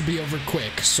 Corneo, this will be over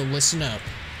quick, so listen up.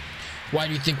 Why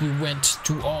do you think we went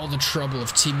to all the trouble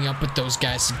of teaming up with those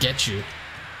guys to get you?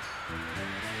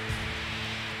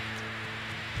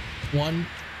 1,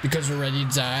 because we're ready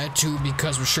to die. 2,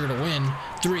 because we're sure to win.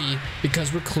 3,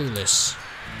 because we're clueless.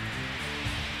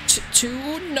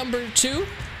 Number 2?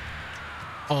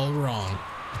 All wrong.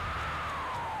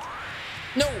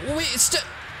 No, wait,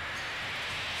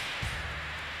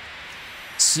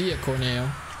 see ya,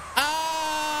 Corneo.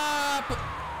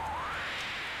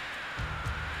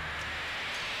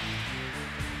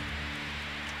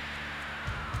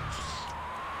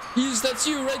 That's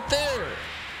you right there.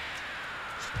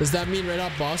 Does that mean right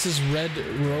off boss is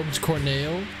red-robed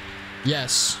Corneo?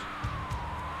 Yes.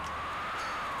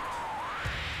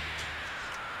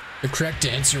 The correct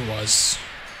answer was...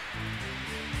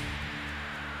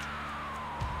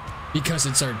 because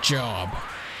it's our job.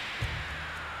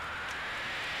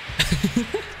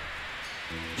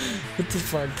 What the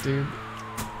fuck, dude?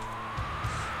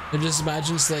 And just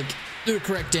imagine it's like, the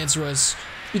correct answer was,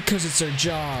 because it's our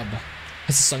job.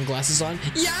 Has the sunglasses on?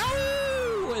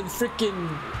 Yow! And freaking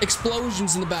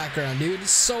explosions in the background, dude.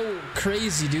 It's so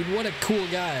crazy, dude. What a cool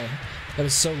guy. That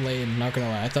was so lame, not gonna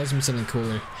lie. I thought it was gonna be something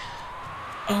cooler.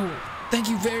 Oh, thank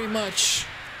you very much.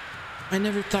 I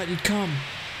never thought you'd come.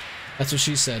 That's what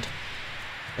she said.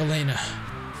 Elena,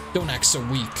 don't act so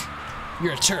weak.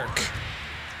 You're a Turk.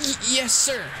 Yes,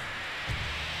 sir.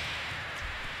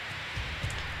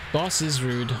 Boss is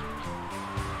rude.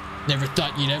 Never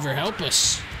thought you'd ever help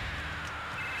us.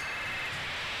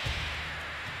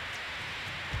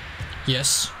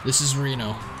 Yes, this is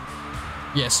Reno.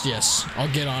 Yes,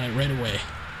 I'll get on it right away.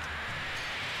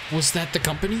 Was that the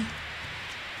company?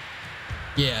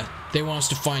 Yeah, they want us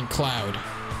to find Cloud.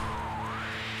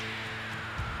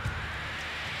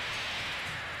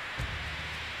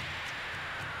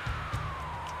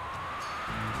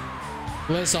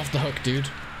 Let us off the hook, dude.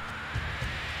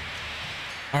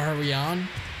 Are we on?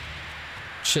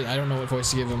 Shit, I don't know what voice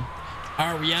to give him.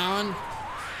 Are we on?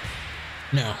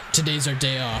 No, today's our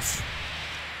day off.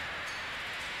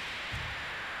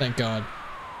 Thank God.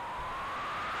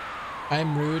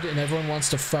 I'm rude and everyone wants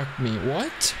to fuck me.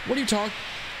 What? What are you talking?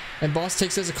 And boss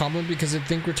takes it as a compliment because they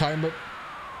think we're talking about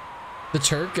the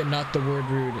Turk and not the word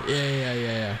rude.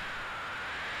 Yeah.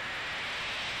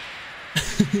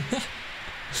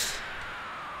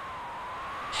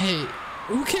 Hey,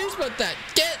 who cares about that?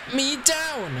 Get me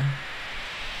down!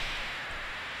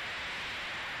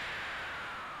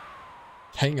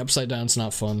 Hanging upside down's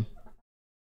not fun.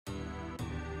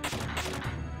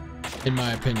 In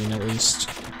my opinion, at least.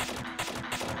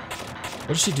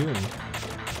 What is she doing?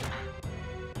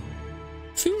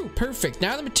 Phew, perfect.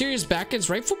 Now the material's back in its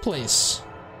rightful place.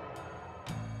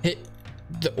 Hey,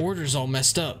 the order's all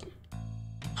messed up.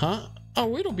 Huh?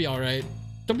 Oh, it'll be alright.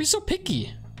 Don't be so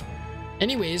picky.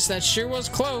 Anyways, that sure was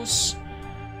close.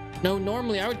 No,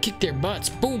 normally I would kick their butts.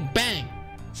 Boom, bang.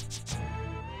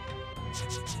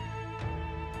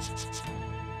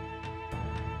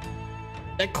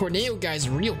 That Corneo guy's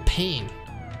a real pain.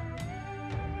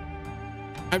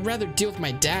 I'd rather deal with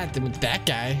my dad than with that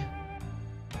guy.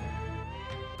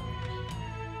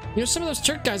 You know, some of those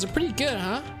Turk guys are pretty good,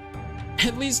 huh?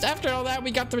 At least after all that, we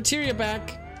got the materia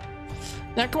back.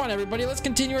 Now, come on, everybody. Let's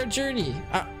continue our journey.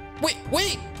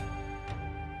 Wait!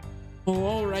 Oh,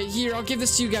 all right. Here, I'll give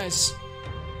this to you guys.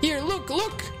 Here, look!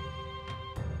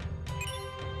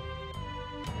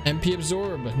 MP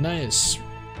Absorb. Nice.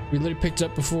 We literally picked it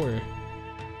up before.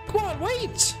 Come on,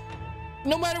 wait!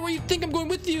 No matter where you think, I'm going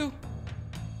with you.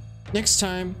 Next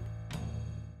time.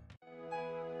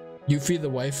 Yuffie the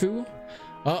waifu?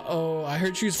 Uh-oh, I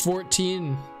heard she was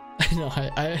 14. I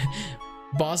know,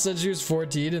 Boss said she was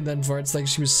 14 and then Fart's like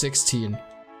she was 16.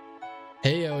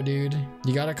 Heyo, dude.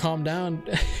 You gotta calm down.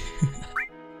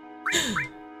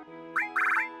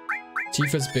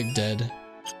 Tifa's big dead.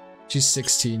 She's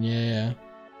 16, yeah.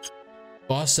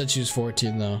 Boss said she was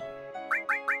 14 though.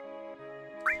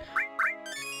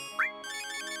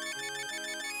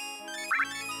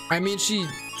 I mean,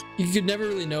 you could never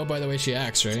really know by the way she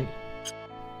acts, right?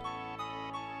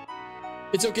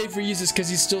 It's okay for Yeezus because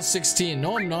he's still 16.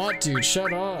 No, I'm not, dude.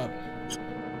 Shut up.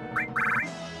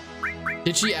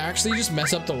 Did she actually just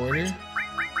mess up the order?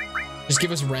 Just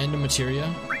give us random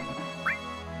materia?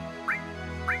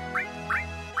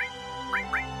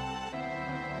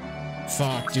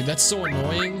 Fuck, dude, that's so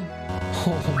annoying.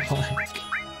 Oh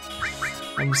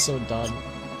my. I'm so done.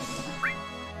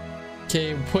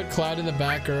 Okay, put Cloud in the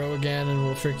back row again and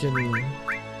we'll freaking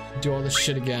do all this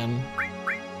shit again.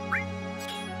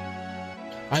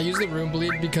 I use the Room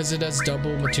Bleed because it has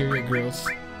double materia growth.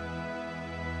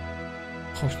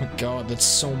 Oh my god, that's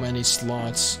so many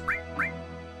slots.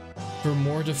 For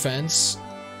more defense?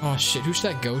 Oh shit, who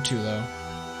should that go to though?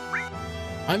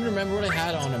 I don't even remember what I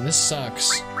had on him, this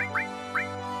sucks.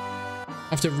 I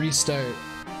have to restart.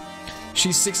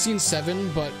 She's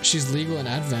 16-7, but she's legal in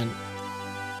Advent.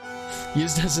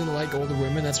 Yuz doesn't like older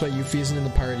women, that's why Yuffie isn't in the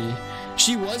party.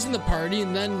 She was in the party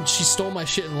and then she stole my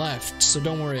shit and left, so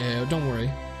don't worry, Heo, don't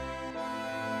worry.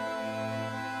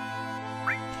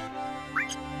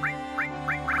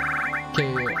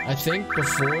 Okay, I think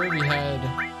before we had...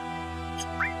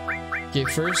 Okay,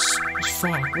 first...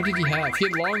 Fuck, what did he have? He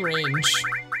had long range.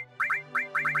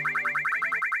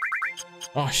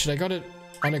 Oh shit, I gotta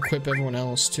unequip everyone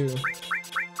else too.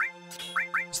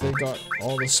 So they got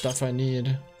all the stuff I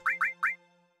need.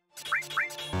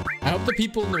 I hope the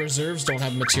people in the reserves don't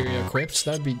have materia equipped.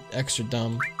 That'd be extra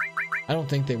dumb. I don't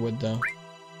think they would though.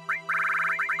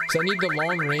 So I need the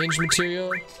long range materia.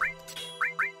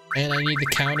 And I need the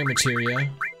counter materia.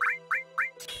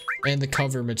 And the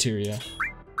cover materia.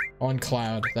 On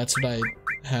Cloud. That's what I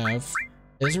have.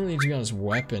 It doesn't really need to be on his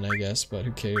weapon, I guess, but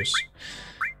who cares.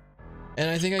 And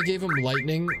I think I gave him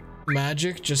lightning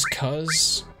magic just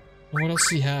cuz. What else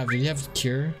did he have? Did he have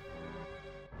cure?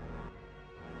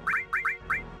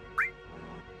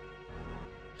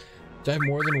 Did I have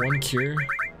more than one cure?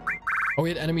 Oh,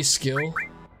 he had enemy skill.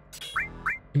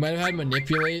 He might have had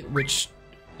manipulate, which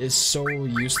is so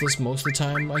useless most of the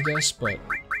time, I guess, but...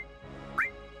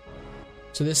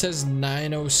 So this has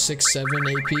 9067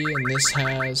 AP, and this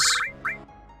has...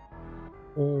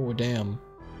 Oh, damn.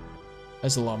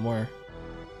 That's a lot more.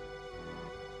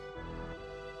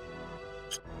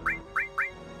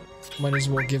 Might as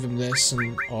well give him this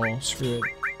and... Oh, screw it.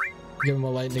 Give him a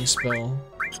lightning spell.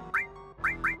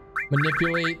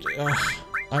 Manipulate? Ugh,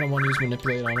 I don't want to use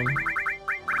manipulate on him.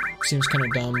 Seems kind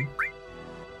of dumb.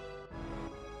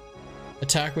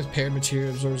 Attack with paired materia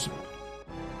absorbs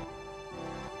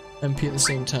MP at the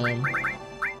same time.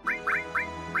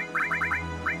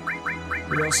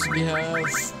 What else do we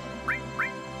have?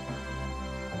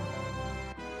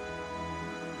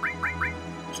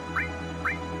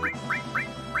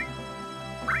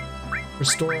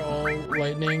 Restore all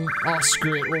lightning. Oh,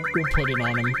 screw it. We'll put it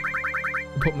on him.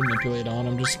 We'll put manipulate on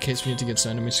him just in case we need to get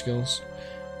some enemy skills.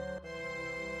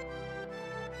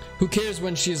 Who cares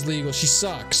when she's legal? She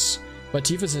sucks. But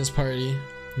Tifa's in his party.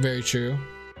 Very true.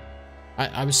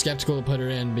 I was skeptical to put her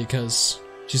in because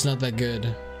she's not that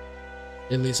good.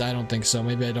 At least I don't think so.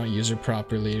 Maybe I don't use her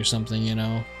properly or something, you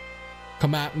know.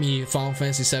 Come at me, Final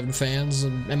Fantasy VII fans.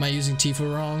 Am I using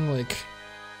Tifa wrong? Like,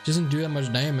 she doesn't do that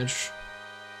much damage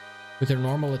with her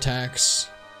normal attacks,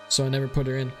 so I never put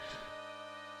her in.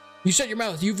 You shut your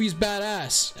mouth. Yuffie's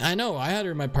badass. I know. I had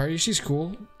her in my party. She's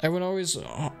cool. Everyone always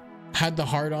had the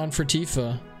hard on for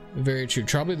Tifa. Very true.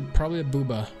 Probably a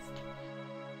booba.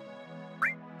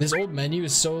 This old menu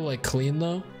is so like clean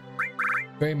though.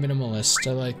 Very minimalist.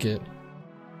 I like it.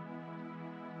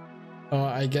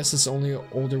 I guess it's only an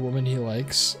older woman he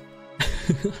likes.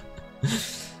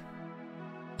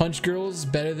 Punch girls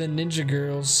better than ninja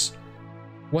girls.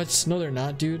 What? No, they're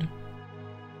not, dude.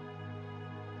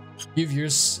 You have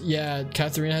yours. Yeah,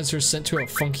 Katharina has her sent to a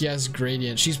funky ass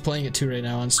gradient. She's playing it too right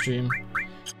now on stream.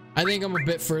 I think I'm a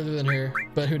bit further than her,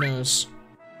 but who knows?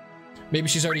 Maybe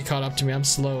she's already caught up to me. I'm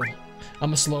slow.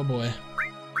 I'm a slow boy.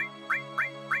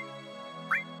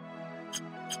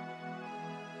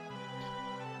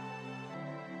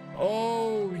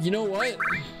 Oh, you know what?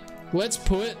 Let's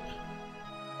put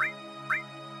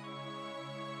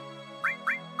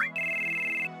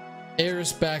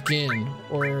Eris back in,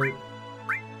 or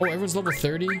Oh, everyone's level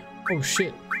 30? Oh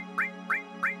shit.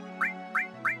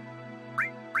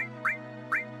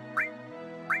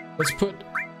 Let's put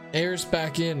Airs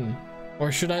back in.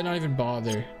 Or should I not even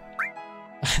bother?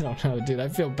 I don't know, dude. I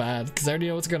feel bad because I already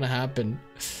know what's gonna happen.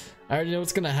 I already know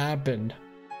what's gonna happen.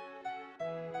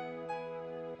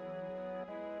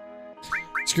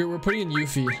 Screw it, we're putting in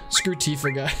Yuffie. Screw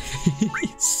Tifa,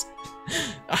 guys.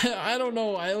 I don't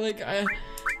know.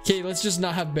 Okay, let's just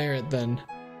not have Barret then.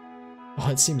 Oh,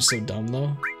 it seems so dumb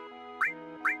though.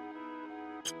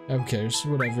 Who cares?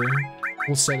 Whatever.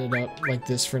 We'll set it up like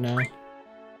this for now.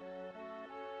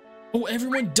 Oh,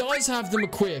 everyone does have them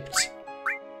equipped.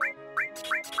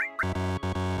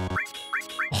 Oh,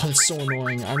 that's so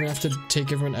annoying. I'm gonna have to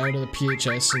take everyone out of the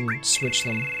PHS and switch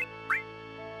them.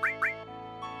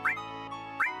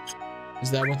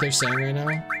 Is that what they're saying right now?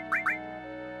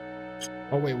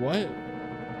 Oh wait, what?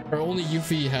 Or only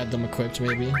Yuffie had them equipped,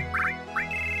 maybe?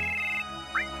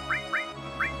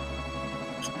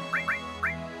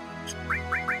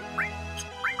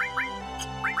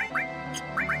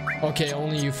 Okay,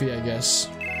 only Yuffie, I guess.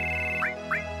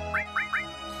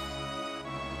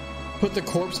 Put the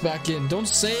corpse back in. Don't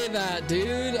say that,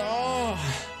 dude. Oh,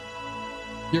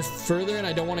 you're further and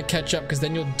I don't want to catch up because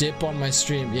then you'll dip on my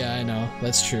stream. Yeah, I know.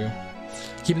 That's true.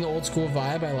 Keeping the old school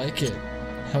vibe, I like it.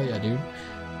 Hell yeah, dude.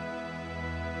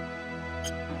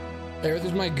 Aerith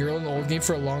was my girl in the old game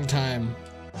for a long time.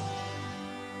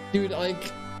 Dude,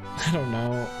 like, I don't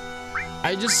know.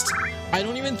 I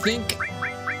don't even think...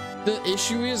 The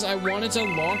issue is I wanted to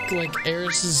unlock, like,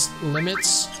 Aerith's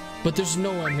limits, but there's no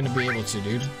way I'm gonna be able to,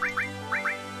 dude.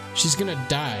 She's gonna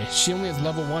die. She only has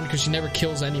level 1 because she never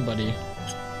kills anybody.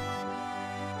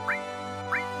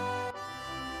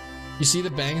 You see the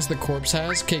bangs the corpse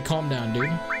has? Okay, calm down, dude.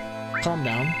 Calm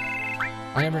down.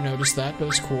 I never noticed that, but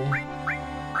it's cool.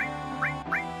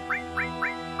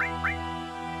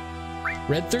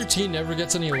 Red 13 never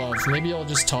gets any love. Maybe I'll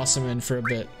just toss him in for a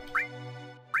bit.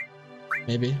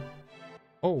 Maybe.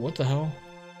 Oh, what the hell?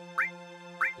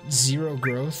 0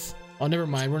 growth? Oh, never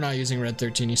mind. We're not using Red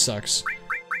 13. He sucks.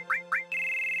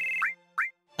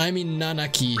 I mean,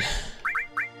 Nanaki.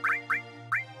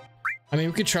 I mean,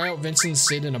 we could try out Vincent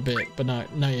Sid in a bit, but not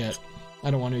yet. I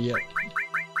don't want to yet.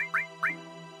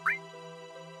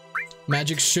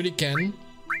 Magic Shuriken.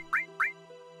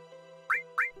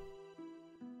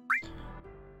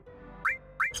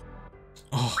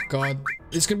 Oh, God.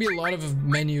 It's gonna be a lot of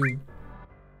menu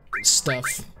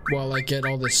stuff while I get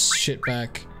all this shit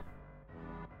back.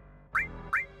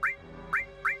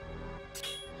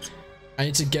 I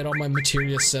need to get all my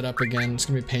materia set up again. It's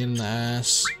gonna be a pain in the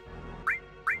ass.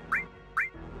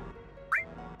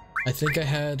 I think I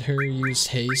had her use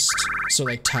haste, so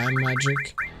like time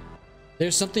magic.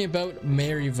 There's something about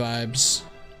Mary vibes.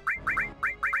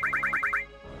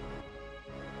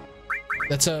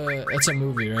 That's a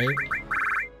movie, right?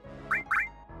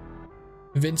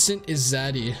 Vincent is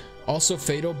Zaddy. Also,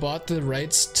 Fado bought the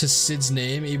rights to Sid's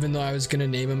name, even though I was gonna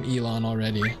name him Elon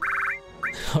already.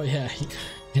 Oh yeah,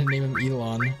 gonna name him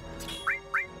Elon.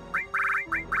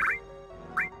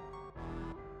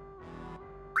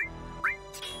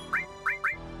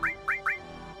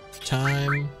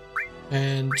 Time,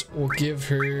 and we'll give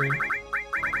her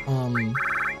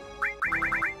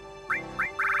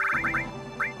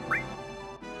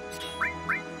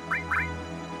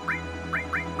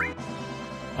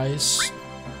ice.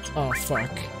 Oh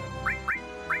fuck.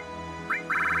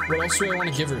 What else do I want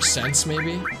to give her? Sense,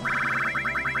 maybe?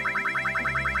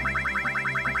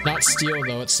 Not steel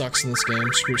though, it sucks in this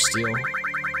game. Screw steel.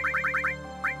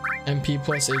 MP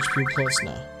plus, HP plus,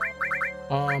 no.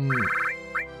 Oh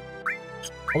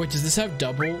wait, does this have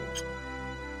double?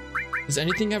 Does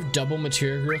anything have double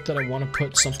materia growth that I want to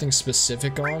put something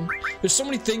specific on? There's so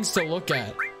many things to look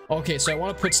at. Okay, so I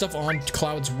want to put stuff on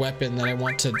Cloud's weapon that I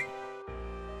want to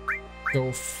go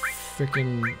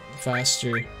freaking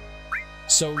faster.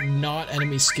 So not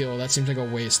enemy skill, that seems like a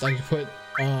waste. I could put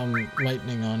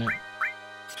lightning on it.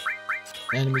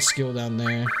 Enemy skill down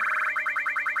there.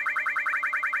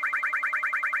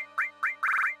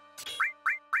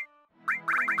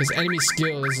 Because enemy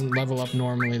skill doesn't level up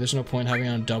normally. There's no point having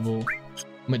on double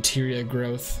materia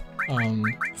growth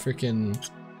freaking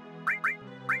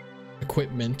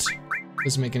equipment.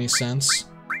 Doesn't make any sense.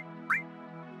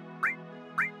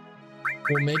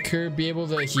 We'll make her be able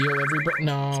to heal everybody.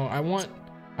 No, I want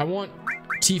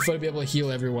Tifa to be able to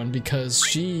heal everyone because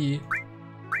she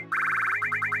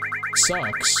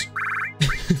sucks.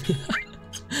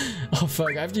 Oh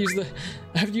fuck, I have to use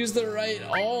the right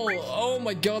oh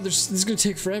my god, this is gonna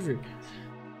take forever.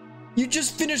 You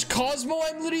just finished Cosmo?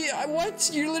 I'm literally what?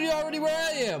 You're literally already where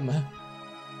I am.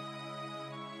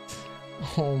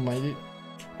 Oh my dude.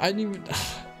 I didn't even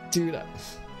dude.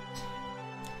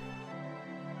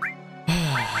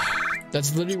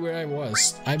 That's literally where I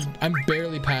was. I'm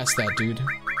barely past that, dude.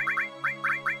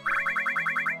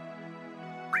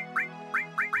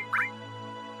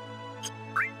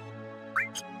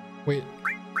 Wait.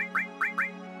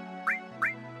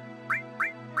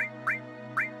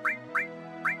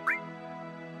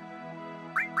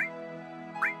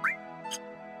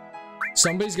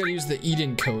 Somebody's gotta use the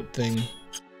Eden coat thing.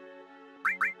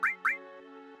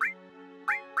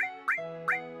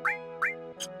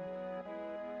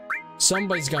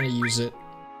 Somebody's gonna use it.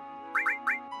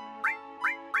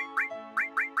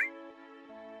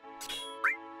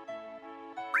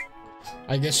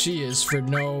 I guess she is for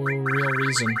no real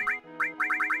reason.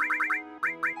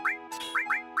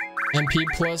 MP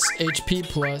plus, HP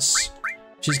plus.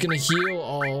 She's gonna heal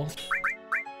all.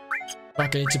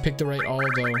 Fuck, I need to pick the right all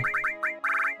though.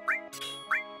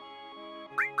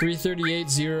 338,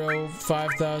 0,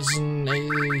 5,000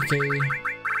 AK.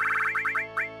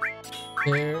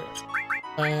 There.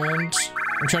 And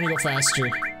I'm trying to go faster.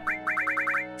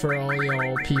 For all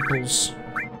y'all peoples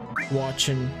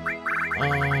watching.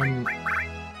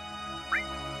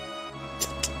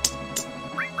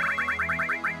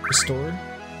 Restore.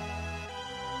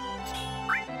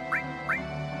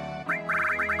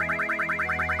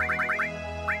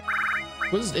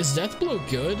 Is Death Blow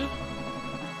good?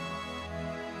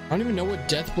 I don't even know what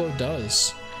Death Blow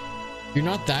does. You're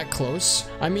not that close.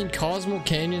 I mean, Cosmo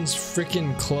Canyon's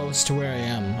freaking close to where I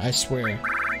am, I swear.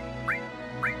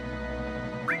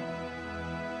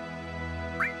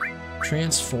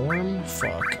 Transform?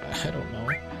 Fuck, I don't know.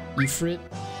 Ifrit?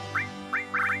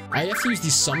 I have to use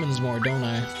these summons more, don't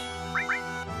I?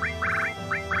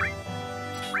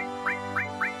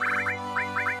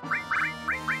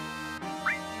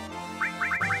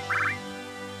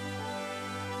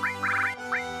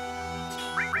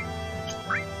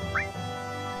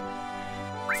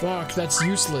 Fuck, that's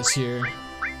useless here.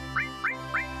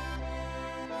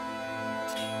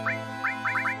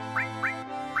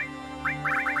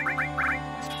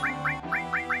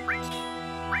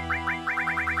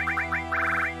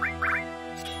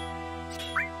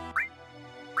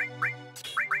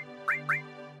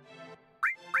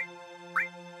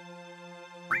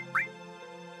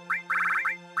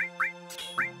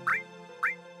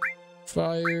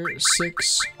 Fire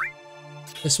 6.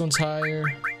 This one's higher.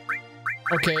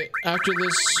 Okay, after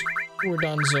this, we're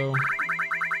done, so.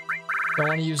 I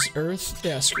want to use Earth?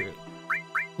 Yeah, screw it.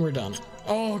 We're done.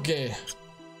 Oh, okay.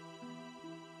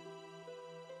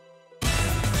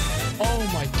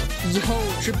 Oh my,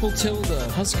 yo, Triple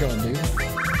Tilda. How's it going, dude?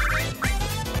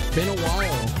 Been a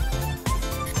while.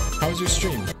 How was your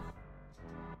stream?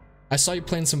 I saw you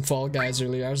playing some Fall Guys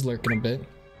earlier. I was lurking a bit.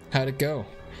 How'd it go?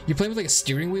 You playing with like a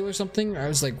steering wheel or something? I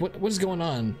was like, what is going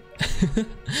on?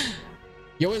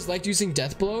 You always liked using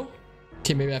Death Blow?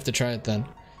 Okay, maybe I have to try it then.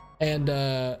 And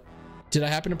did I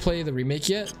happen to play the remake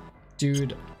yet?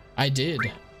 Dude, I did.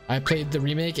 I played the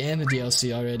remake and the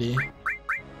DLC already.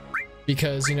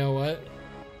 Because, you know what?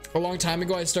 A long time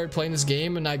ago I started playing this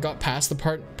game and I got past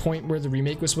the point where the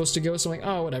remake was supposed to go, so I'm like,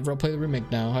 oh, whatever, I'll play the remake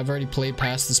now. I've already played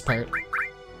past this part.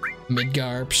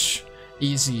 Midgar, psh,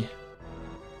 easy.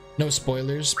 No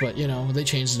spoilers, but you know, they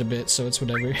changed it a bit, so it's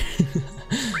whatever.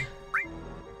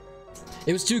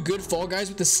 It was too good, Fall Guys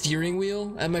with the steering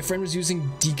wheel, and my friend was using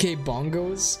DK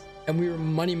bongos, and we were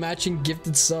money matching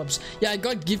gifted subs. Yeah, I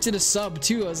got gifted a sub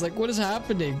too. I was like, what is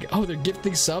happening? Oh, they're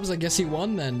gifting subs? I guess he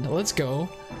won then. Let's go.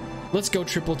 Let's go,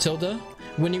 Triple Tilda.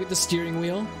 Winning with the steering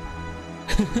wheel.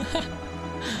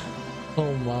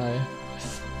 Oh my.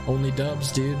 Only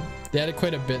dubs, dude. They added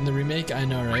quite a bit in the remake, I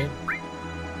know, right?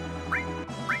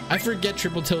 I forget,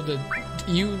 Triple Tilda.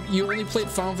 You only played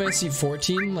Final Fantasy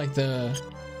 14, like the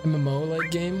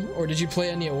MMO-like game, or did you play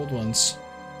any old ones?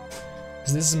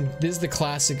 Because this is the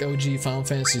classic OG Final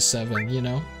Fantasy VII, you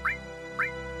know?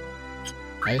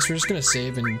 I guess we're just gonna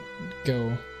save and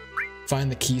go find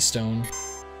the Keystone.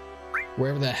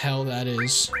 Wherever the hell that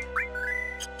is.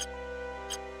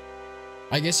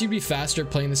 I guess you'd be faster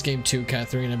playing this game too,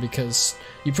 Katharina, because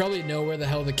you probably know where the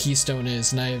hell the Keystone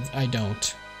is, and I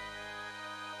don't.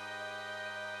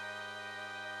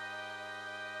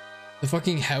 The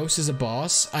fucking house is a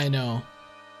boss? I know.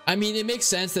 I mean, it makes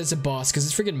sense that it's a boss because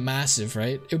it's freaking massive,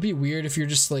 right? It would be weird if you're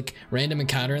just like random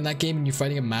encounter in that game and you're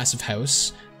fighting a massive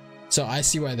house. So I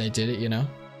see why they did it, you know?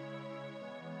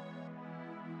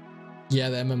 Yeah,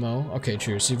 the MMO. Okay,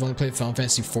 true. So you've only played Final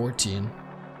Fantasy 14.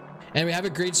 And we have a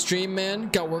great stream, man.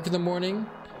 Got work in the morning.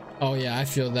 Oh yeah, I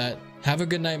feel that. Have a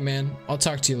good night, man. I'll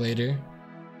talk to you later.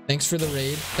 Thanks for the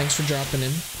raid. Thanks for dropping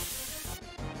in.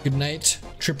 Good night,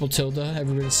 triple tilde.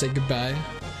 Everybody say goodbye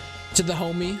to the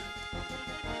homie.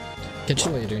 Catch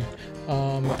you later.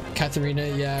 Katharina,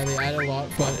 yeah, they added a lot,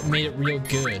 but it made it real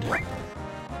good.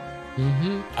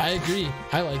 I agree.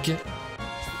 I like it.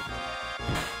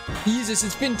 Jesus,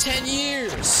 it's been 10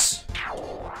 years!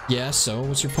 Yeah, so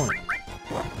what's your point?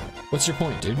 What's your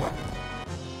point, dude?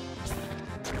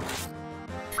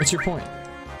 What's your point?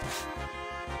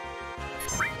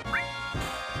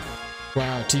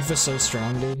 Wow, Tifa's so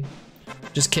strong, dude.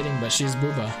 Just kidding, but she's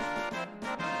booba.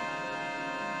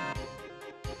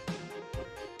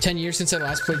 10 years since I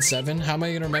last played 7? How am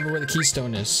I gonna remember where the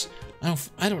Keystone is?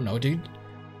 I don't know, dude.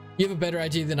 You have a better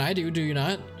idea than I do you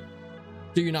not?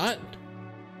 Do you not?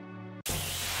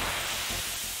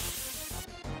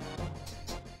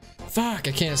 Fuck,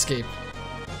 I can't escape.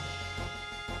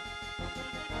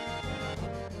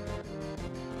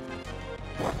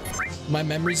 My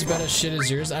memory's about as shit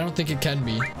as yours? I don't think it can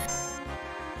be.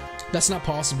 That's not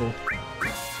possible.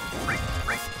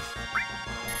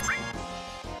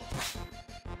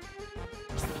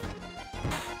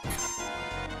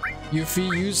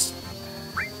 Yuffie use...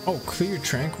 Oh, clear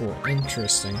tranquil.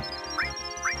 Interesting.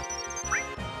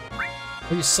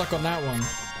 Oh, you suck on that one.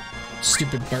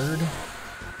 Stupid bird.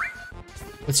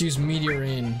 Let's use meteor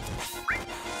rain.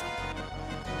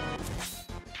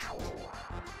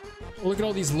 Oh, look at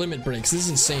all these limit breaks. This is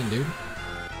insane, dude.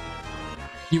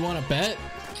 You want to bet?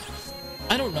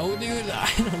 I don't know, dude. I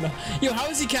don't know. Yo, how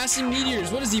is he casting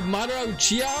meteors? What is he, Madara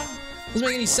Uchiha? Doesn't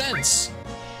make any sense.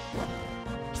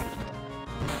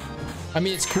 I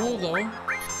mean, it's cool, though.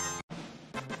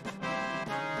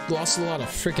 Lost a lot of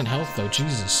freaking health, though.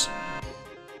 Jesus.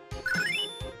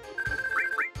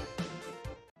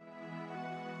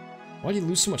 Why do you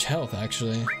lose so much health,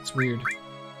 actually? It's weird.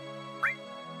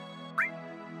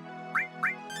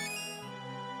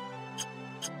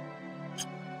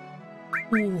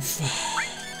 Oof.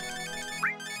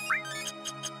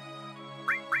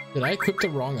 Did I equip the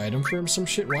wrong item for him some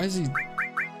shit? Why is he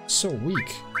so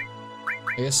weak?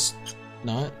 I guess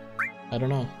not. I don't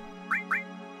know.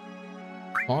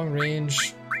 Long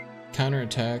range,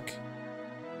 counterattack,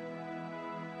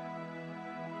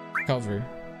 cover.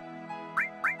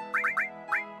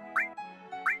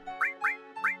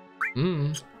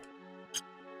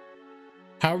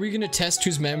 How are we gonna test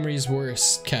whose memory is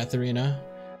worse, Katharina?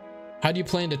 How do you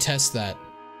plan to test that?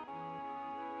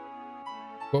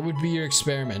 What would be your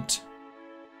experiment?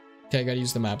 Okay, I gotta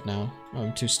use the map now.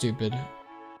 I'm too stupid.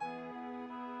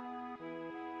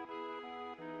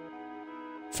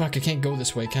 Fuck, I can't go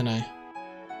this way, can I? I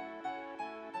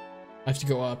have to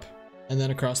go up and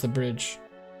then across the bridge.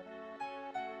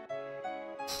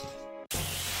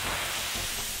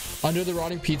 Under the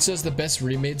Rotting Pizza is the best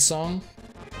remade song.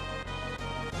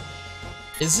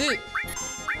 Is it?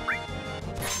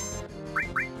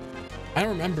 I don't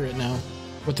remember it now,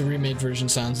 what the remade version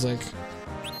sounds like.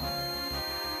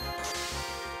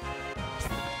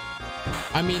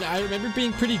 I mean, I remember it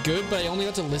being pretty good, but I only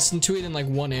got to listen to it in like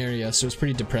one area, so it's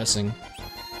pretty depressing.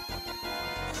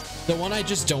 The one I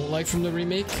just don't like from the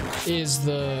remake is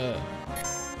the...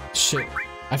 Shit,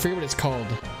 I forget what it's called.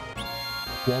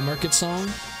 Wall Market song?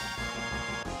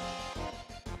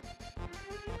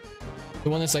 The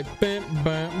one that's like...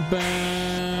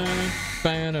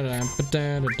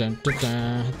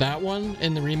 That one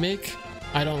in the remake?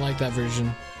 I don't like that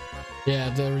version. Yeah,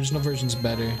 the original version's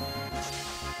better.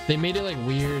 They made it like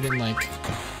weird and like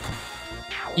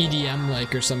EDM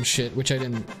like or some shit, which I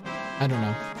don't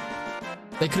know.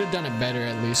 They could have done it better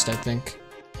at least, I think.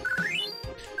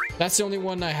 That's the only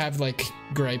one I have like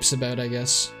gripes about, I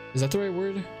guess. Is that the right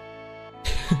word?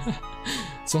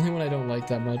 It's the only one I don't like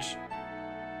that much.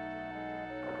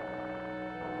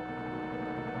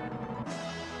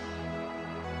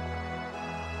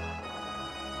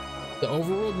 The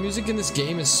overworld music in this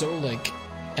game is so like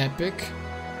epic.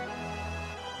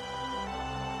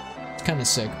 It's kind of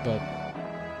sick, but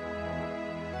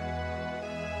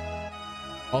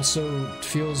also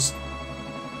feels,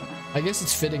 I guess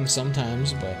it's fitting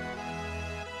sometimes, but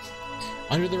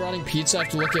Under the Rotting Pizza, I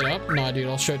have to look it up? Nah, dude,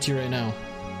 I'll show it to you right now.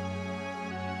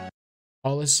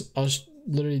 I'll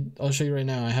show you right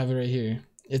now. I have it right here.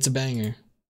 It's a banger.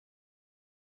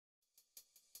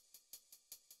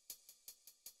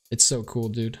 It's so cool,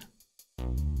 dude.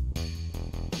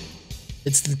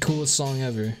 It's the coolest song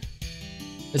ever.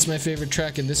 It's my favorite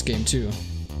track in this game, too.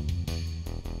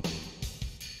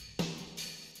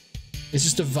 It's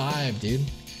just a vibe, dude.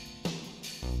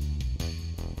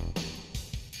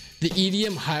 The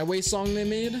EDM highway song they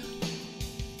made?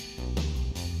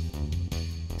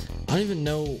 I don't even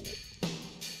know.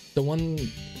 The one...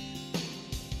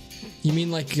 You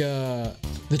mean like,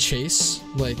 the chase,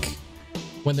 like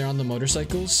when they're on the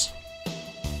motorcycles.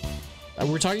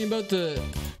 We're talking about the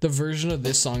version of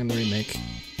this song in the remake.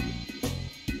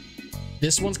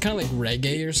 This one's kind of like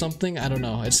reggae or something. I don't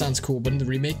know. It sounds cool, but in the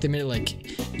remake they made it like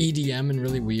EDM and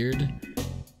really weird.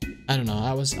 I don't know.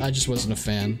 I just wasn't a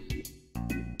fan.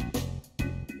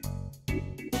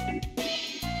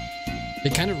 They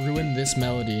kind of ruined this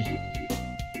melody.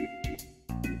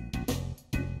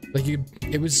 Like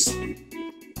it was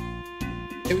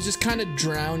just kind of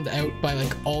drowned out by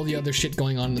like all the other shit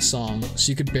going on in the song, so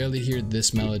you could barely hear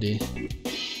this melody.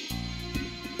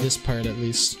 This part at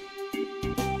least.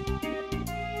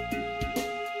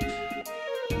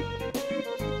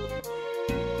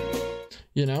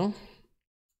 You know?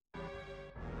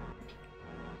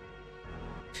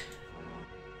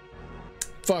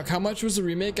 Fuck, how much was the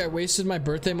remake? I wasted my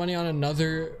birthday money on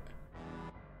another...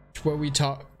 What we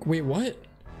talk... Wait, what?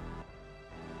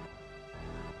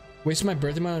 Wasted my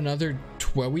birthday money on another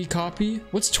Twewy copy?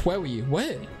 What's Twewy?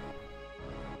 What?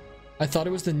 I thought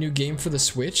it was the new game for the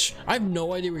Switch? I have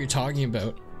no idea what you're talking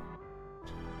about.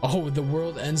 Oh, The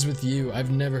World Ends With You.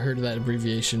 I've never heard of that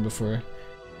abbreviation before.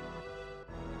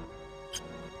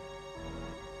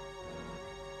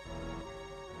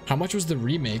 How much was the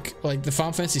remake? Like the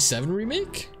Final Fantasy VII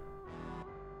remake?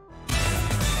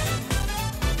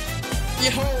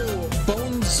 Yo,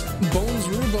 Bones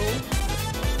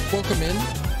Rubo, welcome in.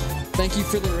 Thank you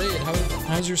for the raid.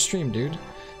 How's your stream, dude?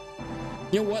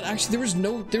 You know what? Actually, there's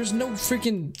no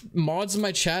freaking mods in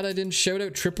my chat. I didn't shout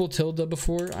out Triple Tilde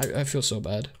before. I feel so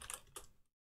bad.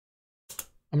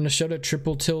 I'm gonna shout out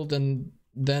Triple Tilde and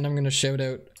then I'm gonna shout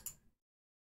out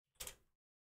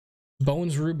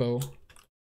Bones Rubo.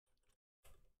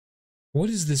 What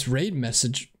is this raid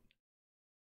message?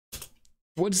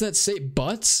 What does that say?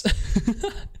 Butts?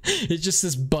 It just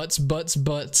says butts, butts,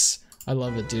 butts. I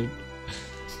love it, dude.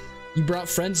 You brought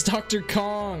friends, Dr.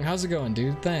 Kong. How's it going,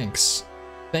 dude? Thanks.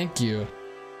 Thank you.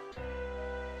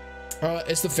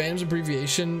 It's the Phantom's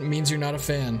abbreviation. Means you're not a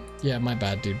fan. Yeah, my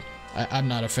bad, dude. I'm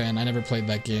not a fan. I never played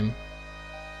that game.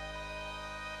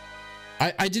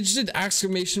 I just did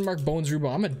exclamation mark Bones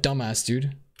Rubo. I'm a dumbass,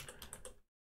 dude.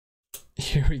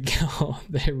 Here we go.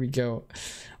 There we go.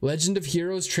 Legend of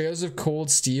Heroes, Trails of Cold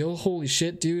Steel. Holy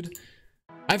shit, dude.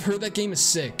 I've heard that game is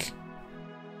sick.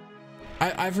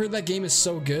 I've heard that game is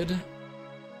so good,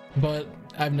 but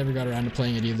I've never got around to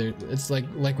playing it either. It's like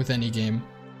with any game.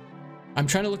 I'm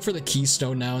trying to look for the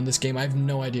Keystone now in this game. I have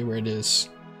no idea where it is.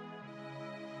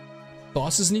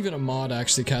 Boss isn't even a mod,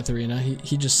 actually, Katharina.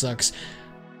 He just sucks.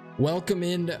 Welcome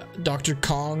in, Dr.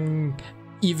 Kong,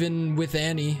 Evan with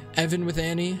Annie.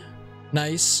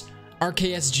 Nice.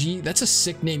 RKSG, that's a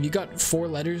sick name. You got 4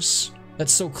 letters.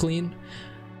 That's so clean.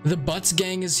 The Butts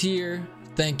Gang is here.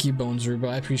 Thank you, Bones Rubo.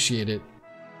 I appreciate it.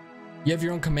 You have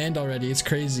your own command already. It's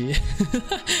crazy.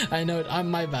 I know.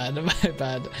 My bad. My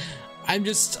bad. I'm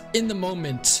just in the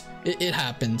moment. It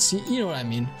happens. You know what I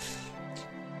mean.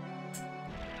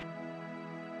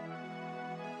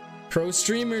 Pro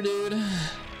streamer, dude.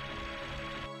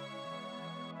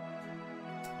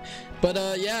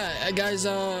 But yeah, guys,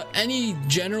 any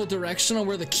general direction on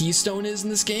where the Keystone is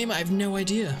in this game? I have no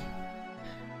idea.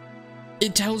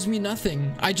 It tells me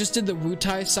nothing. I just did the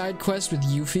Wutai side quest with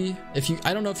Yuffie.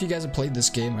 I don't know if you guys have played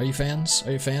this game. Are you fans?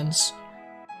 Are you fans?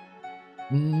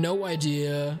 No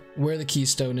idea where the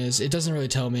Keystone is. It doesn't really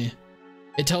tell me.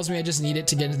 It tells me I just need it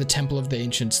to get into the Temple of the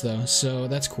Ancients, though, so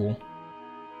that's cool.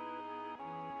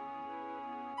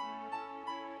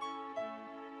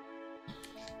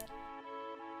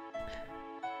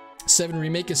 Seven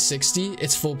Remake is 60.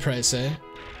 It's full price, eh?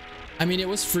 I mean, it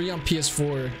was free on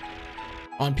PS4,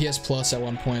 on PS Plus at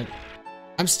one point.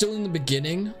 I'm still in the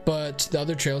beginning, but the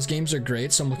other Trails games are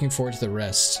great, so I'm looking forward to the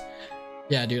rest.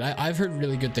 Yeah, dude, I've heard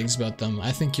really good things about them.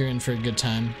 I think you're in for a good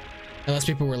time. Unless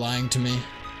people were lying to me.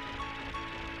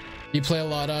 You play a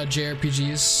lot of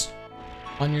JRPGs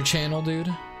on your channel,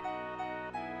 dude?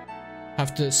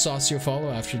 Have to sauce you a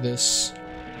follow after this.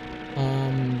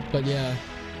 But yeah.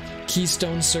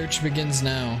 Keystone search begins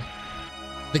now.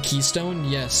 The Keystone?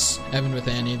 Yes. Evan with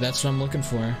Annie. That's what I'm looking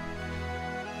for.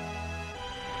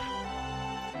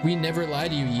 We never lie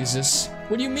to you, Yeezus.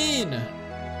 What do you mean?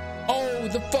 Oh,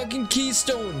 the fucking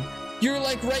Keystone. You're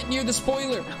like right near the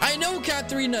spoiler. I know,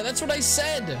 Katharina. That's what I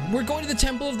said. We're going to the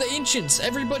Temple of the Ancients.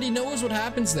 Everybody knows what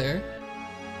happens there.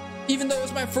 Even though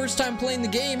it's my first time playing the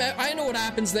game, I know what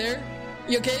happens there.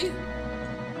 You okay?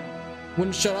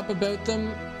 Wouldn't shut up about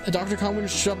them. Dr. Kong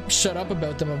wouldn't shut up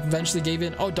about them. Eventually gave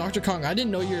in. Oh, Dr. Kong, I didn't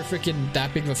know you were freaking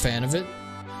that big of a fan of it.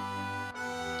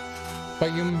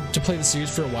 But you to play the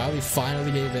series for a while, he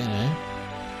finally gave in, eh?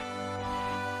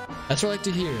 That's what I like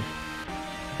to hear.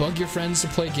 bug your friends to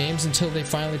play games until they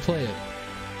finally play it.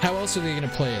 How else are they gonna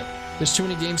play it? There's too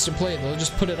many games to play. They'll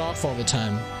just put it off all the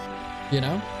time. You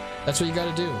know? That's what you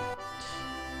gotta do.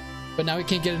 But now we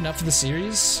can't get enough of the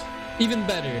series? Even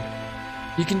better.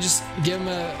 You can just give him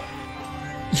a...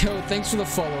 Yo, thanks for the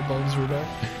follow, Bones Rudolph.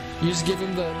 You just give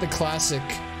him the classic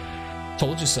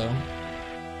 "Told you so."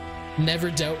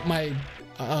 Never doubt my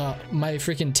my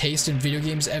freaking taste in video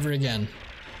games ever again.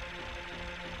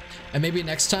 And maybe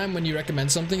next time when you recommend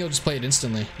something, you'll just play it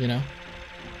instantly, you know?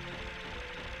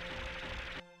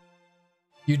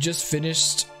 You just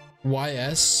finished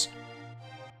YS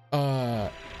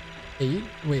 8?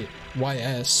 Wait,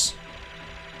 YS.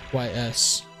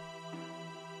 YS.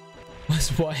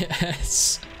 What's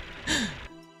YS?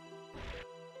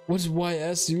 What's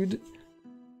YS, dude?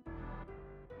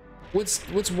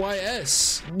 What's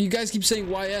YS? You guys keep saying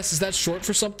YS. Is that short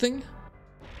for something?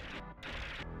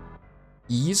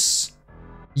 Yees?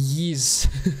 Yees.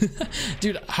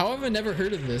 Dude, how have I never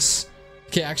heard of this?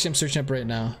 Okay, actually I'm searching up right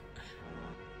now.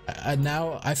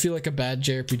 Now I feel like a bad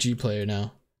JRPG player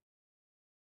now.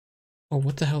 Oh,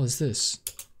 what the hell is this?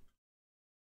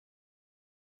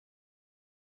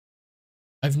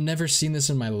 I've never seen this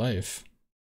in my life.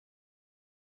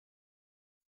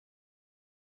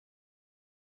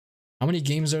 How many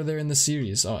games are there in the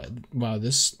series? Oh, wow,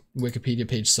 this Wikipedia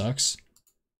page sucks.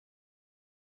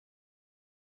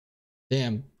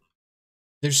 Damn.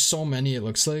 There's so many, it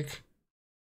looks like.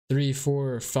 3,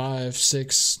 4, 5,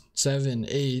 6, 7,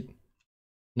 8,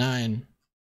 9.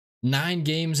 9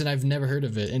 games and I've never heard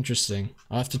of it. Interesting.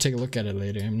 I'll have to take a look at it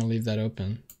later. I'm gonna leave that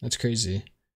open. That's crazy.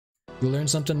 You learn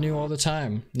something new all the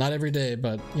time. Not every day,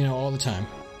 but, you know, all the time.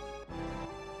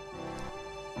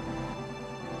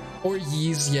 Or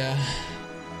yees, yeah.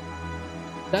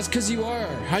 That's because you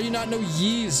are. How do you not know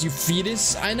yees, you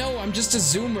fetus? I know, I'm just a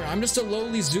zoomer. I'm just a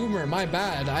lowly zoomer. My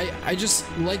bad. I just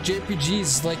like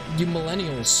JRPGs like you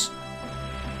millennials.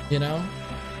 You know?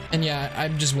 And yeah,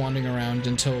 I'm just wandering around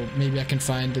until maybe I can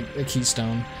find a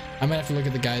Keystone. I might have to look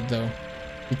at the guide though.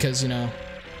 Because, you know,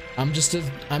 I'm just a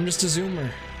zoomer.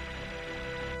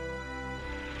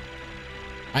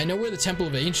 I know where the Temple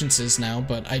of Ancients is now,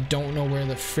 but I don't know where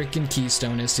the freaking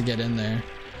Keystone is to get in there.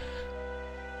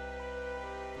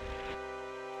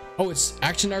 Oh, it's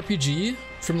action RPG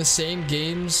from the same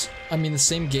games. I mean, the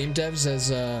same game devs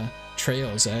as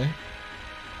Trails, eh?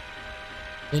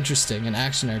 Interesting, an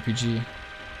action RPG.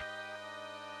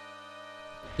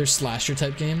 They're slasher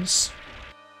type games.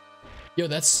 Yo,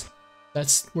 that's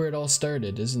where it all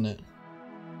started, isn't it?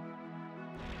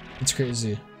 It's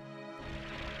crazy.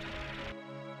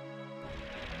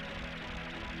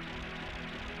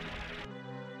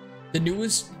 The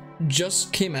newest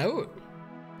just came out?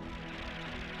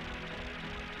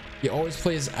 He always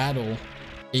plays Adel.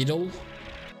 Adel?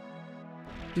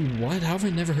 Dude, what? How have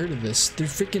I never heard of this?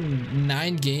 There's freaking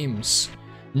 9 games.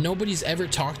 Nobody's ever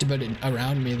talked about it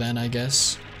around me then, I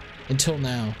guess. Until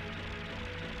now.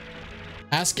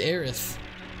 Ask Aerith.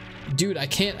 Dude, I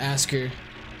can't ask her.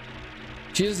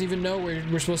 She doesn't even know where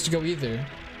we're supposed to go either.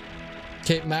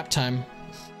 Okay, map time.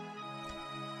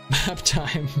 Map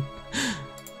time.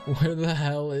 Where the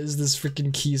hell is this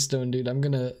freaking Keystone, dude? I'm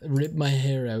gonna rip my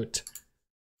hair out.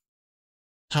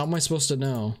 How am I supposed to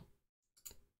know?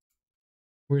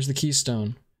 Where's the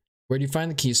Keystone? Where do you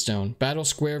find the Keystone? Battle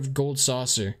Square of Gold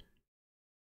Saucer.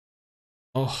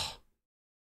 Oh.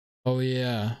 Oh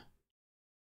yeah.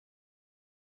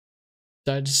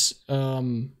 I just, how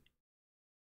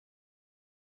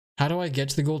do I get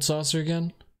to the Gold Saucer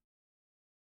again?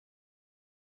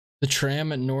 The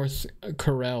tram at North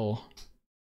Corel.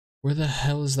 Where the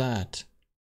hell is that?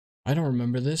 I don't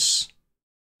remember this.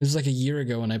 This is like a year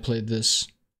ago when I played this.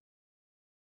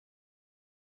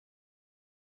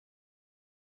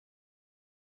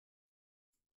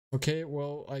 Okay,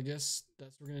 well, I guess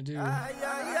that's what we're gonna do.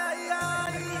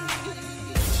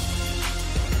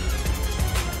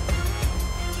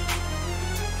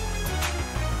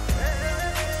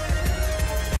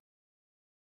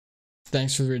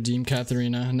 Thanks for the redeem,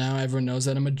 Katharina. Now everyone knows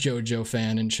that I'm a JoJo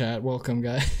fan in chat. Welcome,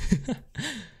 guy.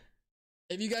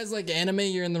 If you guys like anime,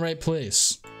 you're in the right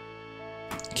place.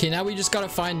 Okay, now we just gotta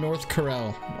find North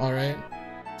Corel, alright?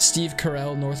 Steve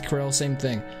Carell, North Corel, same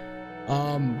thing.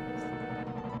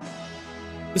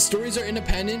 The stories are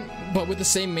independent, but with the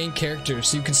same main character,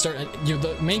 so you can start, you know,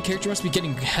 the main character must be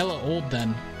getting hella old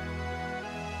then.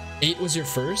 8 was your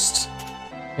first?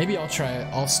 Maybe I'll try it.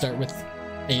 I'll start with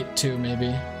 8 too,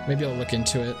 maybe. Maybe I'll look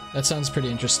into it. That sounds pretty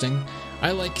interesting.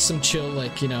 I like some chill,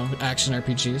 like, you know, action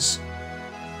RPGs.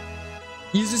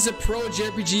 Uses a pro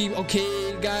JRPG.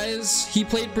 Okay, guys, he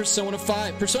played Persona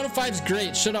 5. Persona 5's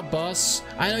great. Shut up, boss.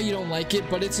 I know you don't like it,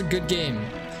 but it's a good game.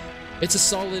 It's a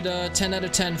solid 10 out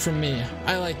of 10 from me.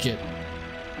 I like it.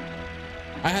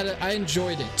 I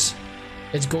enjoyed it.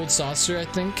 It's gold saucer, I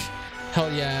think.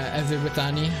 Hell yeah, Evan with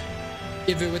Ani.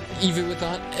 Evan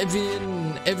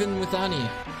with Ani.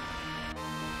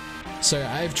 Sorry,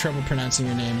 I have trouble pronouncing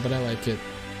your name, but I like it.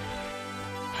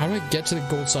 How do I get to the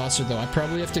gold saucer though? I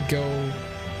probably have to go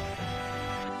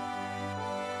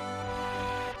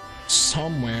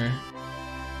somewhere.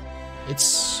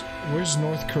 It's where's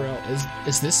North Corel?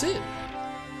 Is this it?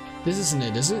 This isn't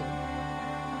it, is it?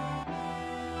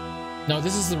 No,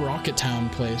 this is the Rocket Town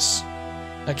place.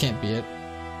 That can't be it.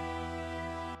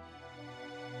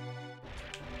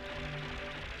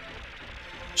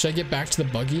 Should I get back to the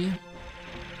buggy?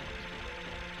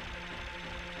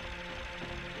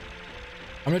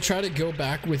 I'm gonna try to go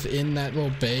back within that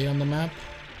little bay on the map.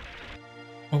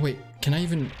 Oh wait, can I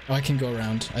even... Oh, I can go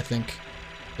around, I think.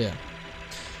 Yeah.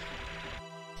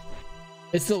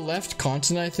 It's the left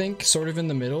continent, I think, sort of in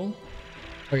the middle.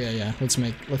 Oh yeah, let's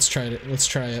try it. Let's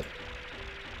try it.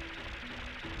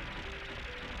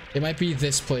 It might be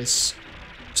this place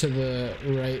to the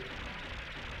right.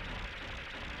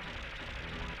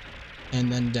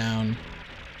 And then down.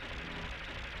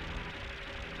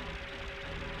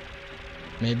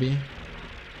 Maybe.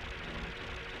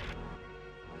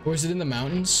 Or is it in the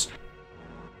mountains?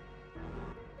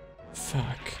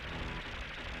 Fuck.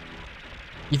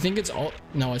 You think it's all...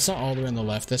 No, it's not all the way on the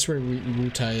left. That's where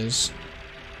Wutai is.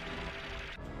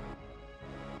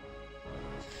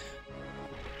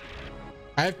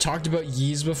 I've talked about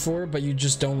Yeez before, but you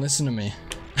just don't listen to me.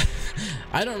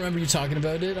 I don't remember you talking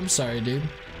about it. I'm sorry, dude.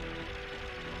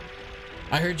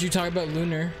 I heard you talk about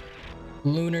Lunar.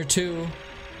 Lunar 2.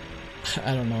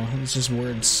 I don't know. It's just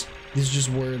words. These are just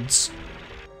words.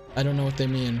 I don't know what they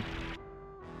mean.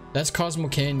 That's Cosmo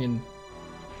Canyon,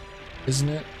 isn't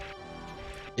it?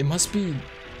 It must be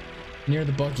near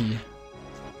the buggy.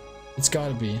 It's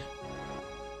gotta be.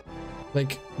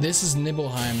 Like, this is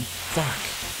Nibelheim. Fuck.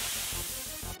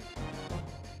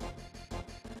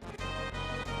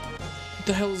 What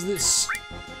the hell is this?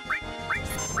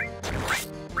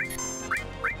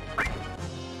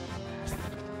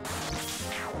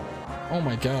 Oh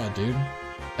my god, dude.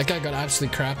 That guy got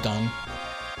absolutely crapped on.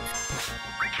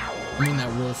 I mean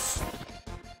that wolf.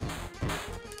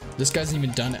 This guy hasn't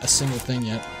even done a single thing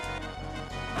yet.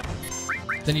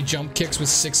 Then he jump kicks with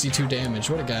 62 damage.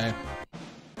 What a guy.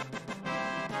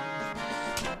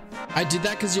 I did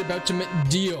that because you're about to meet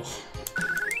Dio.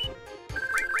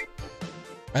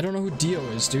 I don't know who Dio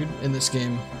is, dude, in this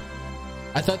game.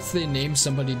 I thought they named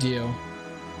somebody Dio.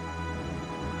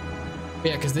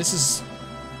 Yeah, because this is...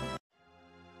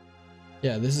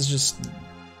 Yeah, this is just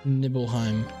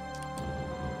Nibelheim.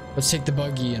 Let's take the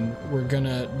buggy and we're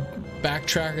gonna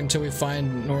backtrack until we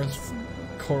find North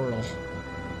Coral.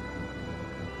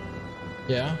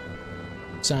 Yeah?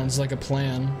 Sounds like a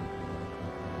plan.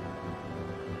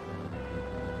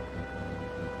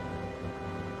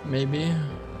 Maybe.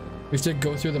 We have to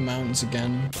go through the mountains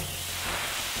again.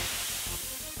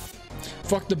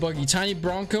 Fuck the buggy. Tiny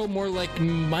Bronco, more like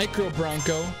Micro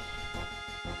Bronco.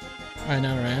 I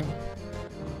know, right?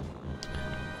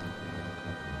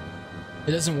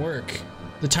 It doesn't work.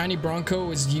 The Tiny Bronco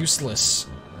is useless.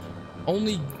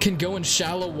 Only can go in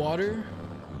shallow water?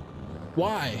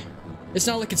 Why? It's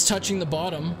not like it's touching the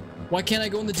bottom. Why can't I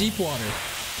go in the deep water?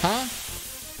 Huh?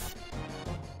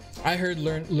 I heard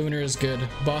Lunar is good.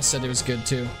 Boss said it was good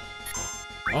too.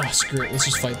 Oh, screw it. Let's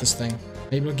just fight this thing.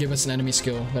 Maybe it'll give us an enemy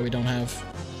skill that we don't have.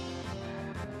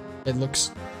 It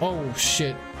looks... Oh,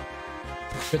 shit.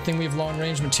 Good thing we have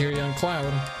long-range materia on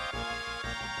Cloud.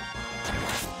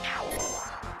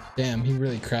 Damn, he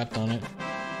really crapped on it.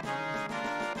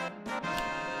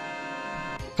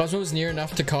 Cosmo was near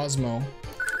enough to Cosmo.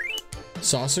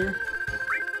 Saucer?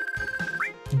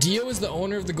 Dio is the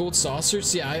owner of the gold saucer?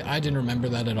 See, I didn't remember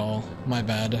that at all. My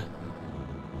bad.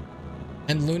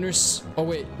 And Lunar's... Oh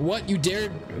wait, what? You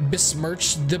dared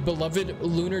besmirch the beloved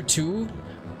Lunar 2?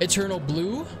 Eternal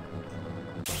Blue?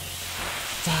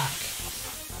 Fuck.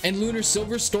 And Lunar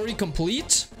Silver story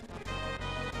complete?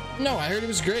 No, I heard it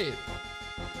was great.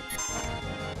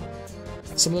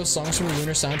 Some of those songs from the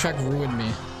Lunar soundtrack ruined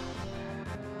me.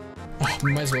 Oh,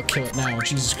 we might as well kill it now.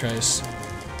 Jesus Christ.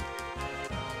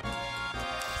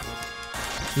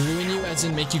 Ruin you as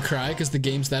in make you cry because the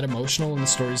game's that emotional and the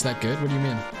story's that good? What do you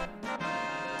mean?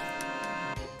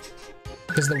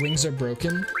 Because the wings are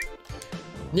broken?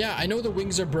 Yeah, I know the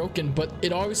wings are broken, but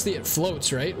it obviously it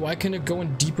floats, right? Why couldn't it go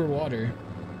in deeper water?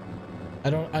 I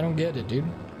don't get it, dude.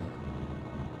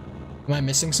 Am I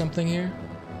missing something here?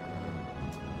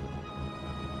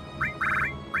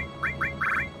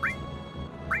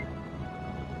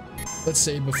 Let's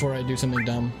save before I do something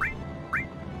dumb.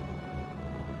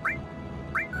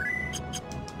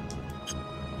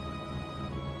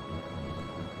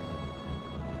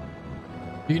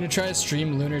 You gonna try to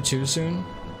stream Lunar 2 soon?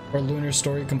 Or Lunar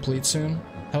Story Complete soon?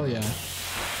 Hell yeah.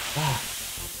 Ah.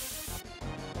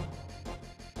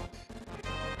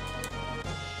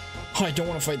 Oh, I don't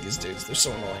want to fight these dudes. They're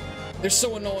so annoying. They're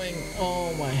so annoying.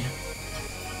 Oh my.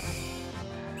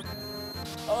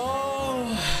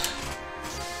 Oh.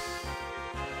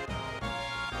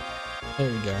 There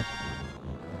we go.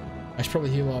 I should probably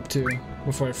heal up too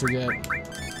before I forget.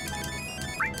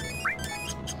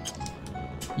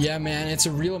 Yeah, man, it's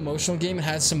a real emotional game. It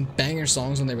has some banger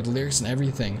songs on there with lyrics and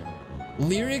everything.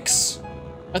 Lyrics?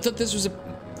 I thought this was a...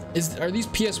 Are these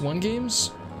PS1 games?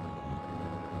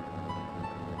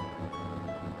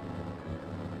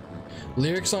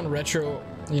 Lyrics on retro,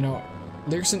 you know,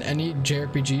 lyrics in any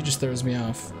JRPG just throws me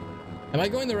off. Am I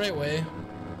going the right way?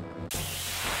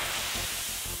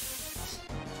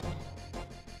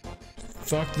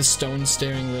 Fuck the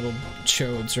stone-staring little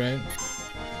chodes, right?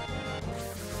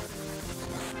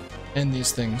 And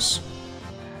these things.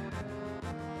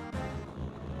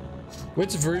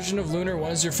 Which version of Lunar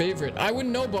 1 is your favorite? I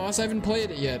wouldn't know, boss. I haven't played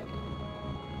it yet.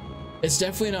 It's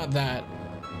definitely not that.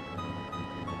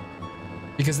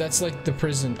 Because that's like the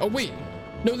prison. Oh, wait.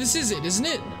 No, this is it, isn't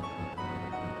it?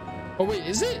 Oh, wait,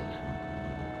 is it?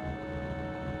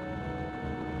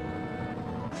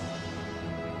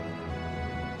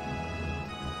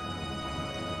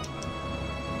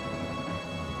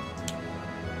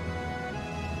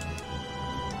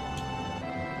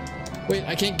 Wait,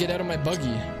 I can't get out of my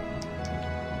buggy.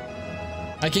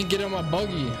 I can't get out of my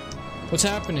buggy. What's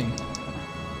happening?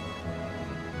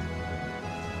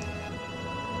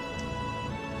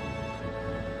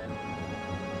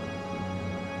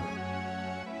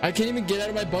 I can't even get out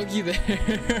of my buggy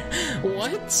there.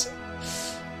 What?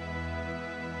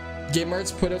 Game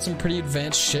Arts put out some pretty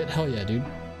advanced shit. Hell yeah, dude.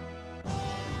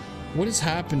 What is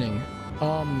happening?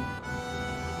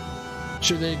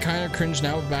 Should they kind of cringe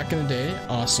now, back in the day?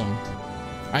 Awesome.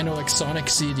 I know, like Sonic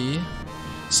CD.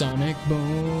 Sonic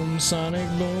Boom, Sonic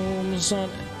Boom,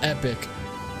 Sonic... Epic.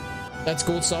 That's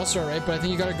Gold Saucer, alright, but I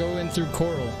think you gotta go in through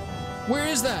Coral. Where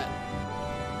is that?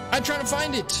 I'm trying to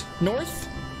find it. North?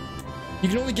 You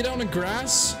can only get out on the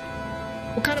grass?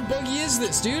 What kind of buggy is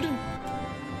this, dude?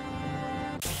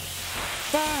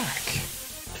 Fuck.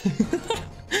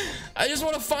 I just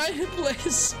want to find a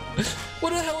place. What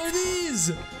the hell are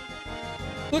these?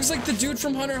 Looks like the dude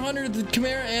from Hunter x Hunter, the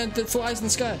Chimera ant that flies in the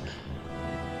sky.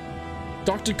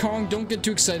 Dr. Kong, don't get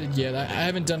too excited yet. I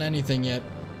haven't done anything yet.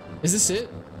 Is this it?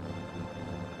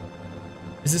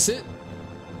 Is this it?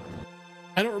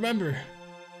 I don't remember.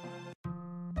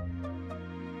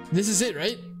 This is it,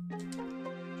 right?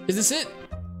 Is this it?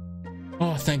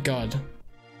 Oh, thank God.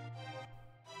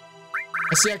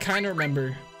 I see, I kind of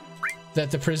remember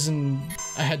that the prison,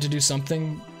 I had to do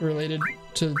something related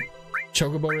to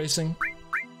chocobo racing.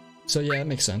 So yeah, that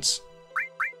makes sense.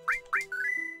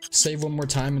 Save one more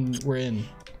time and we're in.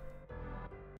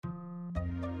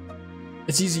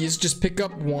 It's easy, it's just pick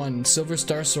up one. Silver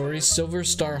Star Story, Silver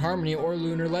Star Harmony, or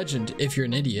Lunar Legend, if you're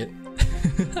an idiot.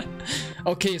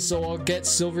 Okay, so I'll get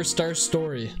Silver Star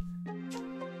Story.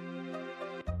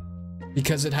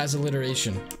 Because it has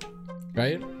alliteration.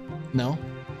 Right? No?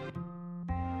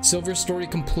 Silver Story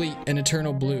Complete and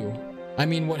Eternal Blue. I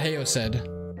mean what Heyo said.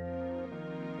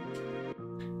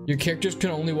 Your characters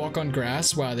can only walk on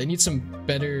grass? Wow, they need some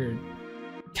better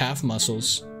calf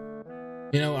muscles.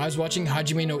 You know, I was watching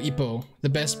Hajime no Ippo, the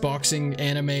best boxing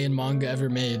anime and manga ever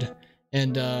made.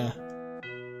 And,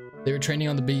 they were training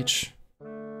on the beach.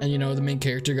 And, you know, the main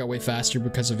character got way faster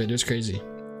because of it. It was crazy.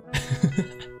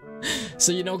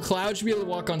 So, you know, Cloud should be able to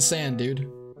walk on sand, dude.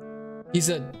 He's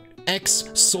an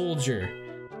ex-soldier.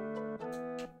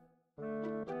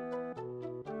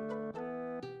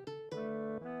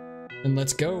 And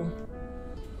let's go.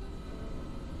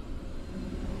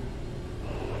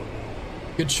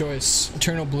 Good choice.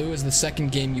 Eternal Blue is the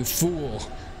second game, you fool.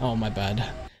 Oh, my bad.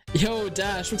 Yo,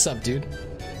 Dash, what's up, dude?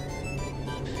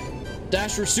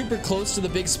 Dash, we're super close to the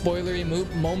big spoilery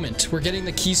moment. We're getting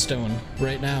the Keystone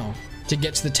right now to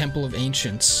get to the Temple of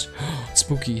Ancients.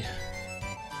 Spooky.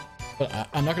 But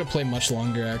I'm not gonna play much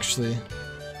longer, actually,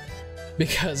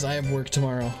 because I have work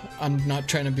tomorrow. I'm not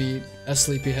trying to be a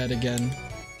sleepyhead again.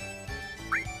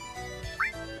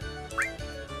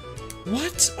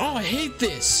 What? Oh, I hate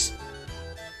this.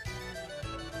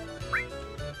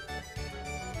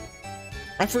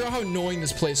 I forgot how annoying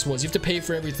this place was. You have to pay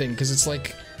for everything because it's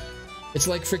like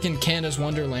freaking Canada's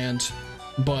Wonderland,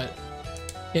 but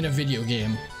in a video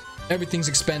game. Everything's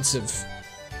expensive.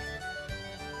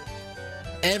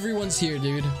 Everyone's here,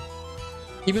 dude.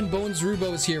 Even Bones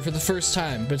Rubo is here for the first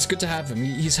time, but it's good to have him.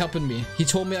 He's helping me. He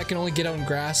told me I can only get out in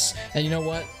grass, and you know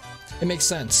what? It makes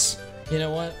sense. You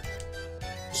know what?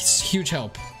 He's huge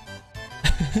help.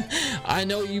 I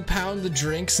know you pound the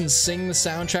drinks and sing the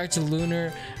soundtrack to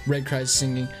Lunar. Red cries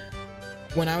singing.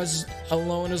 When I was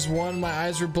alone as one, my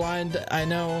eyes were blind. I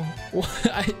know.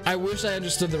 I wish I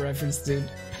understood the reference, dude.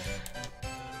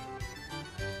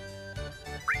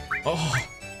 Oh.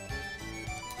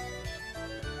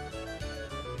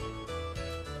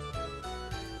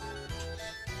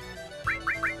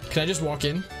 Can I just walk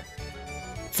in?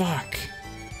 Fuck.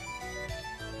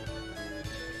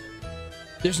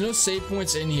 There's no save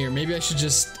points in here. Maybe I should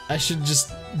just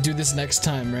do this next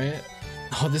time, right?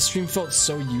 Oh, this stream felt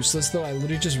so useless though. I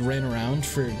literally just ran around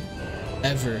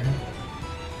forever.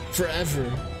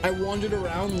 I wandered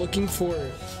around looking for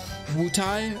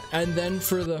Wutai and then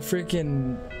for the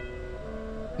freaking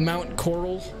Mount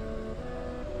Coral.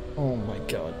 Oh my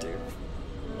god, dude.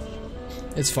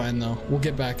 It's fine though. We'll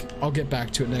get back. I'll get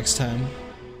back to it next time.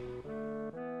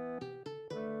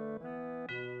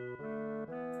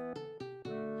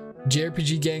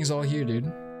 JRPG gang's all here, dude.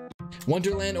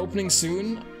 Wonderland opening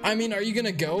soon? I mean, are you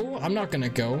gonna go? I'm not gonna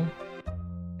go.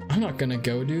 I'm not gonna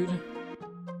go, dude.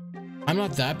 I'm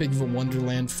not that big of a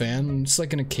Wonderland fan. It's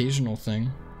like an occasional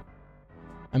thing.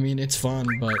 I mean, it's fun,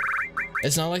 but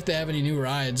it's not like they have any new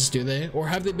rides, do they? Or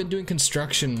have they been doing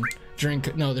construction during...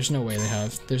 No, there's no way they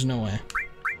have. There's no way.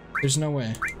 There's no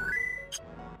way.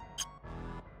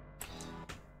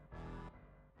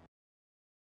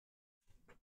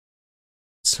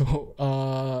 So,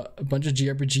 a bunch of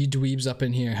JRPG dweebs up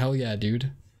in here. Hell yeah,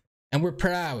 dude. And we're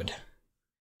proud.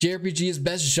 JRPG is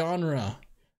best genre.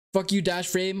 Fuck you, Dash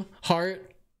Frame,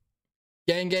 Heart.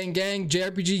 Gang, gang, gang.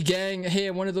 JRPG gang. Hey,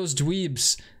 I'm one of those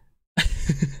dweebs.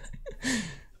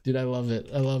 Dude, I love it.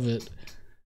 I love it.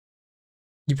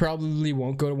 You probably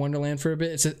won't go to Wonderland for a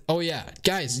bit. Oh yeah,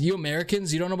 guys, you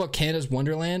Americans, you don't know about Canada's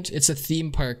Wonderland? It's a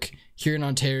theme park here in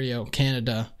Ontario,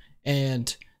 Canada.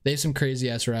 And they have some crazy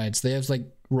ass rides. They have like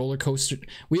roller coaster.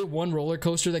 We have one roller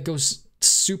coaster that goes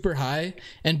super high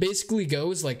and basically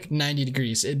goes like 90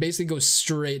 degrees. It basically goes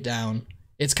straight down.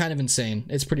 It's kind of insane.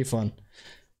 It's pretty fun.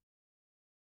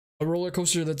 A roller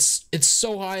coaster it's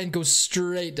so high and goes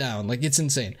straight down. Like, it's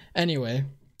insane. Anyway,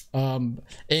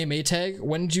 AMA tag,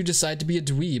 when did you decide to be a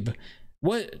dweeb?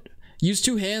 What? Use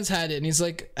Two Hands had it, and he's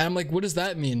like, I'm like, what does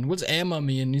that mean? What's AMA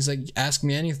mean? And he's like, ask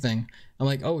me anything. I'm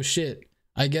like, oh shit.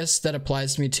 I guess that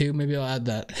applies to me too. Maybe I'll add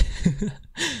that.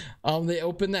 They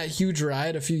opened that huge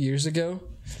ride a few years ago.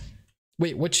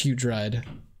 Wait, which huge ride?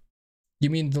 You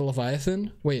mean the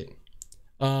Leviathan? Wait.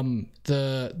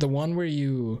 The one where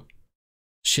you...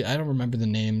 Shit, I don't remember the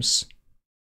names.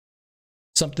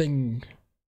 Something...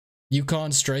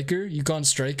 Yukon Striker?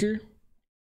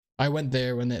 I went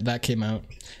there when that came out.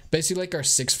 Basically like our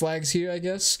Six Flags here, I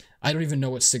guess. I don't even know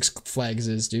what Six Flags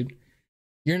is, dude.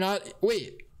 You're not...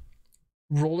 Wait.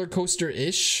 Roller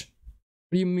coaster-ish?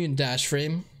 What do you mean, Dash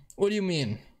Frame? What do you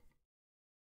mean?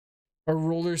 Or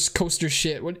roller coaster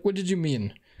shit? What did you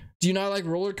mean? Do you not like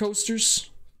roller coasters?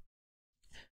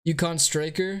 Yukon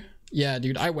Striker? Yeah,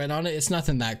 dude, I went on it. It's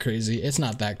nothing that crazy. It's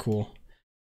not that cool.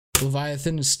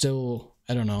 Leviathan is still,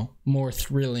 I don't know, more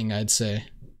thrilling, I'd say.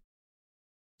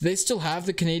 Do they still have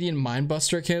the Canadian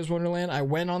Mindbuster at Canada's Wonderland? I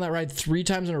went on that ride 3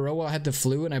 times in a row while I had the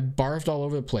flu, and I barfed all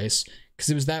over the place. Because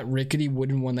it was that rickety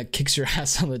wooden one that kicks your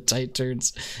ass on the tight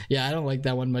turns. Yeah, I don't like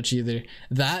that one much either.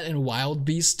 That and Wild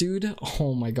Beast, dude.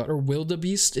 Oh my god. Or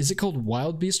Wildebeest. Is it called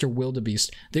Wild Beast or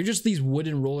Wildebeest? They're just these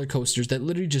wooden roller coasters that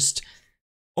literally just...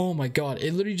 Oh my god.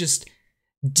 It literally just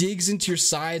digs into your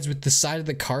sides with the side of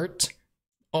the cart.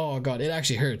 Oh god, it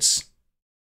actually hurts.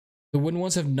 The wooden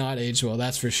ones have not aged well,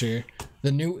 that's for sure.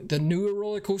 The newer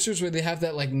roller coasters where they have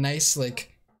that like nice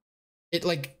like... It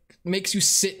like... makes you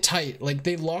sit tight. Like,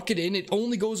 they lock it in. It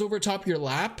only goes over top your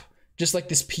lap, just like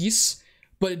this piece,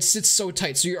 but it sits so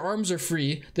tight. So your arms are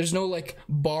free. There's no like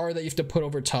bar that you have to put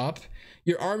over top.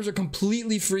 Your arms are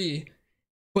completely free,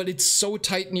 but it's so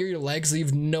tight near your legs that you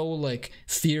have no like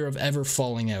fear of ever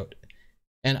falling out.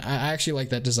 And I actually like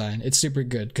that design. It's super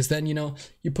good because then, you know,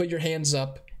 you put your hands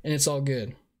up and it's all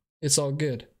good. It's all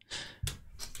good.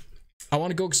 I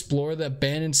want to go explore the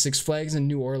abandoned Six Flags in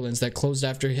New Orleans that closed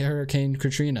after Hurricane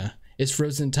Katrina. It's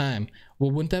frozen in time.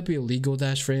 Well, wouldn't that be illegal,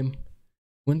 Dash Frame?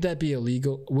 Wouldn't that be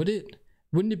illegal? Wouldn't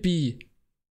it be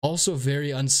also very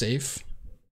unsafe?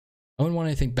 I wouldn't want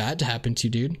anything bad to happen to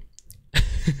you, dude.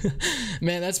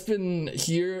 Man, that's been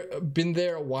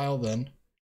there a while then.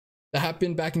 That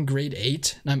happened back in grade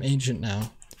 8, and I'm ancient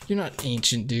now. You're not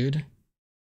ancient, dude.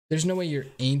 There's no way you're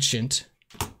ancient.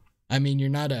 I mean, you're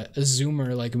not a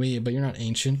zoomer like me, but you're not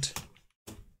ancient.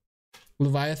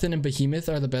 Leviathan and Behemoth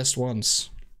are the best ones.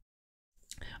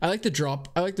 I like the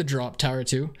drop tower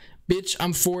too. Bitch,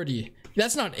 I'm 40.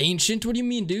 That's not ancient. What do you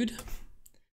mean, dude?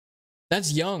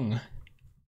 That's young.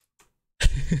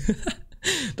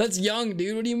 That's young,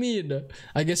 dude. What do you mean?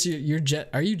 I guess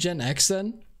are you Gen X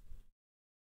then?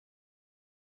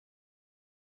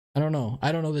 I don't know.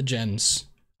 I don't know the gens.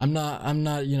 I'm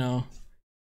not, you know,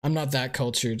 I'm not that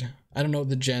cultured. I don't know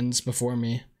the gens before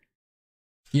me.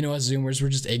 You know, as Zoomers, we're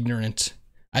just ignorant.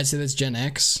 I'd say that's Gen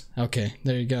X. Okay,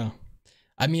 there you go.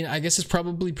 I mean, I guess it's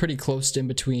probably pretty close to in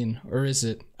between, or is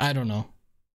it? I don't know.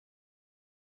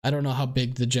 I don't know how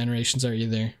big the generations are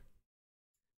either.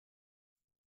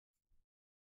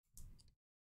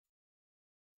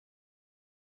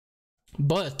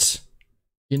 But,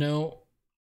 you know,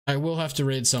 I will have to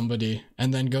raid somebody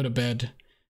and then go to bed,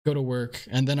 go to work,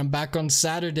 and then I'm back on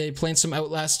Saturday playing some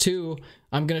Outlast 2.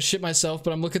 I'm gonna shit myself,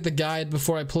 but I'm looking at the guide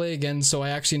before I play again so I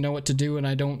actually know what to do and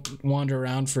I don't wander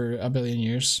around for a billion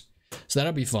years. So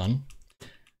that'll be fun.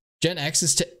 Gen X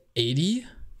is to 80?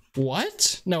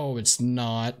 What? No, it's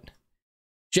not.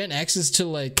 Gen X is to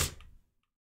like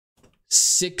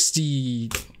 60,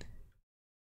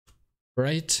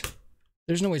 right?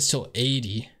 There's no way it's till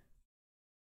 80.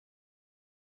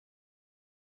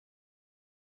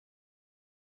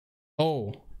 Oh,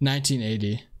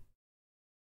 1980.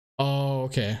 Oh,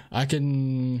 okay. I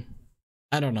don't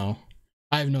know.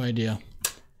 I have no idea.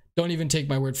 Don't even take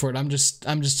my word for it. I'm just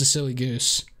a silly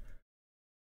goose.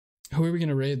 Who are we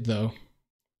gonna raid though?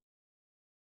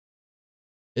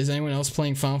 Is anyone else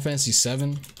playing Final Fantasy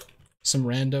VII? Some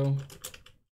rando?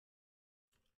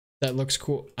 That looks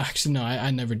cool. Actually, no,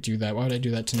 I never do that. Why would I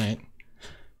do that tonight?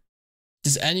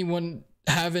 Does anyone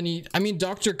have any... I mean,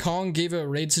 Dr. Kong gave a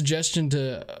raid suggestion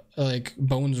to, like,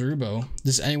 Bones Rubo.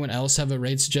 Does anyone else have a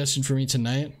raid suggestion for me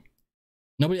tonight?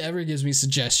 Nobody ever gives me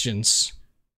suggestions.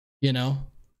 You know?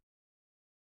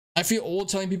 I feel old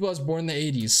telling people I was born in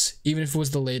the 80s. Even if it was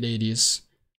the late 80s.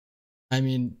 I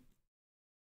mean...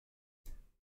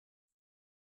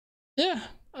 yeah,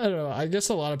 I don't know. I guess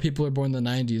a lot of people are born in the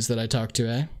 90s that I talk to,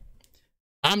 eh?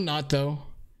 I'm not, though.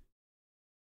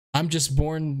 I'm just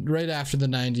born right after the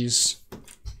 90s.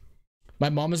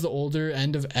 My mom is the older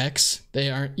end of X.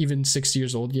 They aren't even 60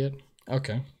 years old yet.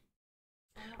 Okay.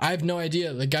 I have no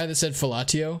idea. The guy that said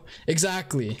fellatio?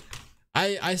 Exactly.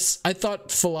 I thought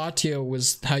fellatio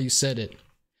was how you said it.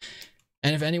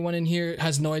 And if anyone in here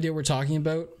has no idea what we're talking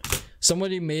about,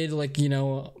 somebody made, like, you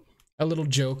know, a little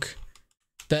joke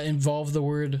that involved the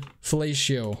word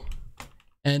fellatio.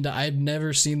 And I've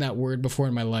never seen that word before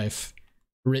in my life.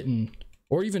 Written.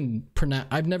 Or even pronounced.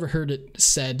 I've never heard it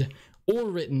said or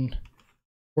written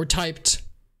or typed.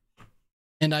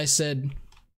 And I said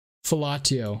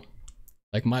fellatio.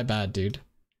 Like, my bad, dude.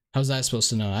 How's that supposed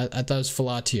to know? I thought it was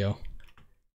fellatio.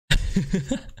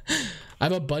 I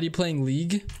have a buddy playing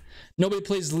League. Nobody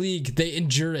plays League. They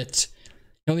endure it.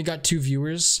 I only got 2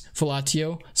 viewers.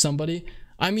 Fellatio. Somebody.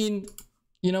 I mean...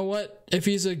 you know what? If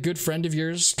he's a good friend of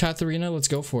yours, Katharina, let's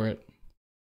go for it.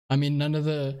 I mean, none of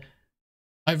the...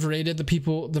 I've rated the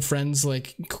people, the friends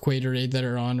like Quaterade that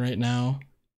are on right now.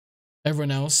 Everyone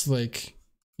else, like,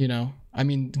 you know, I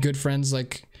mean, good friends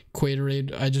like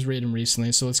Quaterade, I just rated him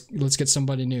recently, so let's get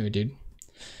somebody new, dude.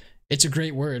 It's a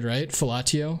great word, right?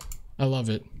 Fellatio. I love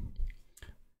it.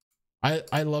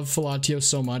 I love fellatio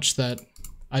so much that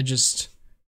I just...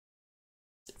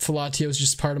 fellatio is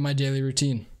just part of my daily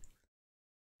routine.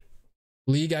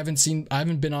 League, I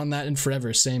haven't been on that in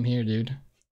forever. Same here, dude.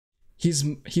 He's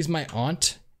my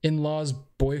aunt-in-law's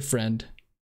boyfriend.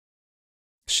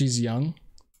 She's young.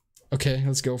 Okay,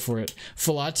 let's go for it.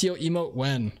 Fellatio emote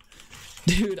when?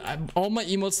 Dude, all my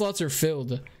emote slots are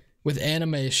filled with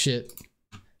anime shit.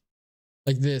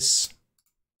 Like this.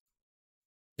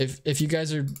 If you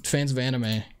guys are fans of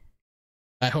anime,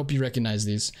 I hope you recognize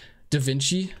these. Da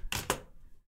Vinci?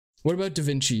 What about Da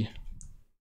Vinci?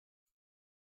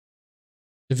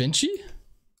 Da Vinci?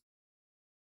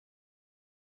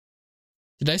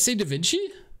 Did I say Da Vinci?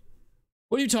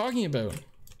 What are you talking about?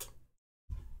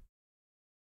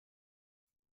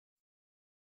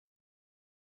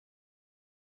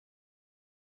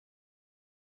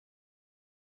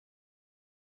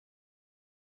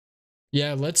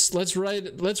 Yeah, let's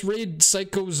raid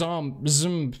Psycho Zom.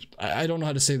 I don't know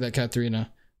how to say that,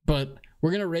 Katharina, but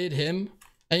we're gonna raid him.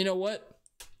 And you know what?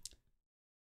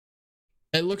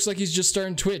 It looks like he's just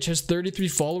starting Twitch. Has 33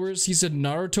 followers. He's a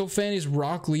Naruto fan. He's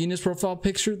Rock Lee in his profile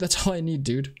picture. That's all I need,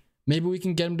 dude. Maybe we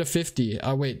can get him to 50.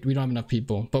 Oh, wait. We don't have enough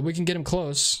people. But we can get him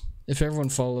close. If everyone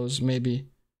follows, maybe.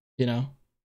 You know?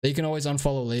 They can always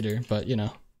unfollow later, but, you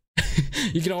know.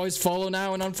 You can always follow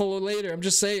now and unfollow later. I'm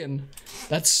just saying.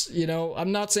 That's, you know,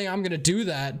 I'm not saying I'm gonna do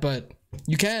that, but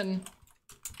you can.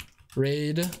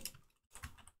 Raid.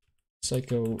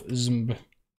 Psycho Zmb.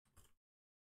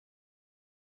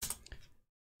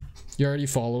 You're already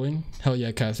following? Hell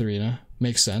yeah, Katharina.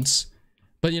 Makes sense.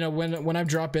 But, you know, when I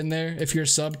drop in there, if you're a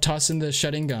sub, toss in the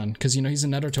Sharingan, because, you know, he's a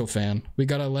Naruto fan. We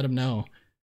gotta let him know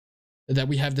that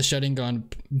we have the Sharingan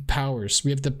powers. We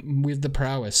have the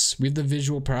prowess. We have the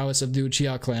visual prowess of the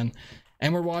Uchiha clan.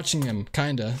 And we're watching him,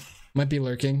 kinda. Might be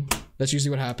lurking. That's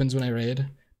usually what happens when I raid.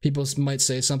 People might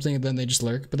say something and then they just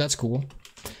lurk, but that's cool.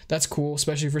 That's cool,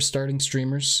 especially for starting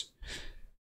streamers.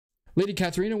 Lady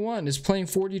Katharina 1 is playing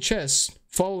 4D chess,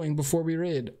 following before we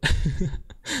raid.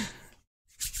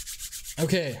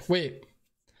 Okay, wait.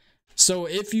 So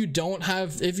if you're not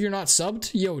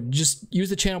subbed, yo, just use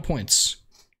the channel points.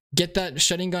 Get that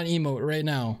Sharingan emote right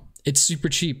now. It's super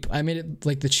cheap. I made it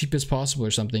like the cheapest possible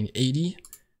or something. 80?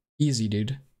 Easy,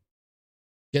 dude.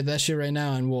 Get that shit right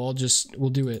now and we'll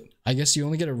do it. I guess you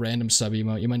only get a random sub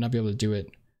emote. You might not be able to do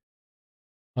it.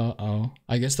 Uh-oh.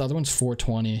 I guess the other one's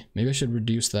 420. Maybe I should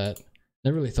reduce that.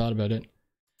 Never really thought about it.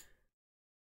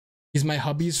 He's my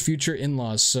hubby's future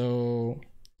in-laws, so...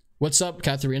 What's up,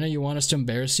 Katharina? You want us to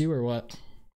embarrass you or what?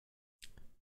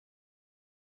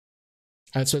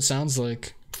 That's what it sounds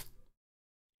like.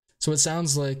 So it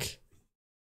sounds like...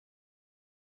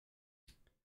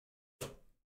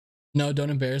 No,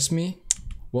 don't embarrass me.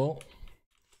 Well,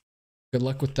 good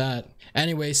luck with that.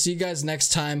 Anyway, see you guys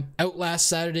next time. Outlast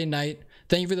Saturday night.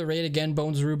 Thank you for the raid again,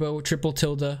 Bones Rubo, Triple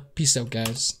Tilda. Peace out,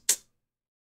 guys.